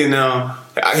that nigga now.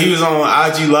 He was on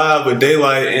IG Live with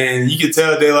Daylight and you could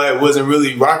tell Daylight wasn't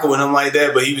really rocking with him like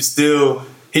that, but he was still...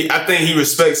 I think he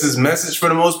respects his message for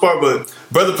the most part, but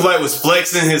Brother Polite was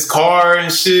flexing his car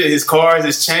and shit, his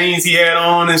chains he had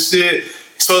on and shit. He's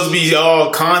supposed to be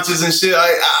all conscious and shit.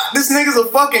 Like, this nigga's a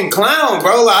fucking clown,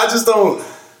 bro. Like,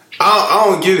 I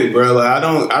don't get it, bro. Like,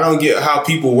 I don't get how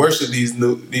people worship these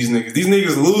niggas. These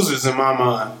niggas losers in my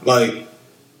mind. Like,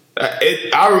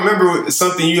 I remember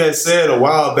something you had said a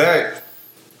while back.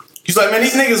 He's like, man,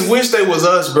 these niggas wish they was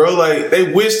us, bro. Like,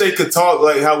 they wish they could talk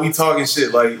like how we talk and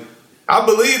shit. Like, I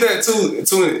believe that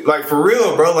too, like for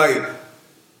real, bro.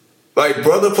 Like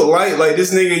Brother Polite, like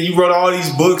this nigga, you wrote all these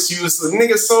books. You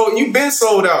been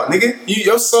sold out, nigga.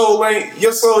 Your soul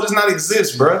does not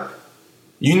exist, bro.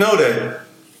 You know that.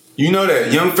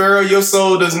 Young Pharaoh, your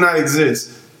soul does not exist.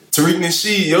 Tariq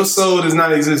Nasheed, your soul does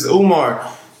not exist.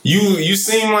 Umar, you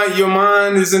seem like your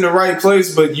mind is in the right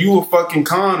place, but you a fucking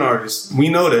con artist. We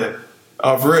know that.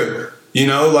 Off rip.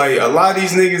 Like a lot of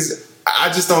these niggas, I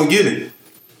just don't get it.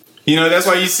 That's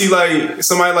why you see like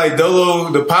somebody like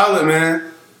Dolo the Pilot, man.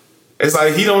 It's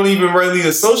like he don't even really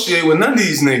associate with none of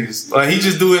these niggas. Like he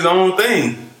just do his own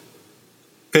thing.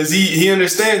 Cause he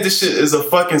understands this shit is a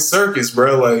fucking circus,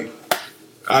 bro. Like,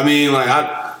 I mean, like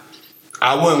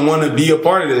I wouldn't want to be a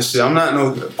part of this shit. I'm not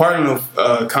no part of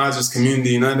no conscious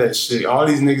community, none of that shit. All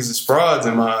these niggas is frauds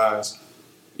in my eyes.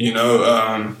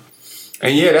 And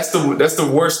yeah, that's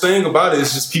the worst thing about it.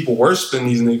 It's just people worshiping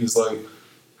these niggas. Like,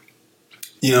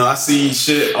 I see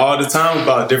shit all the time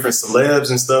about different celebs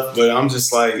and stuff, but I'm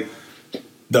just like,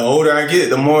 the older I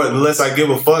get, the less I give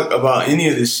a fuck about any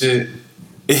of this shit.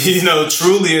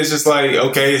 Truly, it's just like,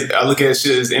 okay, I look at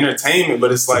shit as entertainment,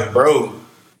 but it's like, bro,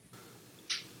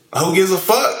 who gives a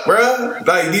fuck, bro?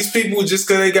 Like, these people, just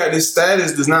because they got this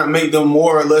status does not make them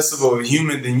more or less of a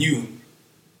human than you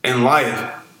in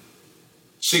life.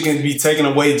 Shit can be taken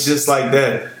away just like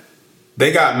that.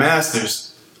 They got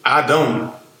masters. I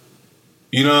don't.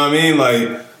 You know what I mean?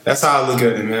 Like, that's how I look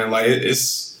at it, man. Like,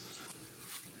 it's,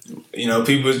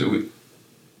 people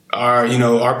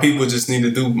our people just need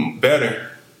to do better.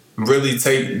 Really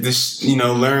take this,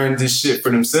 learn this shit for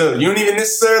themselves. You don't even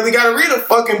necessarily gotta read a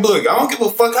fucking book. I don't give a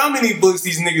fuck how many books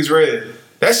these niggas read.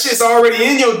 That shit's already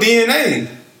in your DNA.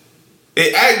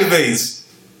 It activates.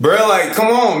 Bro, like, come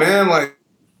on, man. Like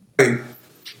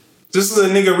just let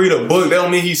a nigga read a book, that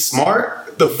don't mean he's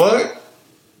smart. The fuck?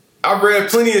 I've read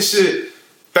plenty of shit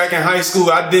back in high school,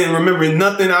 I didn't remember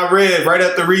nothing I read right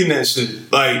after reading that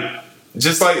shit. Like,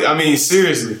 just like, I mean,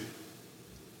 seriously.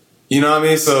 You know what I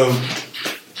mean? So,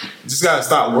 just gotta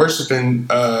stop worshiping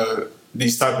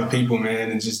these type of people,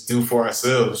 man, and just do for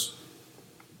ourselves.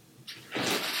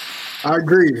 I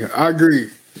agree. I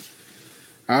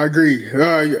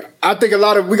think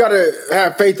we gotta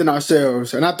have faith in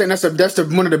ourselves, and I think that's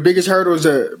one of the biggest hurdles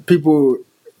that people,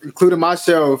 including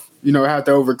myself, have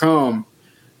to overcome.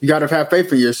 You gotta have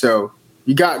faith in yourself.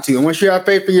 You got to, and once you have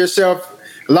faith in yourself,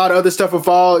 a lot of other stuff will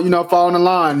fall in the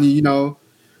line. You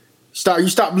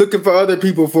stop looking for other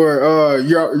people for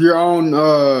your own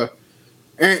to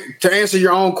answer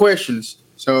your own questions.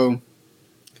 So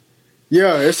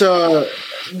yeah, it's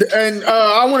and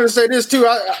I want to say this too.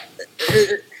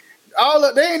 They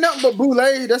ain't nothing but boule.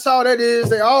 That's all that is.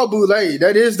 They all boule.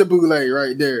 That is the boule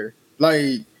right there.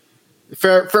 Like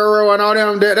Pharaoh and all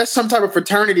them. That's some type of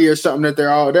fraternity or something that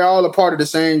they're all a part of the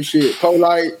same shit.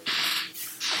 Polite.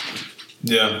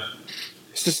 Yeah.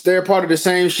 It's just they're part of the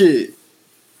same shit.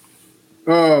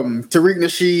 Tariq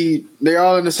Nasheed, they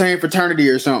all in the same fraternity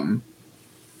or something.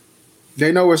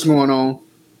 They know what's going on.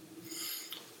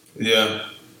 Yeah,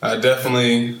 I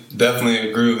definitely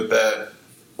agree with that.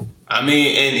 I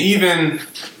mean, and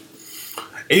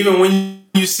even when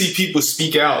you see people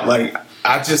speak out, like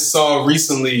I just saw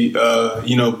recently,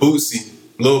 Bootsy,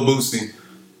 Lil Bootsy,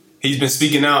 he's been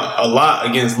speaking out a lot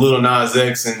against Lil Nas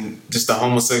X and just the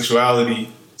homosexuality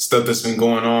stuff that's been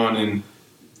going on, and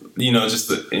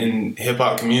just in hip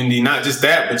hop community, not just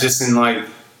that, but just in like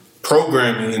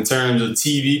programming in terms of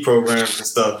TV programs and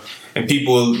stuff. And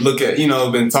people look at,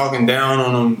 been talking down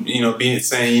on him,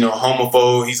 saying,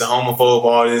 homophobe, he's a homophobe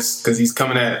artist because he's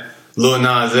coming at Lil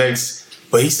Nas X.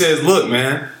 But he says, look,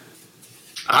 man,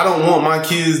 I don't want my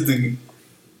kids to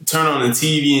turn on the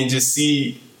TV and just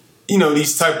see,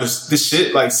 these type of this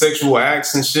shit, like sexual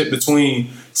acts and shit between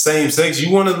same sex. You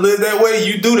want to live that way,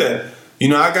 you do that.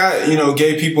 I got,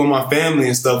 gay people in my family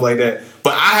and stuff like that.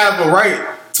 But I have a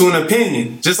right to an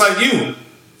opinion, just like you.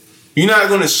 You're not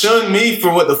going to shun me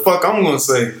for what the fuck I'm going to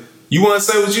say. You want to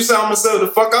say what you say, I'm going to say what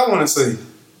the fuck I want to say.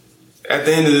 At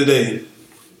the end of the day.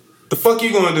 The fuck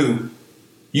you going to do?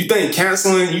 You think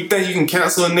you can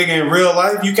cancel a nigga in real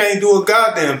life? You can't do a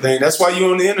goddamn thing. That's why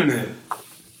you on the internet.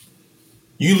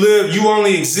 You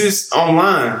only exist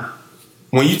online.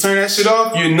 When you turn that shit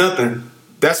off, you're nothing.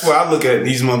 That's what I look at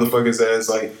these motherfuckers as.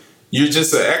 Like, you're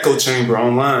just an echo chamber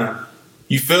online.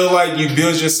 You feel like you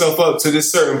build yourself up to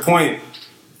this certain point,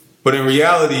 but in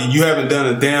reality, you haven't done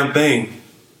a damn thing.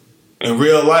 In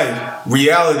real life,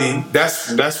 reality,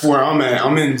 that's where I'm at.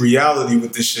 I'm in reality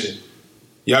with this shit.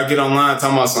 Y'all get online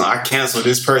talking about something, I cancel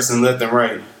this person left and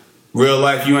right. Real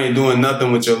life, you ain't doing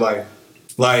nothing with your life.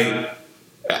 Like,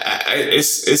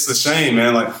 it's a shame,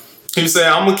 man. Like, he say,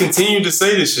 I'm going to continue to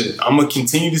say this shit. I'm going to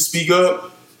continue to speak up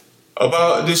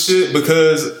about this shit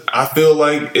because I feel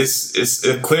like it's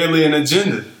clearly an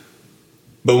agenda.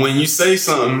 But when you say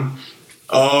something,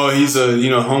 oh, he's a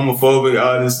homophobic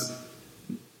artist.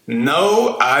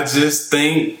 No, I just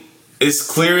think it's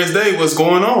clear as day what's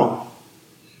going on,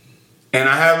 and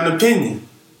I have an opinion.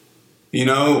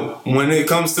 When it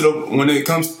comes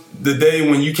the day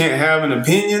when you can't have an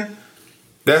opinion,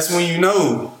 that's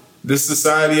when this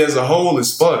society as a whole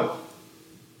is fucked.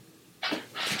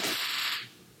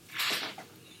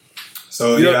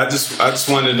 So yeah, I just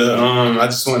wanted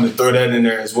to throw that in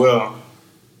there as well.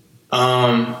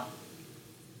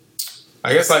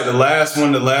 I guess like the last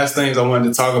things I wanted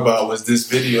to talk about was this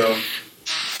video.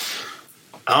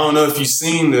 I don't know if you've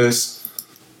seen this,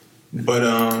 but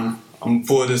I'm gonna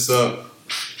pull this up.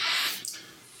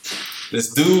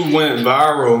 This dude went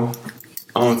viral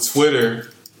on Twitter.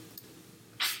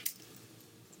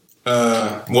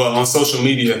 On social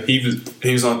media.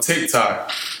 He was on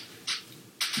TikTok.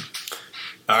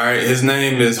 All right, his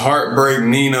name is Heartbreak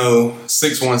Nino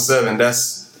 617.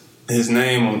 That's his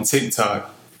name on TikTok.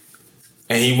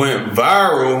 And he went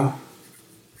viral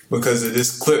because of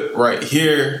this clip right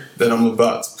here that I'm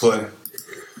about to play.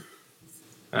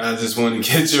 And I just want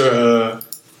to get your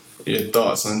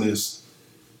thoughts on this.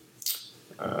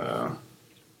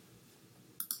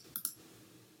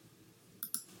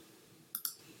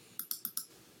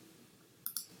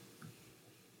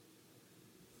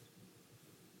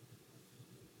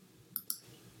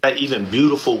 That even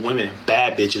beautiful women,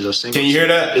 bad bitches, are single. Can you hear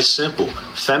that? It's simple.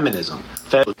 Feminism.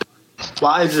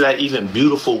 Why is it that even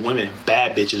beautiful women,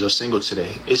 bad bitches, are single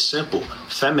today? It's simple.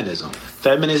 Feminism.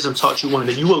 Feminism taught you women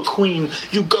that you a queen,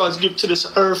 you God's gift to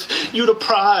this earth, you the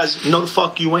prize. No, the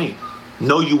fuck you ain't.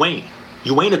 No, you ain't.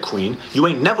 You ain't a queen. You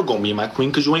ain't never gonna be my queen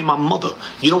because you ain't my mother.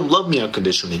 You don't love me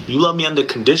unconditionally. You love me under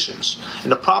conditions.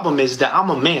 And the problem is that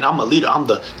I'm a man. I'm a leader. I'm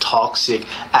the toxic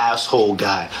asshole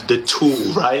guy, the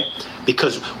tool, right?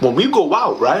 Because when we go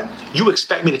out, right, you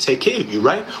expect me to take care of you,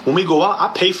 right? When we go out,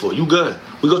 I pay for it. You good.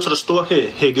 We go to the store.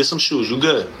 Here, get some shoes. You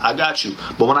good. I got you.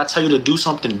 But when I tell you to do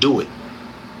something, do it.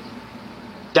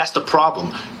 That's the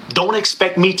problem. Don't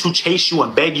expect me to chase you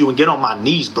and beg you and get on my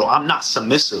knees, bro. I'm not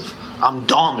submissive. I'm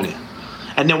dominant.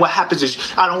 And then what happens is,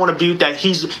 I don't want to be with that.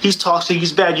 He's toxic,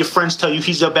 he's bad. Your friends tell you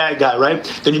he's a bad guy, right?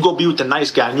 Then you go be with the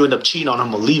nice guy and you end up cheating on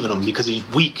him or leaving him because he's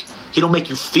weak. He don't make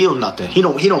you feel nothing. He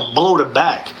don't blow the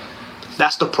back.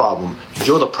 That's the problem.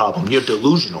 You're the problem. You're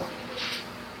delusional.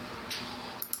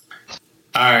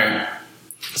 All right.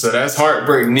 So that's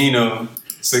Heartbreak Nino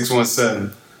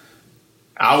 617.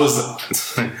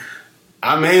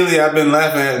 I've been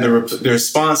laughing at the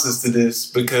responses to this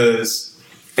because,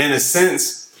 in a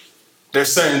sense,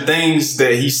 there's certain things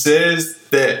that he says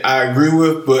that I agree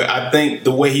with, but I think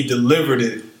the way he delivered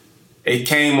it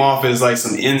came off as like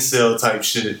some incel type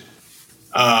shit.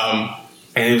 And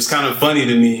it was kind of funny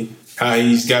to me how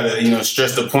he's got to,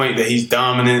 stress the point that he's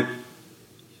dominant.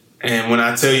 And when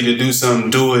I tell you to do something,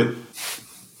 do it.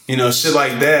 Shit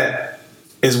like that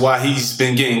is why he's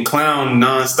been getting clowned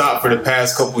nonstop for the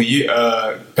past couple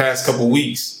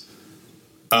weeks.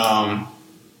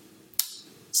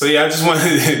 So yeah, I just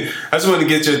wanted to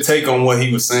get your take on what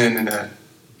he was saying in that.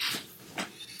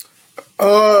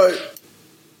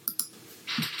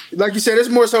 Like you said, it's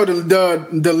more so the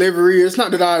delivery. It's not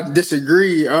that I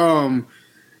disagree,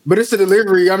 but it's the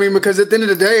delivery. I mean, because at the end of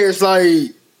the day, it's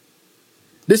like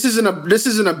this isn't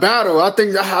a battle. I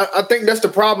think that's the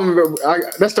problem.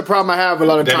 That's the problem I have a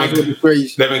lot of times with the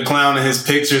phrase. They've been clowning his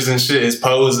pictures and shit, his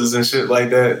poses and shit like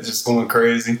that, just going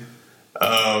crazy.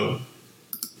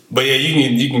 But yeah,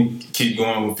 you can keep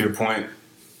going with your point.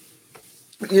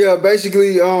 Yeah,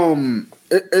 basically,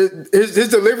 his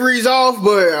delivery's off,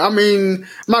 but I mean,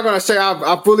 I'm not gonna say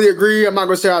I fully agree. I'm not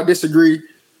gonna say I disagree.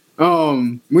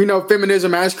 We know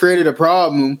feminism has created a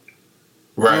problem,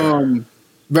 right?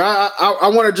 But I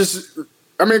want to just,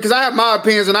 because I have my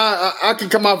opinions and I can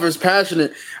come off as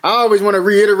passionate. I always want to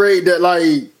reiterate that,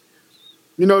 like,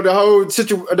 the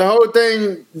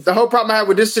whole problem I have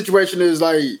with this situation is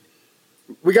like,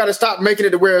 we got to stop making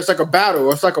it to where it's like a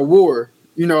battle. It's like a war,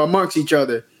 amongst each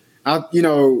other. Like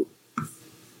that.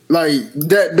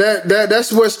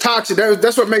 That's what's toxic.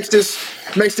 That's what makes this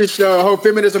whole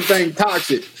feminism thing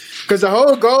toxic. Because the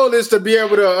whole goal is to be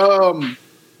able to,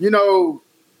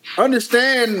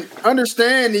 understand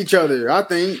each other. I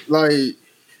think like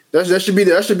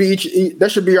that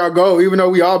should be our goal. Even though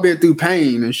we all been through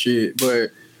pain and shit,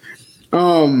 but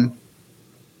that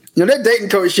dating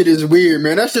coach shit is weird,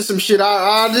 man. That's just some shit.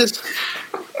 I just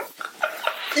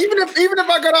even if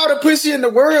I got all the pussy in the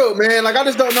world, man, like I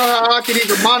just don't know how I could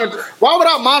even monitor. Why would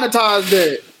I monetize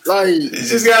that? Like,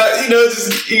 it's just got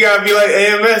you gotta be like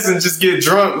AMS and just get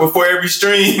drunk before every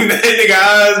stream. That nigga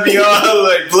eyes be on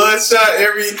like bloodshot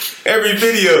every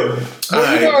video.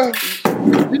 Well,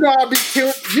 I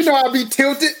be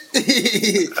tilted.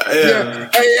 Yeah.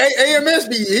 Hey, AMS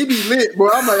he be lit, boy.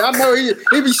 I'm like, I know he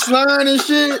be slurring and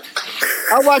shit.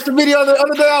 I watched the video the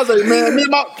other day. I was like, man, me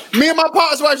and my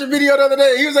pops watched the video the other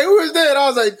day. He was like, who is that? I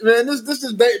was like, man, this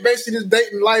is basically this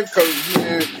dating life coach,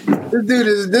 man. This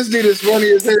dude is funny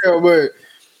as hell. But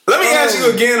let me ask you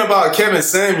again about Kevin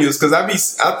Samuels, because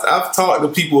I've talked to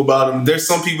people about him. There's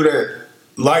some people that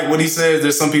like what he says.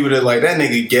 There's some people that like that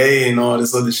nigga gay and all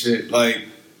this other shit. Like,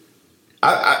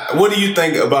 what do you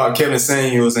think about Kevin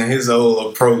Samuels and his whole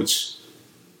approach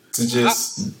to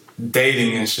just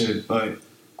dating and shit? Like,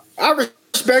 I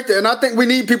respect it, and I think we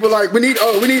need people like we need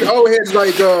old heads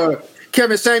like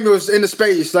Kevin Samuels in the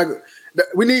space. Like,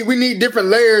 we need different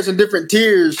layers and different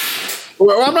tiers.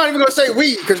 Well, I'm not even gonna say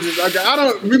we, because I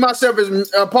don't view myself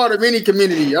as a part of any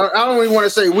community. I don't even want to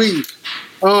say we,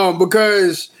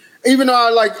 because even though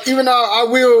I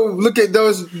will look at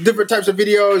those different types of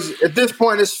videos, at this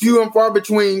point it's few and far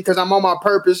between, because I'm on my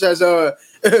purpose, as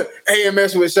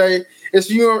AMS would say. It's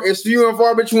few and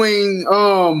far between.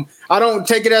 I don't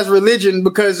take it as religion,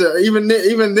 because even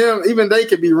they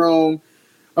could be wrong.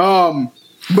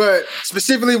 But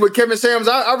specifically with Kevin Samuels,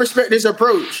 I respect his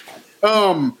approach.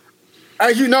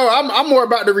 As you know, I'm more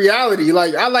about the reality.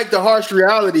 Like, I like the harsh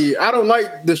reality. I don't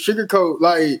like the sugarcoat.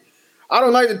 Like, I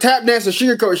don't like the tap dance and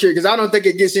sugarcoat shit, because I don't think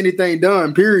it gets anything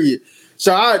done, period.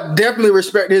 So I definitely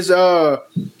respect his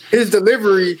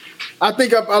delivery. I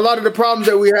think a lot of the problems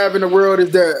that we have in the world is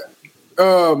that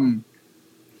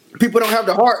people don't have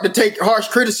the heart to take harsh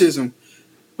criticism.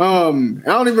 I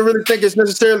don't even really think it's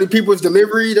necessarily people's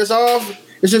delivery that's off.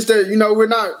 It's just that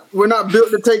we're not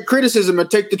built to take criticism and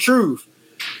take the truth.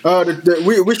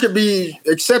 We should be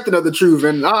accepting of the truth,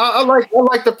 and I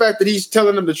like the fact that he's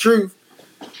telling them the truth.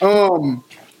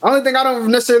 Only thing I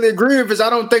don't necessarily agree with is I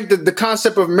don't think that the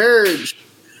concept of marriage.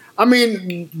 I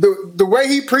mean, the way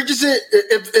he preaches it,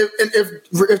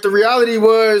 if the reality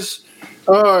was,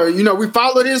 we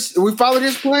follow his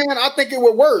plan, I think it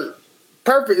would work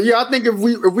perfect. Yeah, I think if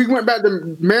we went back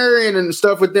to marrying and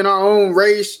stuff within our own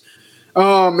race,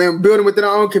 and building within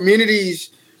our own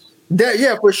communities,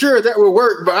 that for sure that would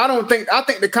work. But I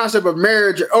think the concept of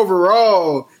marriage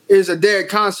overall is a dead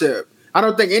concept. I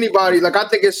don't think anybody I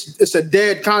think it's a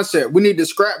dead concept. We need to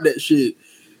scrap that shit.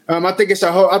 I think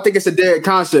it's a dead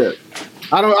concept.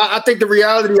 I think the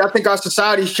reality. I think our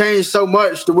society's changed so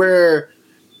much to where,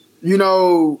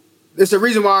 it's the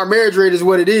reason why our marriage rate is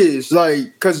what it is.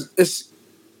 Because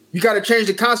you got to change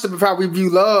the concept of how we view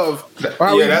love. That's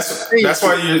why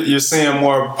you're seeing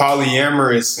more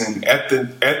polyamorous and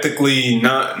ethically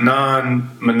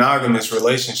non-monogamous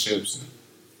relationships.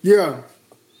 Yeah.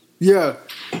 And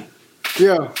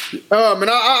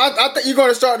I think you're going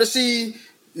to start to see,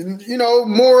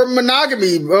 more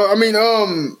monogamy.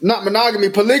 Not monogamy,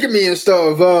 polygamy and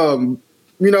stuff.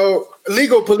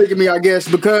 Legal polygamy, I guess,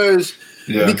 because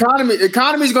the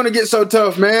economy is going to get so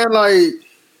tough, man. Like,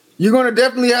 you're going to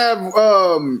definitely have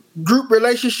group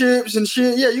relationships and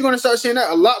shit. Yeah, you're going to start seeing that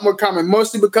a lot more common,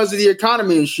 mostly because of the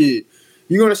economy and shit.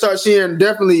 You're going to start seeing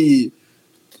definitely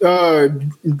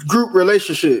group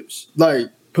relationships, like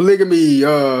polygamy.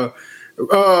 Even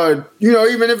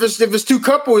if it's two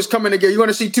couples coming together, you're going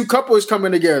to see two couples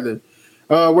coming together.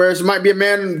 Whereas it might be a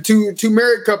man and two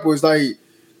married couples. Like,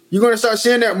 you're going to start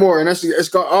seeing that more, and it's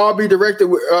going to all be directed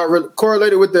with,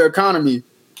 correlated with the economy,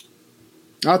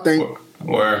 I think.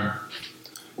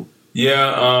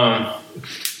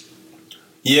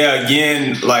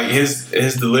 Again, like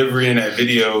his delivery in that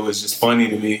video was just funny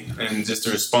to me, and just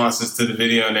the responses to the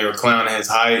video, and they were clowning his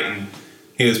height, and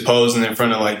he was posing in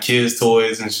front of like kids'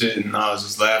 toys and shit, and I was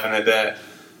just laughing at that.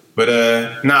 But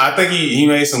I think he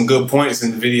made some good points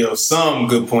in the video. Some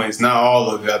good points, not all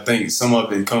of it. I think some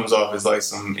of it comes off as like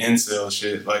some incel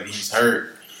shit, like he's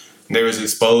hurt. They was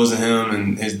exposing him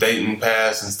and his dating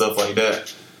past and stuff like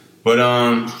that. But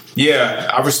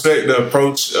I respect the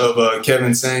approach of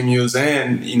Kevin Samuels,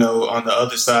 and on the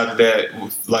other side of that,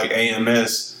 with like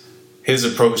AMS, his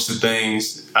approach to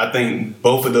things. I think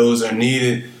both of those are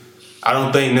needed. I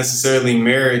don't think necessarily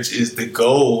marriage is the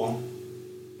goal,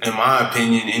 in my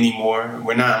opinion, anymore.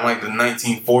 We're not in like the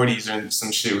 1940s or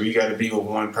some shit where you got to be with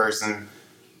one person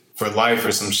for life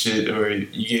or some shit, or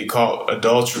you get caught with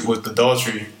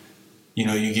adultery,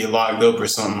 you get locked up or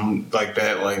something like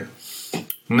that. Like,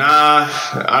 nah,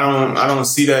 I don't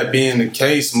see that being the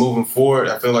case moving forward.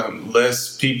 I feel like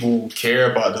less people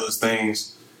care about those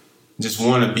things. Just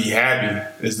want to be happy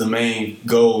is the main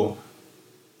goal.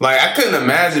 Like, I couldn't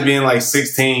imagine being like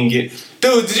 16. Dude,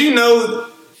 did you know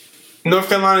North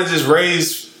Carolina just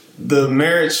raised the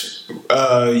marriage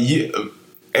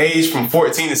age from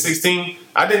 14 to 16?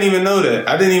 I didn't even know that.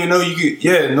 I didn't even know you could.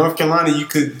 Yeah, in North Carolina, you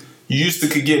used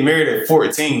to get married at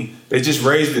 14. They just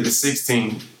raised it to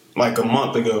 16 like a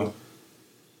month ago.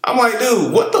 I'm like,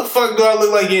 dude, what the fuck do I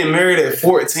look like getting married at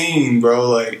 14, bro?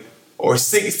 Like, or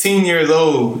 16 years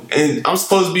old, and I'm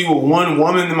supposed to be with one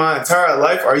woman in my entire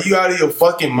life? Are you out of your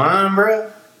fucking mind,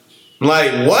 bro?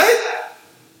 Like, what?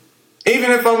 Even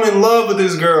if I'm in love with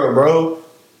this girl, bro.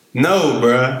 No,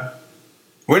 bro.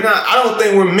 I don't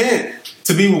think we're meant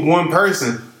to be with one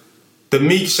person. The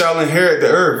meek shall inherit the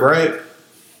earth, right?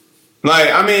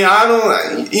 Like, I mean, I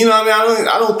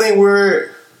don't think we're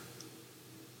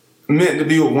meant to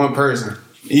be with one person.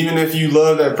 Even if you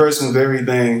love that person with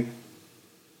everything.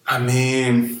 I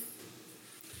mean,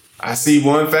 I see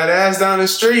one fat ass down the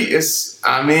street.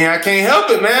 I can't help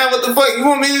it, man. What the fuck you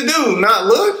want me to do? Not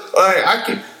look? Like, I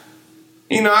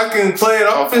can play it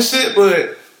off and shit,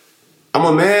 but I'm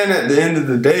a man at the end of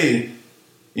the day,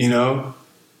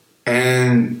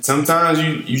 and sometimes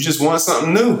you just want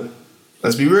something new.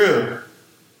 Let's be real.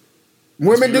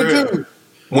 Women do too.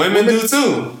 Women do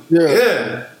too.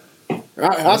 Yeah.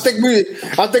 I think we've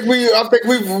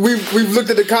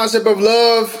looked at the concept of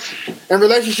love and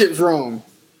relationships wrong,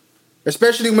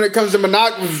 especially when it comes to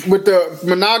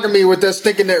monogamy. With us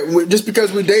thinking that just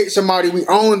because we date somebody, we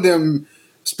own them,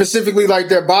 specifically like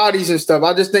their bodies and stuff.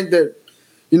 I just think that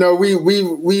we've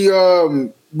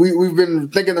been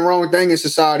thinking the wrong thing in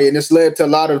society, and it's led to a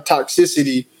lot of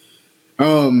toxicity.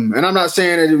 And I'm not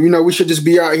saying that we should just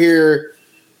be out here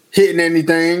hitting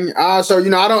anything. In my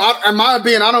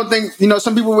opinion, I don't think,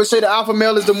 some people would say the alpha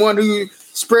male is the one who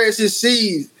spreads his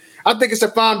seed. I think it's a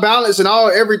fine balance in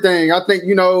everything. I think,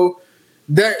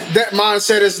 that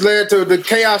mindset has led to the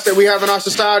chaos that we have in our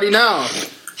society now.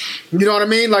 You know what I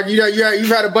mean? Like you've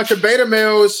had a bunch of beta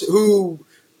males who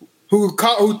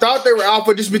thought they were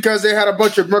alpha just because they had a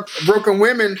bunch of broken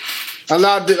women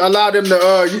allowed them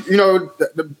to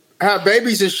have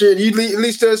babies and shit. You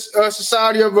leads to a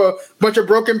society of a bunch of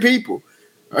broken people,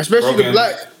 especially the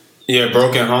black. Yeah,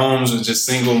 broken homes with just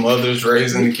single mothers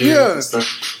raising the kids. Yeah, and stuff.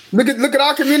 Look at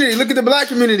our community. Look at the black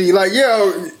community. Like,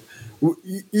 you're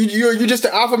just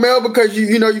an alpha male because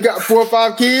you got 4 or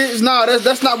 5 kids. No,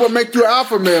 that's not what makes you an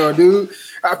alpha male, dude.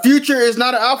 Future is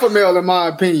not an alpha male in my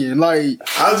opinion. Like,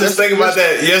 I was just thinking about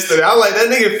that yesterday. I like that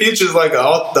nigga. Future's like the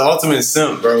ultimate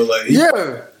simp, bro. Like,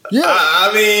 yeah.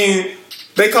 I mean,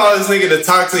 they call this nigga the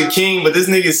toxic king, but this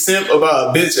nigga simp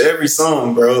about a bitch every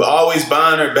song, bro. Always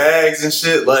buying her bags and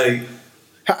shit. Like,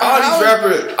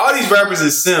 all these rappers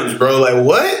is simps, bro. Like,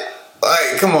 what?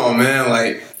 Like, come on, man.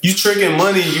 Like, you tricking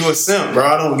money, you a simp, bro.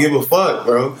 I don't give a fuck,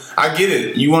 bro. I get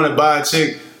it. You want to buy a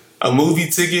chick a movie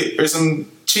ticket or some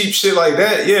cheap shit like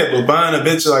that, yeah, but buying a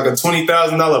bitch like a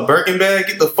 $20,000 Birkin bag,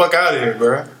 get the fuck out of here,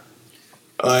 bro.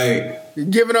 Like,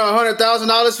 giving her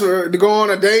 $100,000 to go on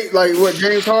a date, like what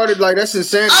James Harden, like that's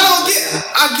insane.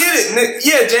 I get it, Nick.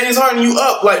 Yeah, James Harden, you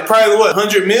up like probably what,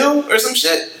 100 mil or some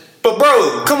shit. But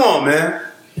bro, come on, man.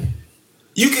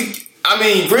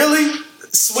 Really?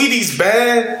 Sweetie's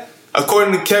bad.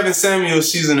 According to Kevin Samuels,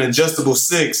 she's an adjustable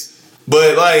 6.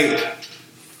 But like,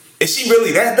 is she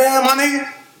really that bad, my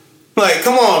nigga? Like,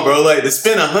 come on, bro. Like, to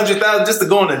spend $100,000 just to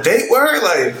go on a date with her?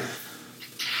 Like,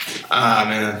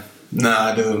 man.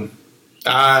 Nah, dude.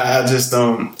 I just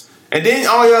don't. And then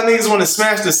all y'all niggas want to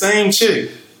smash the same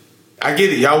chick. I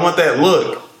get it. Y'all want that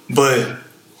look. But,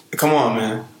 come on,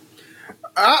 man.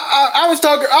 I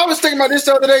was thinking about this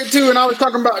the other day, too, and I was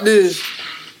talking about this.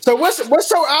 So what's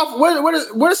so alpha?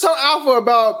 What is so alpha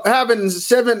about having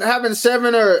 7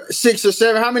 or 6 or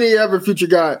 7? How many ever Future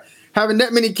got? Having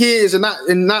that many kids and not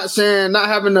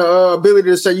having the ability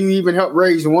to say you even helped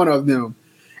raise one of them,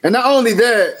 and not only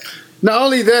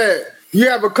that, you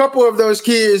have a couple of those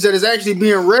kids that is actually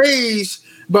being raised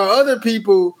by other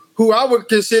people who I would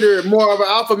consider more of an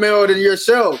alpha male than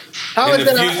yourself. In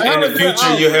the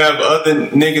future, you have other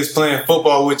niggas playing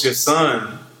football with your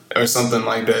son or something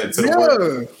like that.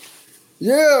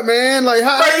 Yeah, man. Like,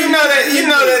 how? Bro, you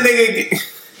know that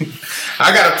nigga.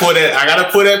 I gotta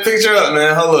pull that picture up,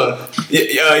 man. Hold up.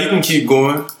 Yeah, you can keep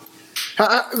going.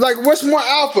 Like, what's more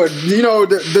alpha?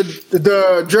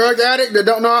 The drug addict that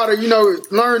don't know how to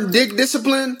learn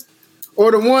discipline,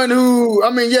 or the one who,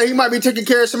 he might be taking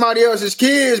care of somebody else's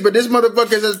kids, but this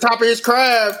motherfucker's at the top of his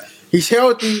craft. He's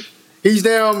healthy. He's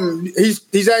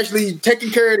actually taking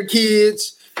care of the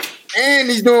kids, and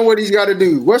he's doing what he's got to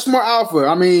do. What's more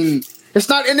alpha? It's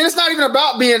not even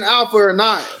about being alpha or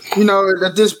not.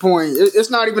 At this point, it's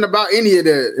not even about any of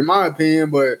that, in my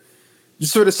opinion. But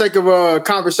just for the sake of a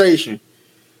conversation.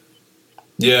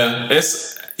 Yeah,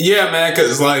 man.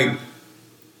 Because like,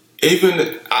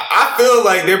 even I feel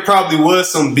like there probably was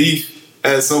some beef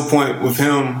at some point with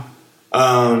him,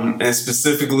 and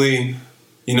specifically,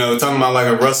 talking about like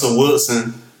a Russell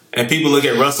Wilson, and people look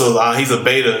at Russell, he's a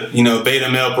beta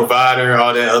male provider,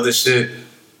 all that other shit.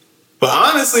 But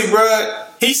honestly, bro,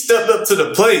 he stepped up to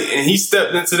the plate and he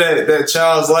stepped into that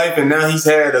child's life, and now he's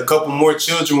had a couple more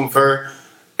children with her,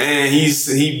 and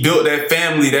he built that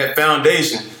family, that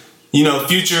foundation.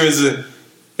 Future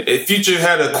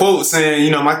had a quote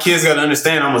saying, my kids got to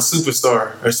understand I'm a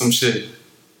superstar or some shit.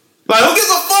 Like, who gives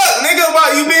a fuck, nigga,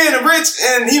 about you being rich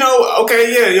and,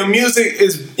 okay, yeah, your music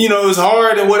is, is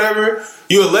hard and whatever.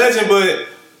 You're a legend, but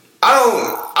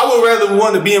I would rather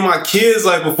want to be in my kids'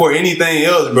 life before anything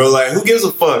else, bro. Like, who gives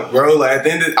a fuck, bro? Like, at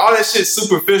the end of all that shit's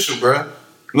superficial, bro.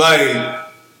 Like,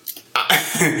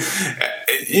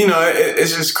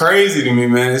 it's just crazy to me,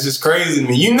 man. It's just crazy to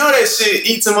me. That shit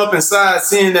eats him up inside,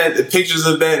 seeing that the pictures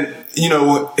of that,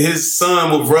 his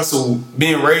son with Russell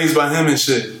being raised by him and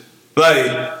shit.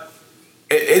 Like,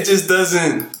 it just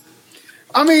doesn't.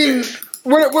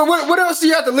 What else do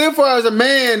you have to live for as a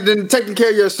man than taking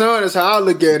care of your son? Is how I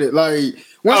look at it. Like,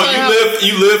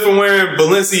 you live from wearing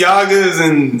Balenciagas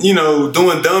and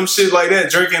doing dumb shit like that,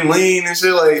 drinking lean and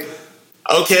shit. Like,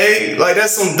 okay, like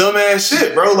that's some dumbass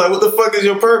shit, bro. Like, what the fuck is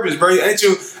your purpose, bro? Ain't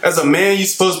you as a man you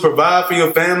supposed to provide for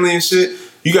your family and shit?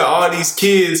 You got all these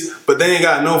kids, but they ain't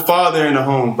got no father in the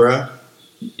home, bro.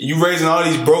 You raising all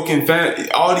these broken you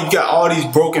got all these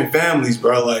broken families,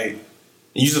 bro. Like,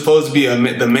 you supposed to be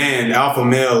the man, the alpha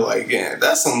male. Like, yeah,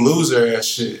 that's some loser ass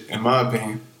shit, in my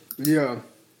opinion. Yeah,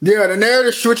 the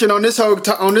narrative switching on this whole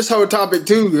topic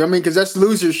too. Because that's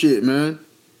loser shit, man.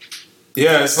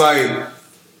 Yeah, it's like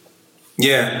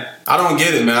Yeah, I don't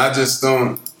get it, man. I just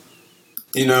don't.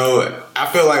 You know, I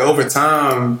feel like over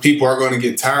time, people are going to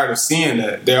get tired of seeing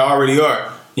that. They already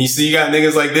are. You see, you got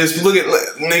niggas like this. Look at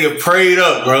nigga prayed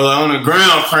up, bro, like on the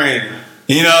ground praying.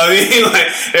 You know what I mean? Like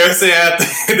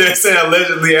they're saying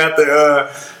allegedly after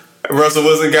Russell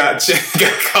Wilson got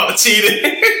caught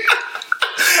cheating.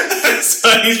 So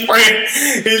he's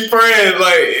praying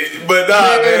like, but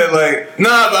nah, man, like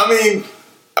nah. But I mean,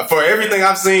 for everything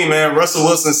I've seen, man, Russell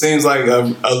Wilson seems like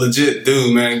a legit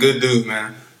dude, man, good dude,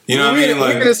 man. You know what I mean?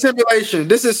 Like, we're in a simulation.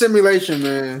 This is simulation,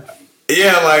 man.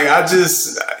 Yeah, like I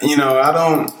just, you know,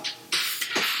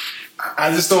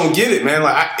 I just don't get it, man.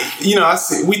 Like, I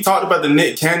see, we talked about the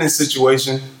Nick Cannon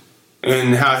situation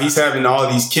and how he's having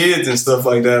all these kids and stuff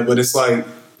like that. But it's like,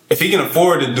 if he can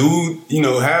afford to do, you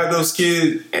know, have those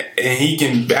kids and he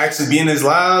can actually be in their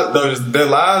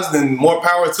lives, then more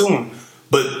power to him.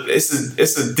 But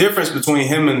it's a difference between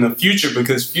him and the Future,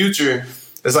 because Future,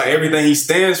 it's like everything he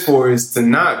stands for is to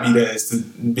not be that. It's to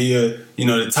be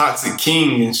the toxic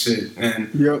king and shit.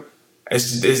 And yep.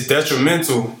 It's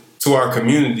detrimental to our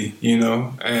community, you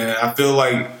know. And I feel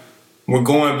like we're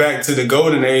going back to the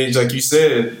golden age, like you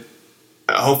said.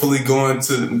 Hopefully going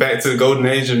back to the golden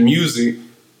age of music,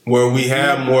 where we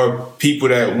have more people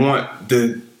that want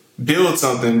to build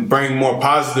something, bring more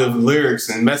positive lyrics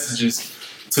and messages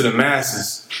to the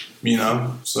masses, you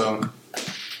know. So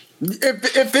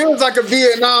it feels like a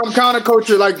Vietnam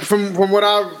counterculture, like from what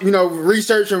I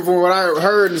researched and from what I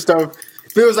heard and stuff.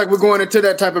 Feels like we're going into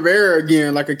that type of era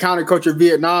again, like a counterculture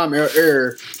Vietnam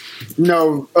era. You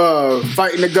know,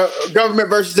 fighting the government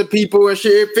versus the people and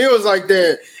shit. It feels like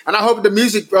that, and I hope the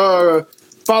music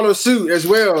follows suit as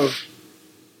well.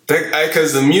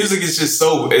 Because the music is just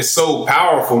so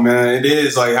powerful, man. It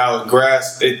is like how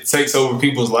it takes over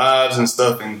people's lives and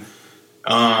stuff, and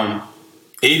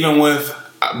even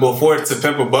before To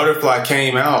Pimp a Butterfly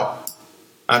came out,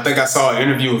 I think I saw an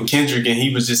interview with Kendrick, and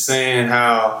he was just saying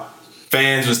how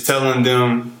fans was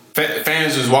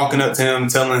walking up to him,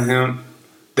 telling him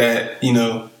that, you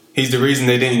know, he's the reason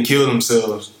they didn't kill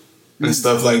themselves and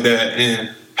stuff like that,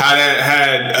 and how that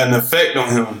had an effect on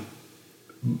him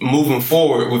moving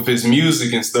forward with his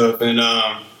music and stuff. And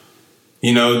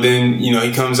then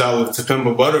he comes out with To Pimp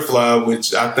a Butterfly,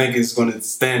 which I think is going to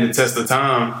stand the test of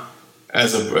time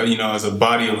as a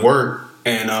body of work.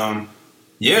 And I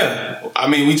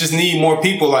mean, we just need more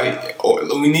people like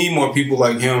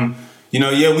him. You know,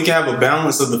 yeah, we can have a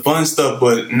balance of the fun stuff,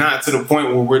 but not to the point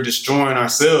where we're destroying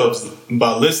ourselves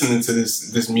by listening to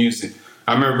this music.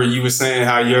 I remember you were saying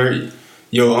how your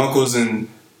uncles and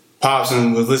pops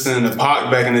and was listening to Pac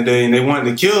back in the day, and they wanted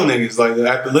to kill niggas like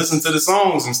after listening to the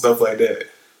songs and stuff like that.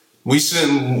 We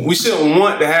shouldn't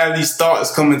want to have these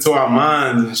thoughts come into our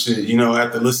minds and shit, you know,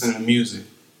 after listening to music.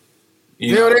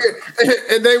 You know,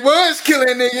 they was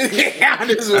killing niggas.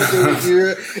 This was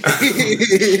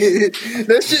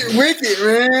that shit wicked,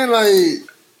 man. Like,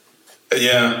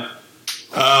 yeah.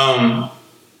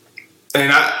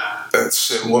 And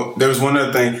there was one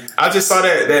other thing. I just saw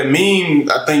that meme.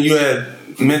 I think you had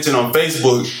mentioned on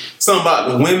Facebook something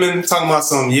about the women talking about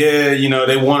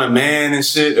they want a man and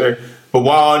shit. But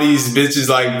why all these bitches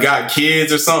like got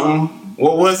kids or something?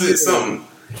 What was it? Something.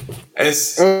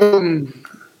 It's.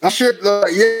 I shared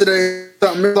yesterday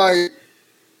something like,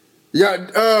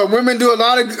 women do a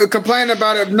lot of complaining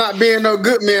about it not being no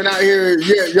good men out here.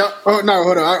 Yeah. Oh no,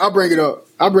 hold on. I'll bring it up.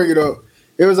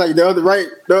 It was like the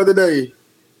other day,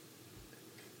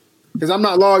 because I'm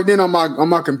not logged in on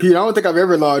my computer. I don't think I've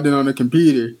ever logged in on the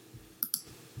computer.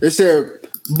 It said,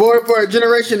 "Boy, for a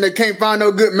generation that can't find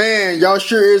no good man, y'all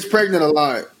sure is pregnant a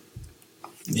lot."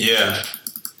 Yeah.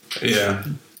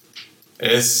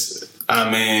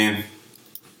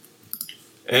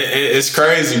 It's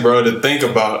crazy, bro, to think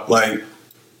about. Like,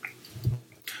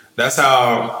 that's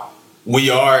how we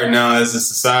are now as a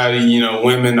society. You know,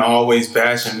 women always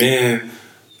bashing men.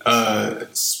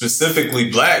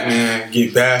 Specifically, black men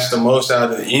get bashed the most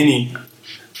out of any.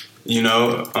 You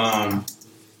know,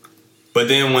 but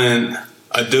then when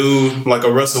a dude like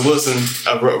a Russell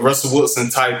Wilson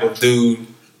type of dude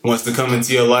wants to come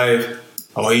into your life,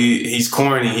 he's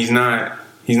corny. He's not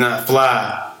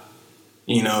fly.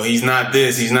 You know, he's not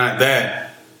this, he's not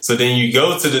that. So then you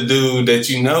go to the dude that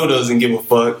you know doesn't give a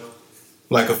fuck,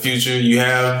 like a Future. You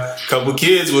have a couple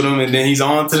kids with him, and then he's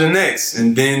on to the next.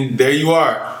 And then there you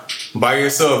are, by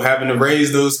yourself, having to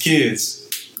raise those kids,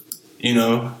 you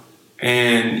know.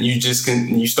 And you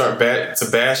start to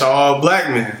bash all black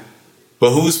men.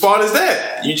 But whose fault is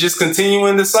that? You just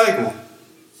continuing the cycle.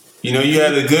 You know, you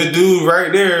had a good dude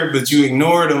right there, but you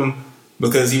ignored him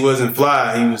because he wasn't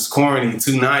fly, he was corny,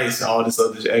 too nice, all this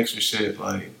other extra shit.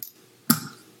 Like,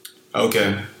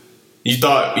 Okay. You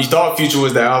thought Future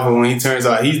was the alpha when he turns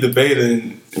out he's the beta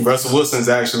and Russell Wilson's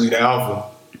actually the alpha.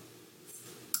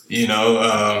 You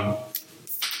know,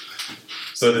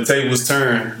 so the tables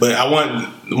turn. But I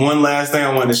want one last thing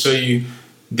I want to show you.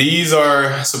 These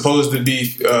are supposed to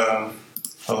be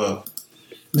hello.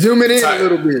 Zoom it in a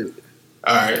little bit.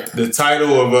 All right, the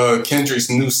title of Kendrick's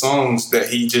new songs that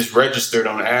he just registered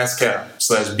on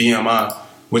ASCAP/BMI,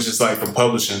 which is like for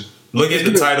publishing. Look at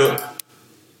the title.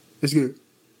 It's good.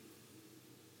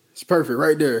 It's perfect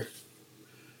right there.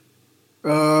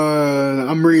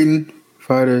 I'm reading.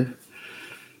 Fighter.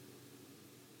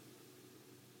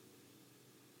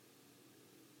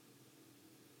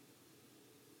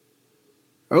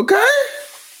 Okay.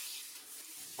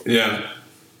 Yeah.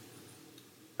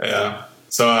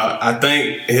 So I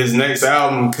think his next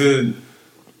album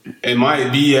it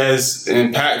might be as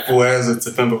impactful as a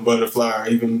To Pimp a Butterfly, or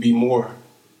even be more.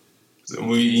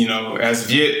 So as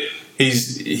of yet,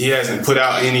 he hasn't put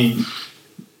out any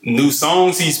new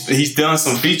songs. He's done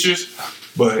some features,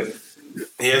 but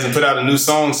he hasn't put out a new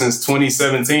song since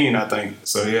 2017, I think.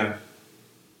 So yeah.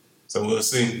 So we'll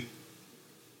see.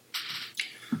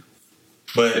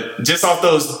 But just off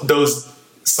those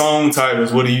song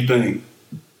titles, what do you think?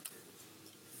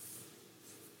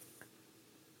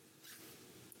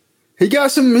 He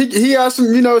got some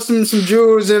some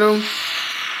jewels in him.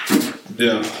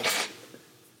 Yeah.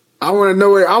 I want to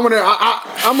know it. I'm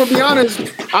gonna be honest.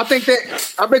 I bet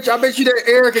you that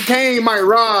Erica Kane might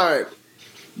ride.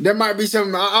 There might be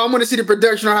some. I want to see the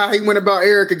production on how he went about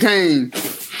Erica Kane.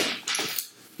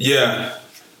 Yeah.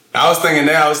 I was thinking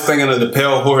of the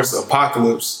Pale Horse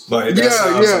Apocalypse. Like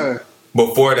yeah.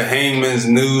 Before the Hangman's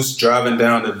Noose, Driving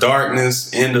Down the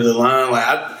Darkness, End of the Line. Like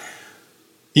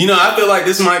I feel like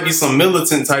this might be some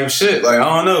militant type shit. Like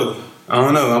I don't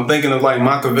know. I'm thinking of like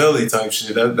Machiavelli type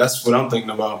shit. That's what I'm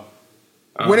thinking about.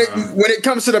 When it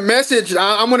comes to the message,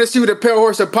 I want to see what the Pale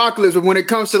Horse Apocalypse. But when it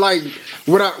comes to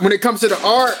when it comes to the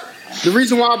art, the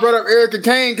reason why I brought up Erica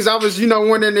Kane because I was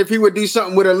wondering if he would do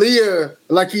something with Aaliyah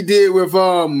like he did with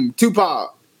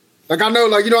Tupac. Like I know,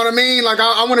 like you know what I mean. Like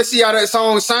I want to see how that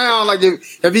song sound. Like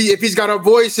if he's got a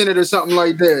voice in it or something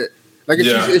like that. Like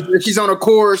if she's on a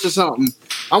chorus or something.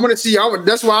 I want to see.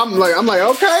 That's why I'm like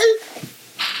okay,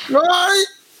 all right.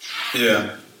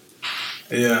 Yeah.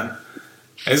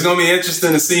 It's gonna be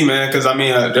interesting to see, man. Because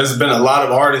there's been a lot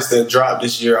of artists that dropped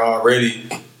this year already.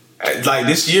 Like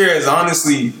this year is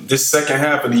honestly, this second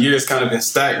half of the year has kind of been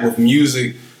stacked with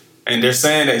music, and they're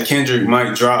saying that Kendrick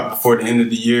might drop before the end of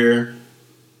the year.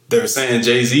 They're saying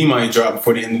Jay-Z might drop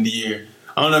before the end of the year.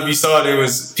 I don't know if you saw there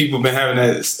was people been having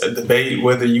that debate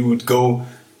whether you would go.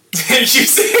 You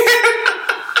see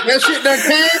that shit that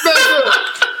came back up.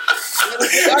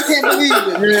 I can't believe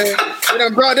it, man. They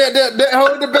done brought that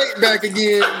whole debate back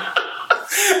again.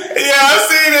 Yeah, I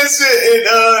seen that shit.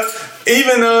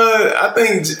 And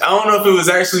I don't know if it was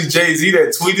actually Jay-Z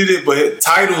that tweeted it, but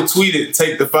Tidal tweeted,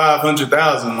 "Take the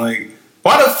 500,000." Like,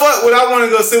 why the fuck would I want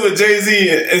to go sit with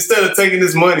Jay-Z instead of taking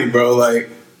this money, bro? Like,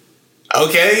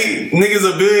 okay, nigga's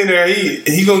a billionaire.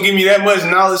 He gonna give me that much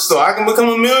knowledge so I can become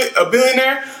a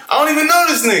billionaire? I don't even know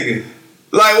this nigga.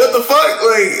 Like, what the fuck?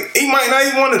 Like, he might not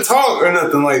even want to talk or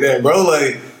nothing like that, bro.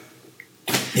 Like,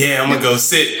 yeah, I'm gonna go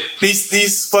sit.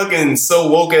 These fucking so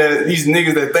woke ass, these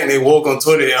niggas that think they woke on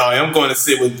Twitter, I'm going to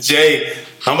sit with Jay.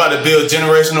 I'm about to build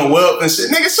generational wealth and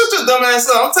shit. Nigga, shut your dumb ass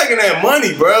up. I'm taking that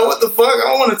money, bro. What the fuck? I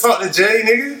don't want to talk to Jay,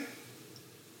 nigga.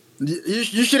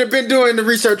 You should have been doing the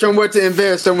research on what to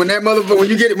invest. So when that motherfucker,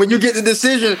 when you get the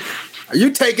decision,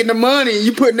 you taking the money,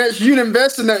 you putting that, you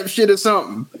invest in that shit or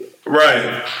something.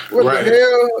 Right. What the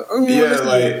hell? Yeah,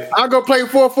 like I'll go play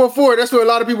 444. That's what a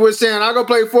lot of people are saying. I'll go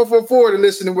play 444 to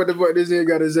listen to what this nigga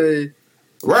got to say.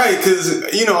 Right, because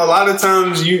a lot of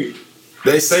times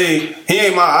they say he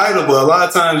ain't my idol, but a lot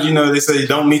of times they say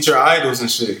don't meet your idols and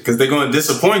shit because they're going to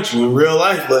disappoint you in real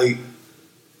life. Like,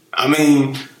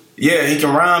 yeah, he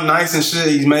can rhyme nice and shit.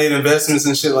 He's made investments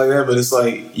and shit like that, but it's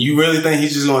like, you really think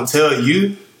he's just going to tell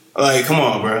you? Like, come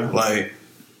on, bro. Like.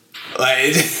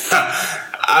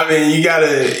 You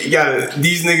gotta.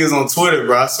 These niggas on Twitter,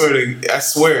 bro. I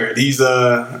swear, these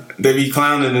they be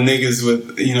clowning the niggas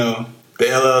with the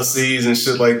LLCs and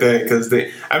shit like that because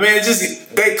these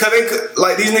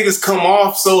niggas come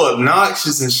off so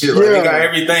obnoxious and shit. Like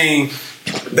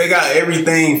they got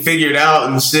everything figured out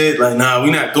and shit. Like, nah,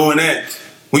 we not doing that.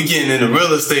 We getting into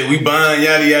real estate. We buying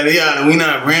yada yada yada. We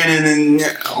not renting and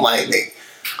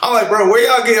I'm like, bro, where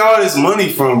y'all get all this money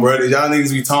from, bro? That y'all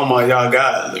niggas be talking about y'all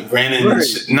got renting and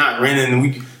shit, not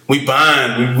renting. We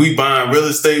buying real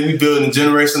estate. We building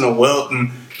generational wealth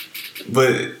and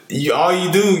But all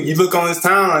you do, you look on his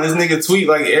timeline, this nigga tweet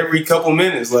like every couple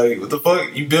minutes. Like, what the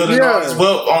fuck? You building all this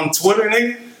wealth on Twitter,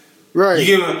 nigga? Right.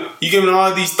 You giving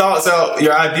all these thoughts out,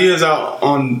 your ideas out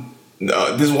on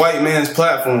this white man's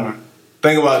platform.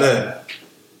 Think about that.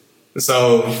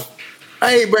 So,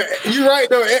 hey, but you're right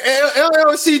though.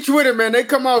 LLC Twitter, man, they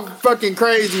come off fucking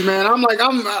crazy, man. I'm like,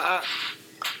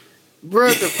 bro,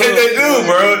 the fuck, they do,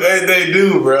 bro. They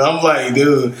do, bro. I'm like,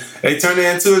 dude, they turn it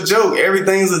into a joke.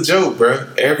 Everything's a joke, bro.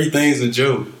 Everything's a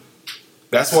joke.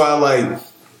 That's why, like,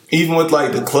 even with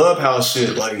like the Clubhouse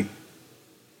shit, like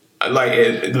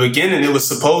at the beginning, it was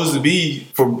supposed to be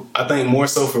for, I think, more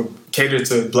so for cater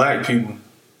to black people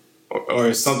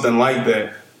or something like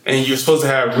that. And you're supposed to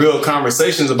have real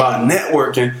conversations about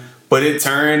networking, but it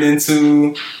turned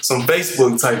into some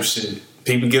Facebook type shit.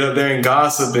 People get up there and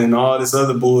gossip and all this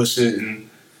other bullshit, and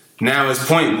now it's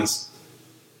pointless.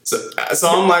 So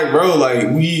I'm like, bro, like,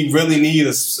 we really need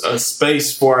a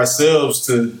space for ourselves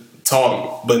to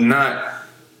talk, but not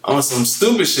on some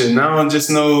stupid shit, not on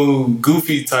just no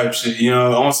goofy type shit, you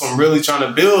know, on some really trying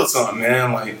to build something,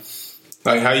 man.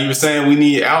 Like how you were saying, we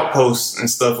need outposts and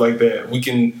stuff like that. We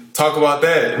can talk about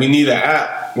that. We need an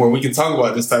app where we can talk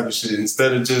about this type of shit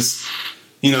instead of just,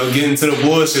 you know, getting to the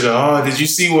bullshit of, oh, did you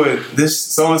see what this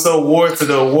so-and-so wore to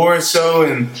the award show?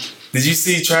 And did you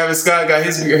see Travis Scott got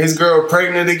his girl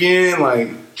pregnant again? Like,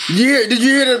 yeah, did you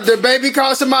hear the baby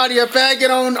call somebody a faggot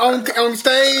on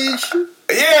stage?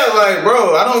 Yeah, like,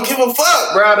 bro, I don't give a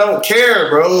fuck, bro. I don't care,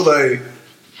 bro. Like,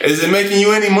 is it making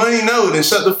you any money? No, then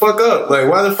shut the fuck up. Like,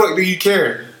 why the fuck do you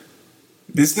care?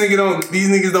 These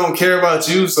niggas don't care about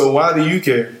you, so why do you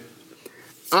care?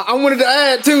 I wanted to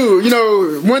add too, you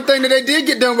know, one thing that they did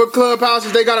get done with Clubhouse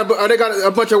is they got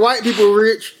a bunch of white people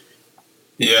rich.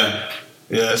 Yeah,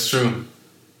 that's true.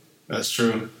 That's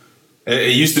true.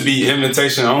 It used to be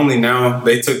invitation only. Now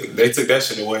they took that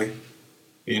shit away.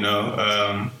 You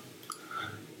know.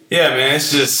 Yeah, man.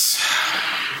 It's just.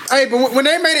 Hey, but when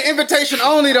they made it invitation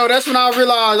only though, that's when I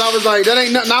realized, I was like, that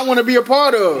ain't nothing I want to be a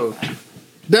part of.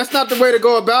 That's not the way to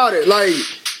go about it. Like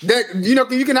that, you know,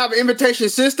 you can have an invitation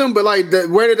system, but like the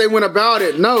way that they went about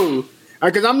it, no.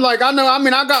 Because I'm like, I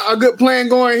got a good plan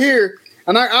going here,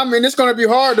 and I mean, it's gonna be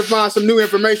hard to find some new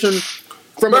information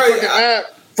from a fucking app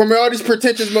from all these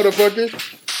pretentious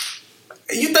motherfuckers.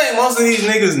 You think most of these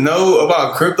niggas know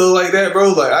about crypto like that,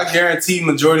 bro? Like, I guarantee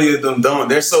majority of them don't.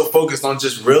 They're so focused on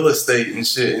just real estate and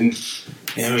shit, and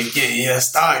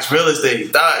stocks, real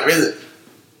estate,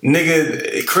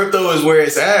 nigga, crypto is where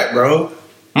it's at, bro.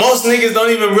 Most niggas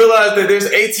don't even realize that there's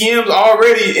ATMs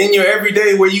already in your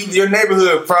everyday where your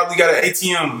neighborhood probably got an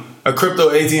ATM, a crypto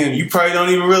ATM. You probably don't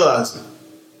even realize it.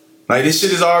 Like, this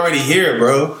shit is already here,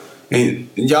 bro. And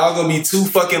y'all gonna be too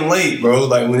fucking late, bro.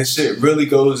 Like, when this shit really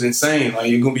goes insane,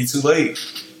 like, you're gonna be too late.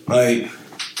 Like,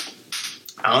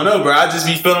 I don't know, bro. I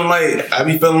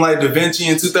be feeling like Da Vinci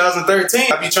in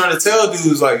 2013. I be trying to tell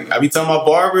dudes, like, I be telling my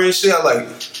barber and shit,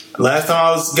 last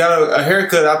time I got a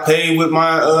haircut, I paid with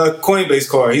my Coinbase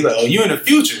card. He like, oh, you in the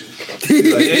future.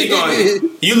 Like, yeah,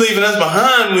 you leaving us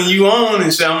behind when you on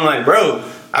and shit. I'm like, bro,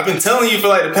 I've been telling you for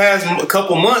like the past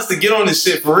couple months to get on this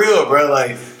shit for real, bro.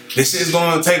 Like, this shit's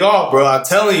gonna take off, bro. I'm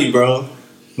telling you, bro.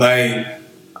 Like,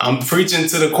 I'm preaching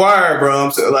to the choir, bro.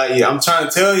 I'm trying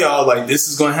to tell y'all, like, this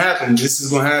is gonna happen. This is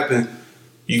gonna happen.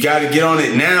 You gotta get on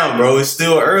it now, bro. It's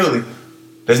still early.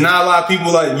 There's not a lot of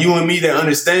people like you and me that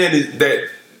understand it, that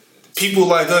people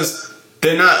like us,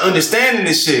 they're not understanding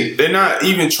this shit. They're not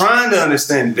even trying to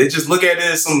understand it. They just look at it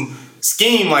as some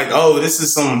scheme, like, oh, this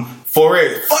is some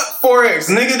Forex. Fuck Forex,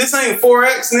 nigga. This ain't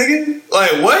Forex, nigga.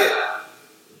 Like, what?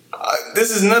 This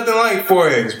is nothing like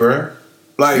Forex, bro.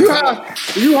 Like, you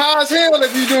high as hell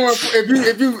if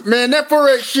you man, that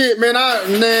Forex shit, man,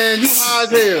 you high as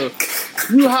hell.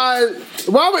 You high.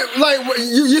 Why would, like,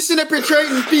 you sit up here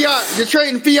trading fiat? You're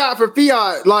trading fiat for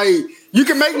fiat. Like, you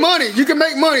can make money.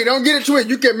 Don't get it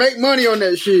twisted. You can make money on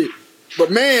that shit.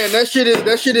 But man, that shit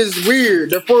is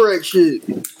weird. The Forex shit.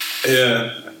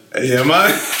 Yeah,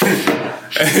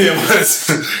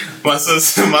 my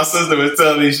sister was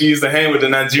telling me she used to hang with the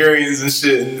Nigerians and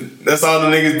shit, and that's all the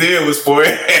niggas did was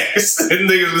Forex. The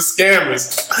niggas was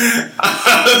scammers.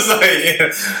 I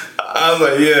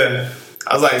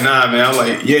was like, nah, man. I'm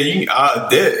like, yeah,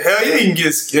 hell yeah, you can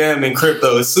get scammed in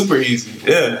crypto. It's super easy,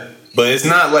 yeah. But it's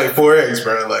not like Forex,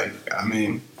 bro. Like, I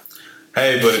mean,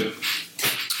 hey, but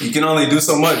you can only do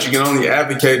so much. You can only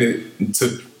advocate it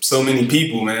to so many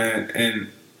people, man. And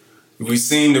we've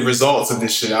seen the results of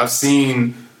this shit. I've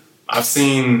seen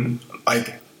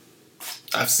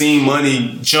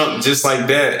money jump just like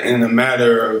that in a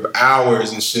matter of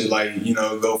hours and shit. Like, you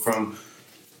know, go from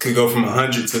could go from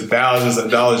 100 to thousands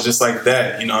of dollars just like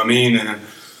that. You know what I mean? And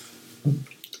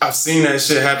I've seen that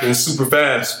shit happen super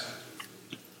fast.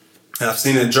 And I've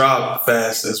seen it drop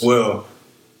fast as well.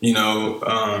 You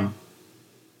know,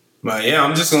 but yeah,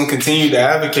 I'm just gonna continue to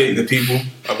advocate to people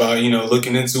about, you know,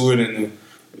 looking into it and,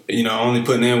 you know, only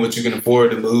putting in what you can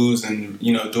afford to lose and,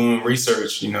 you know, doing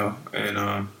research, you know,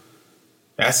 and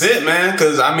that's it, man.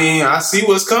 Cause I mean, I see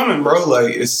what's coming, bro.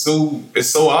 Like it's so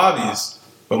obvious,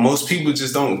 but most people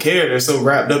just don't care. They're so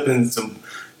wrapped up in some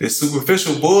this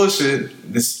superficial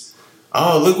bullshit. This,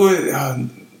 oh, look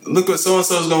what so and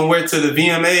so's gonna wear to the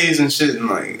VMAs and shit, and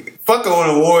like, fuck on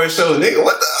an award show, nigga.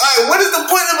 What is the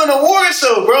point of an award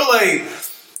show, bro? Like,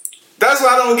 that's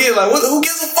what I don't get. Like, who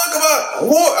gives a fuck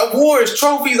about awards,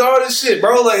 trophies, all this shit,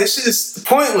 bro? Like, this shit is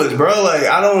pointless, bro. Like,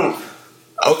 I don't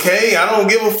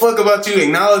give a fuck about you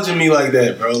acknowledging me like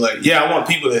that, bro. Like, yeah, I want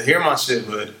people to hear my shit,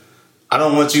 but I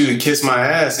don't want you to kiss my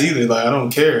ass either. Like, I don't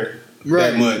care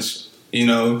that much, you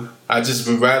know. I just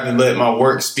would rather let my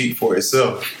work speak for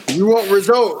itself. You want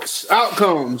results,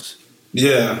 outcomes.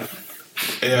 Yeah.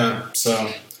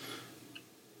 So,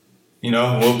 you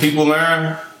know, will people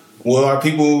learn? Will our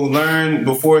people learn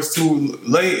before it's too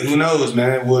late? Who knows,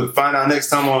 man? We'll find out next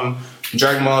time on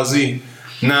Dragon Ball Z.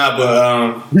 Nah,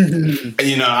 but,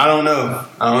 you know, I don't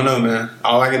know, man.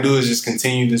 All I can do is just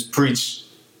continue to preach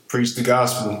the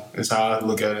gospel is how I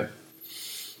look at it.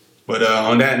 But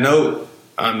on that note,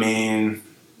 I mean,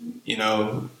 you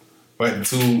know, we're at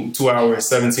the 2 hour,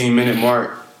 17-minute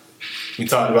mark. We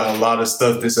talked about a lot of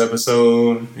stuff this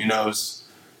episode. You know, it's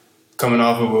coming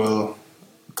off of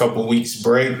a couple weeks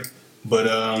break. But,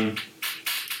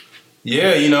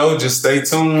 yeah, you know, just stay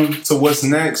tuned to what's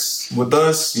next with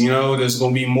us. You know, there's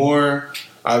going to be more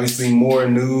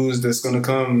news that's going to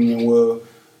come, and we'll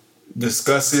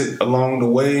discuss it along the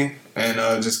way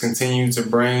and just continue to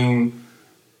bring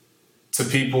to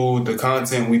people the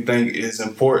content we think is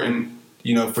important,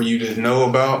 you know, for you to know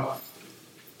about.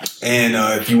 And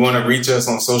if you want to reach us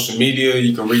on social media,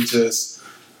 you can reach us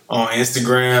on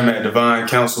Instagram at Divine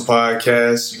Counsel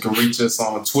Podcast. You can reach us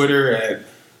on Twitter at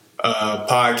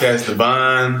Podcast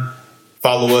Divine.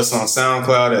 Follow us on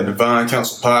SoundCloud at Divine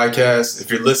Counsel Podcast. If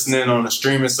you're listening on a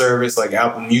streaming service like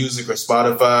Apple Music or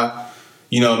Spotify,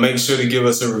 you know, make sure to give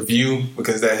us a review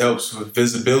because that helps with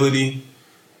visibility.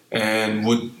 And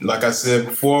like I said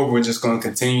before, we're just going to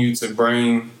continue to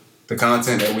bring the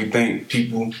content that we think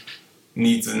people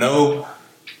need to know.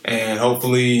 And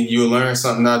hopefully you'll learn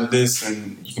something out of this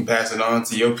and you can pass it on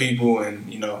to your people.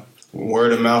 And, you know,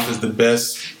 word of mouth is the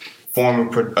best form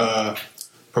of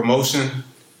promotion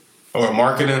or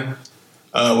marketing.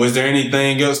 Was there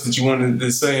anything else that you wanted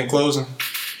to say in closing?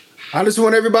 I just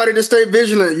want everybody to stay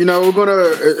vigilant. You know, we're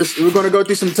gonna go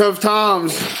through some tough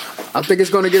times. I think it's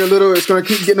gonna keep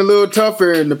getting a little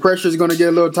tougher, and the pressure is gonna get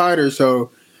a little tighter.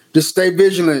 So, just stay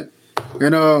vigilant,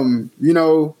 and you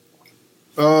know,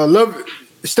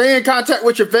 stay in contact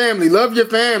with your family. Love your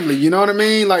family. You know what I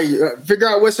mean? Like, figure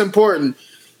out what's important,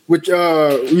 which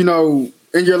you know,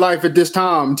 in your life at this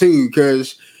time too,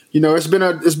 because you know it's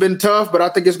been tough, but I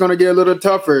think it's gonna get a little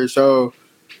tougher. So.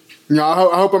 You know,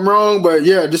 I hope I'm wrong, but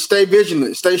yeah, just stay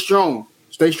vigilant, stay strong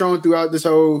throughout this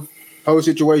whole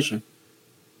situation.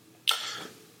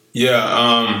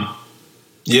 Yeah,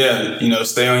 you know,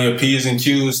 stay on your P's and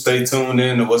Q's, stay tuned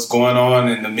in to what's going on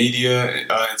in the media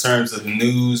in terms of the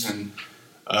news, and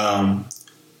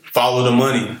follow the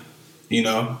money, you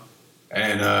know,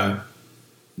 and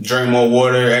drink more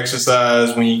water,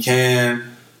 exercise when you can,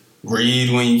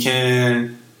 read when you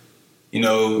can, you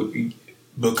know,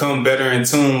 become better in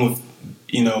tune with,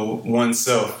 you know,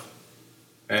 oneself.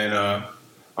 And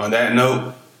on that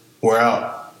note, we're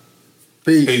out.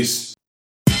 Peace. Peace.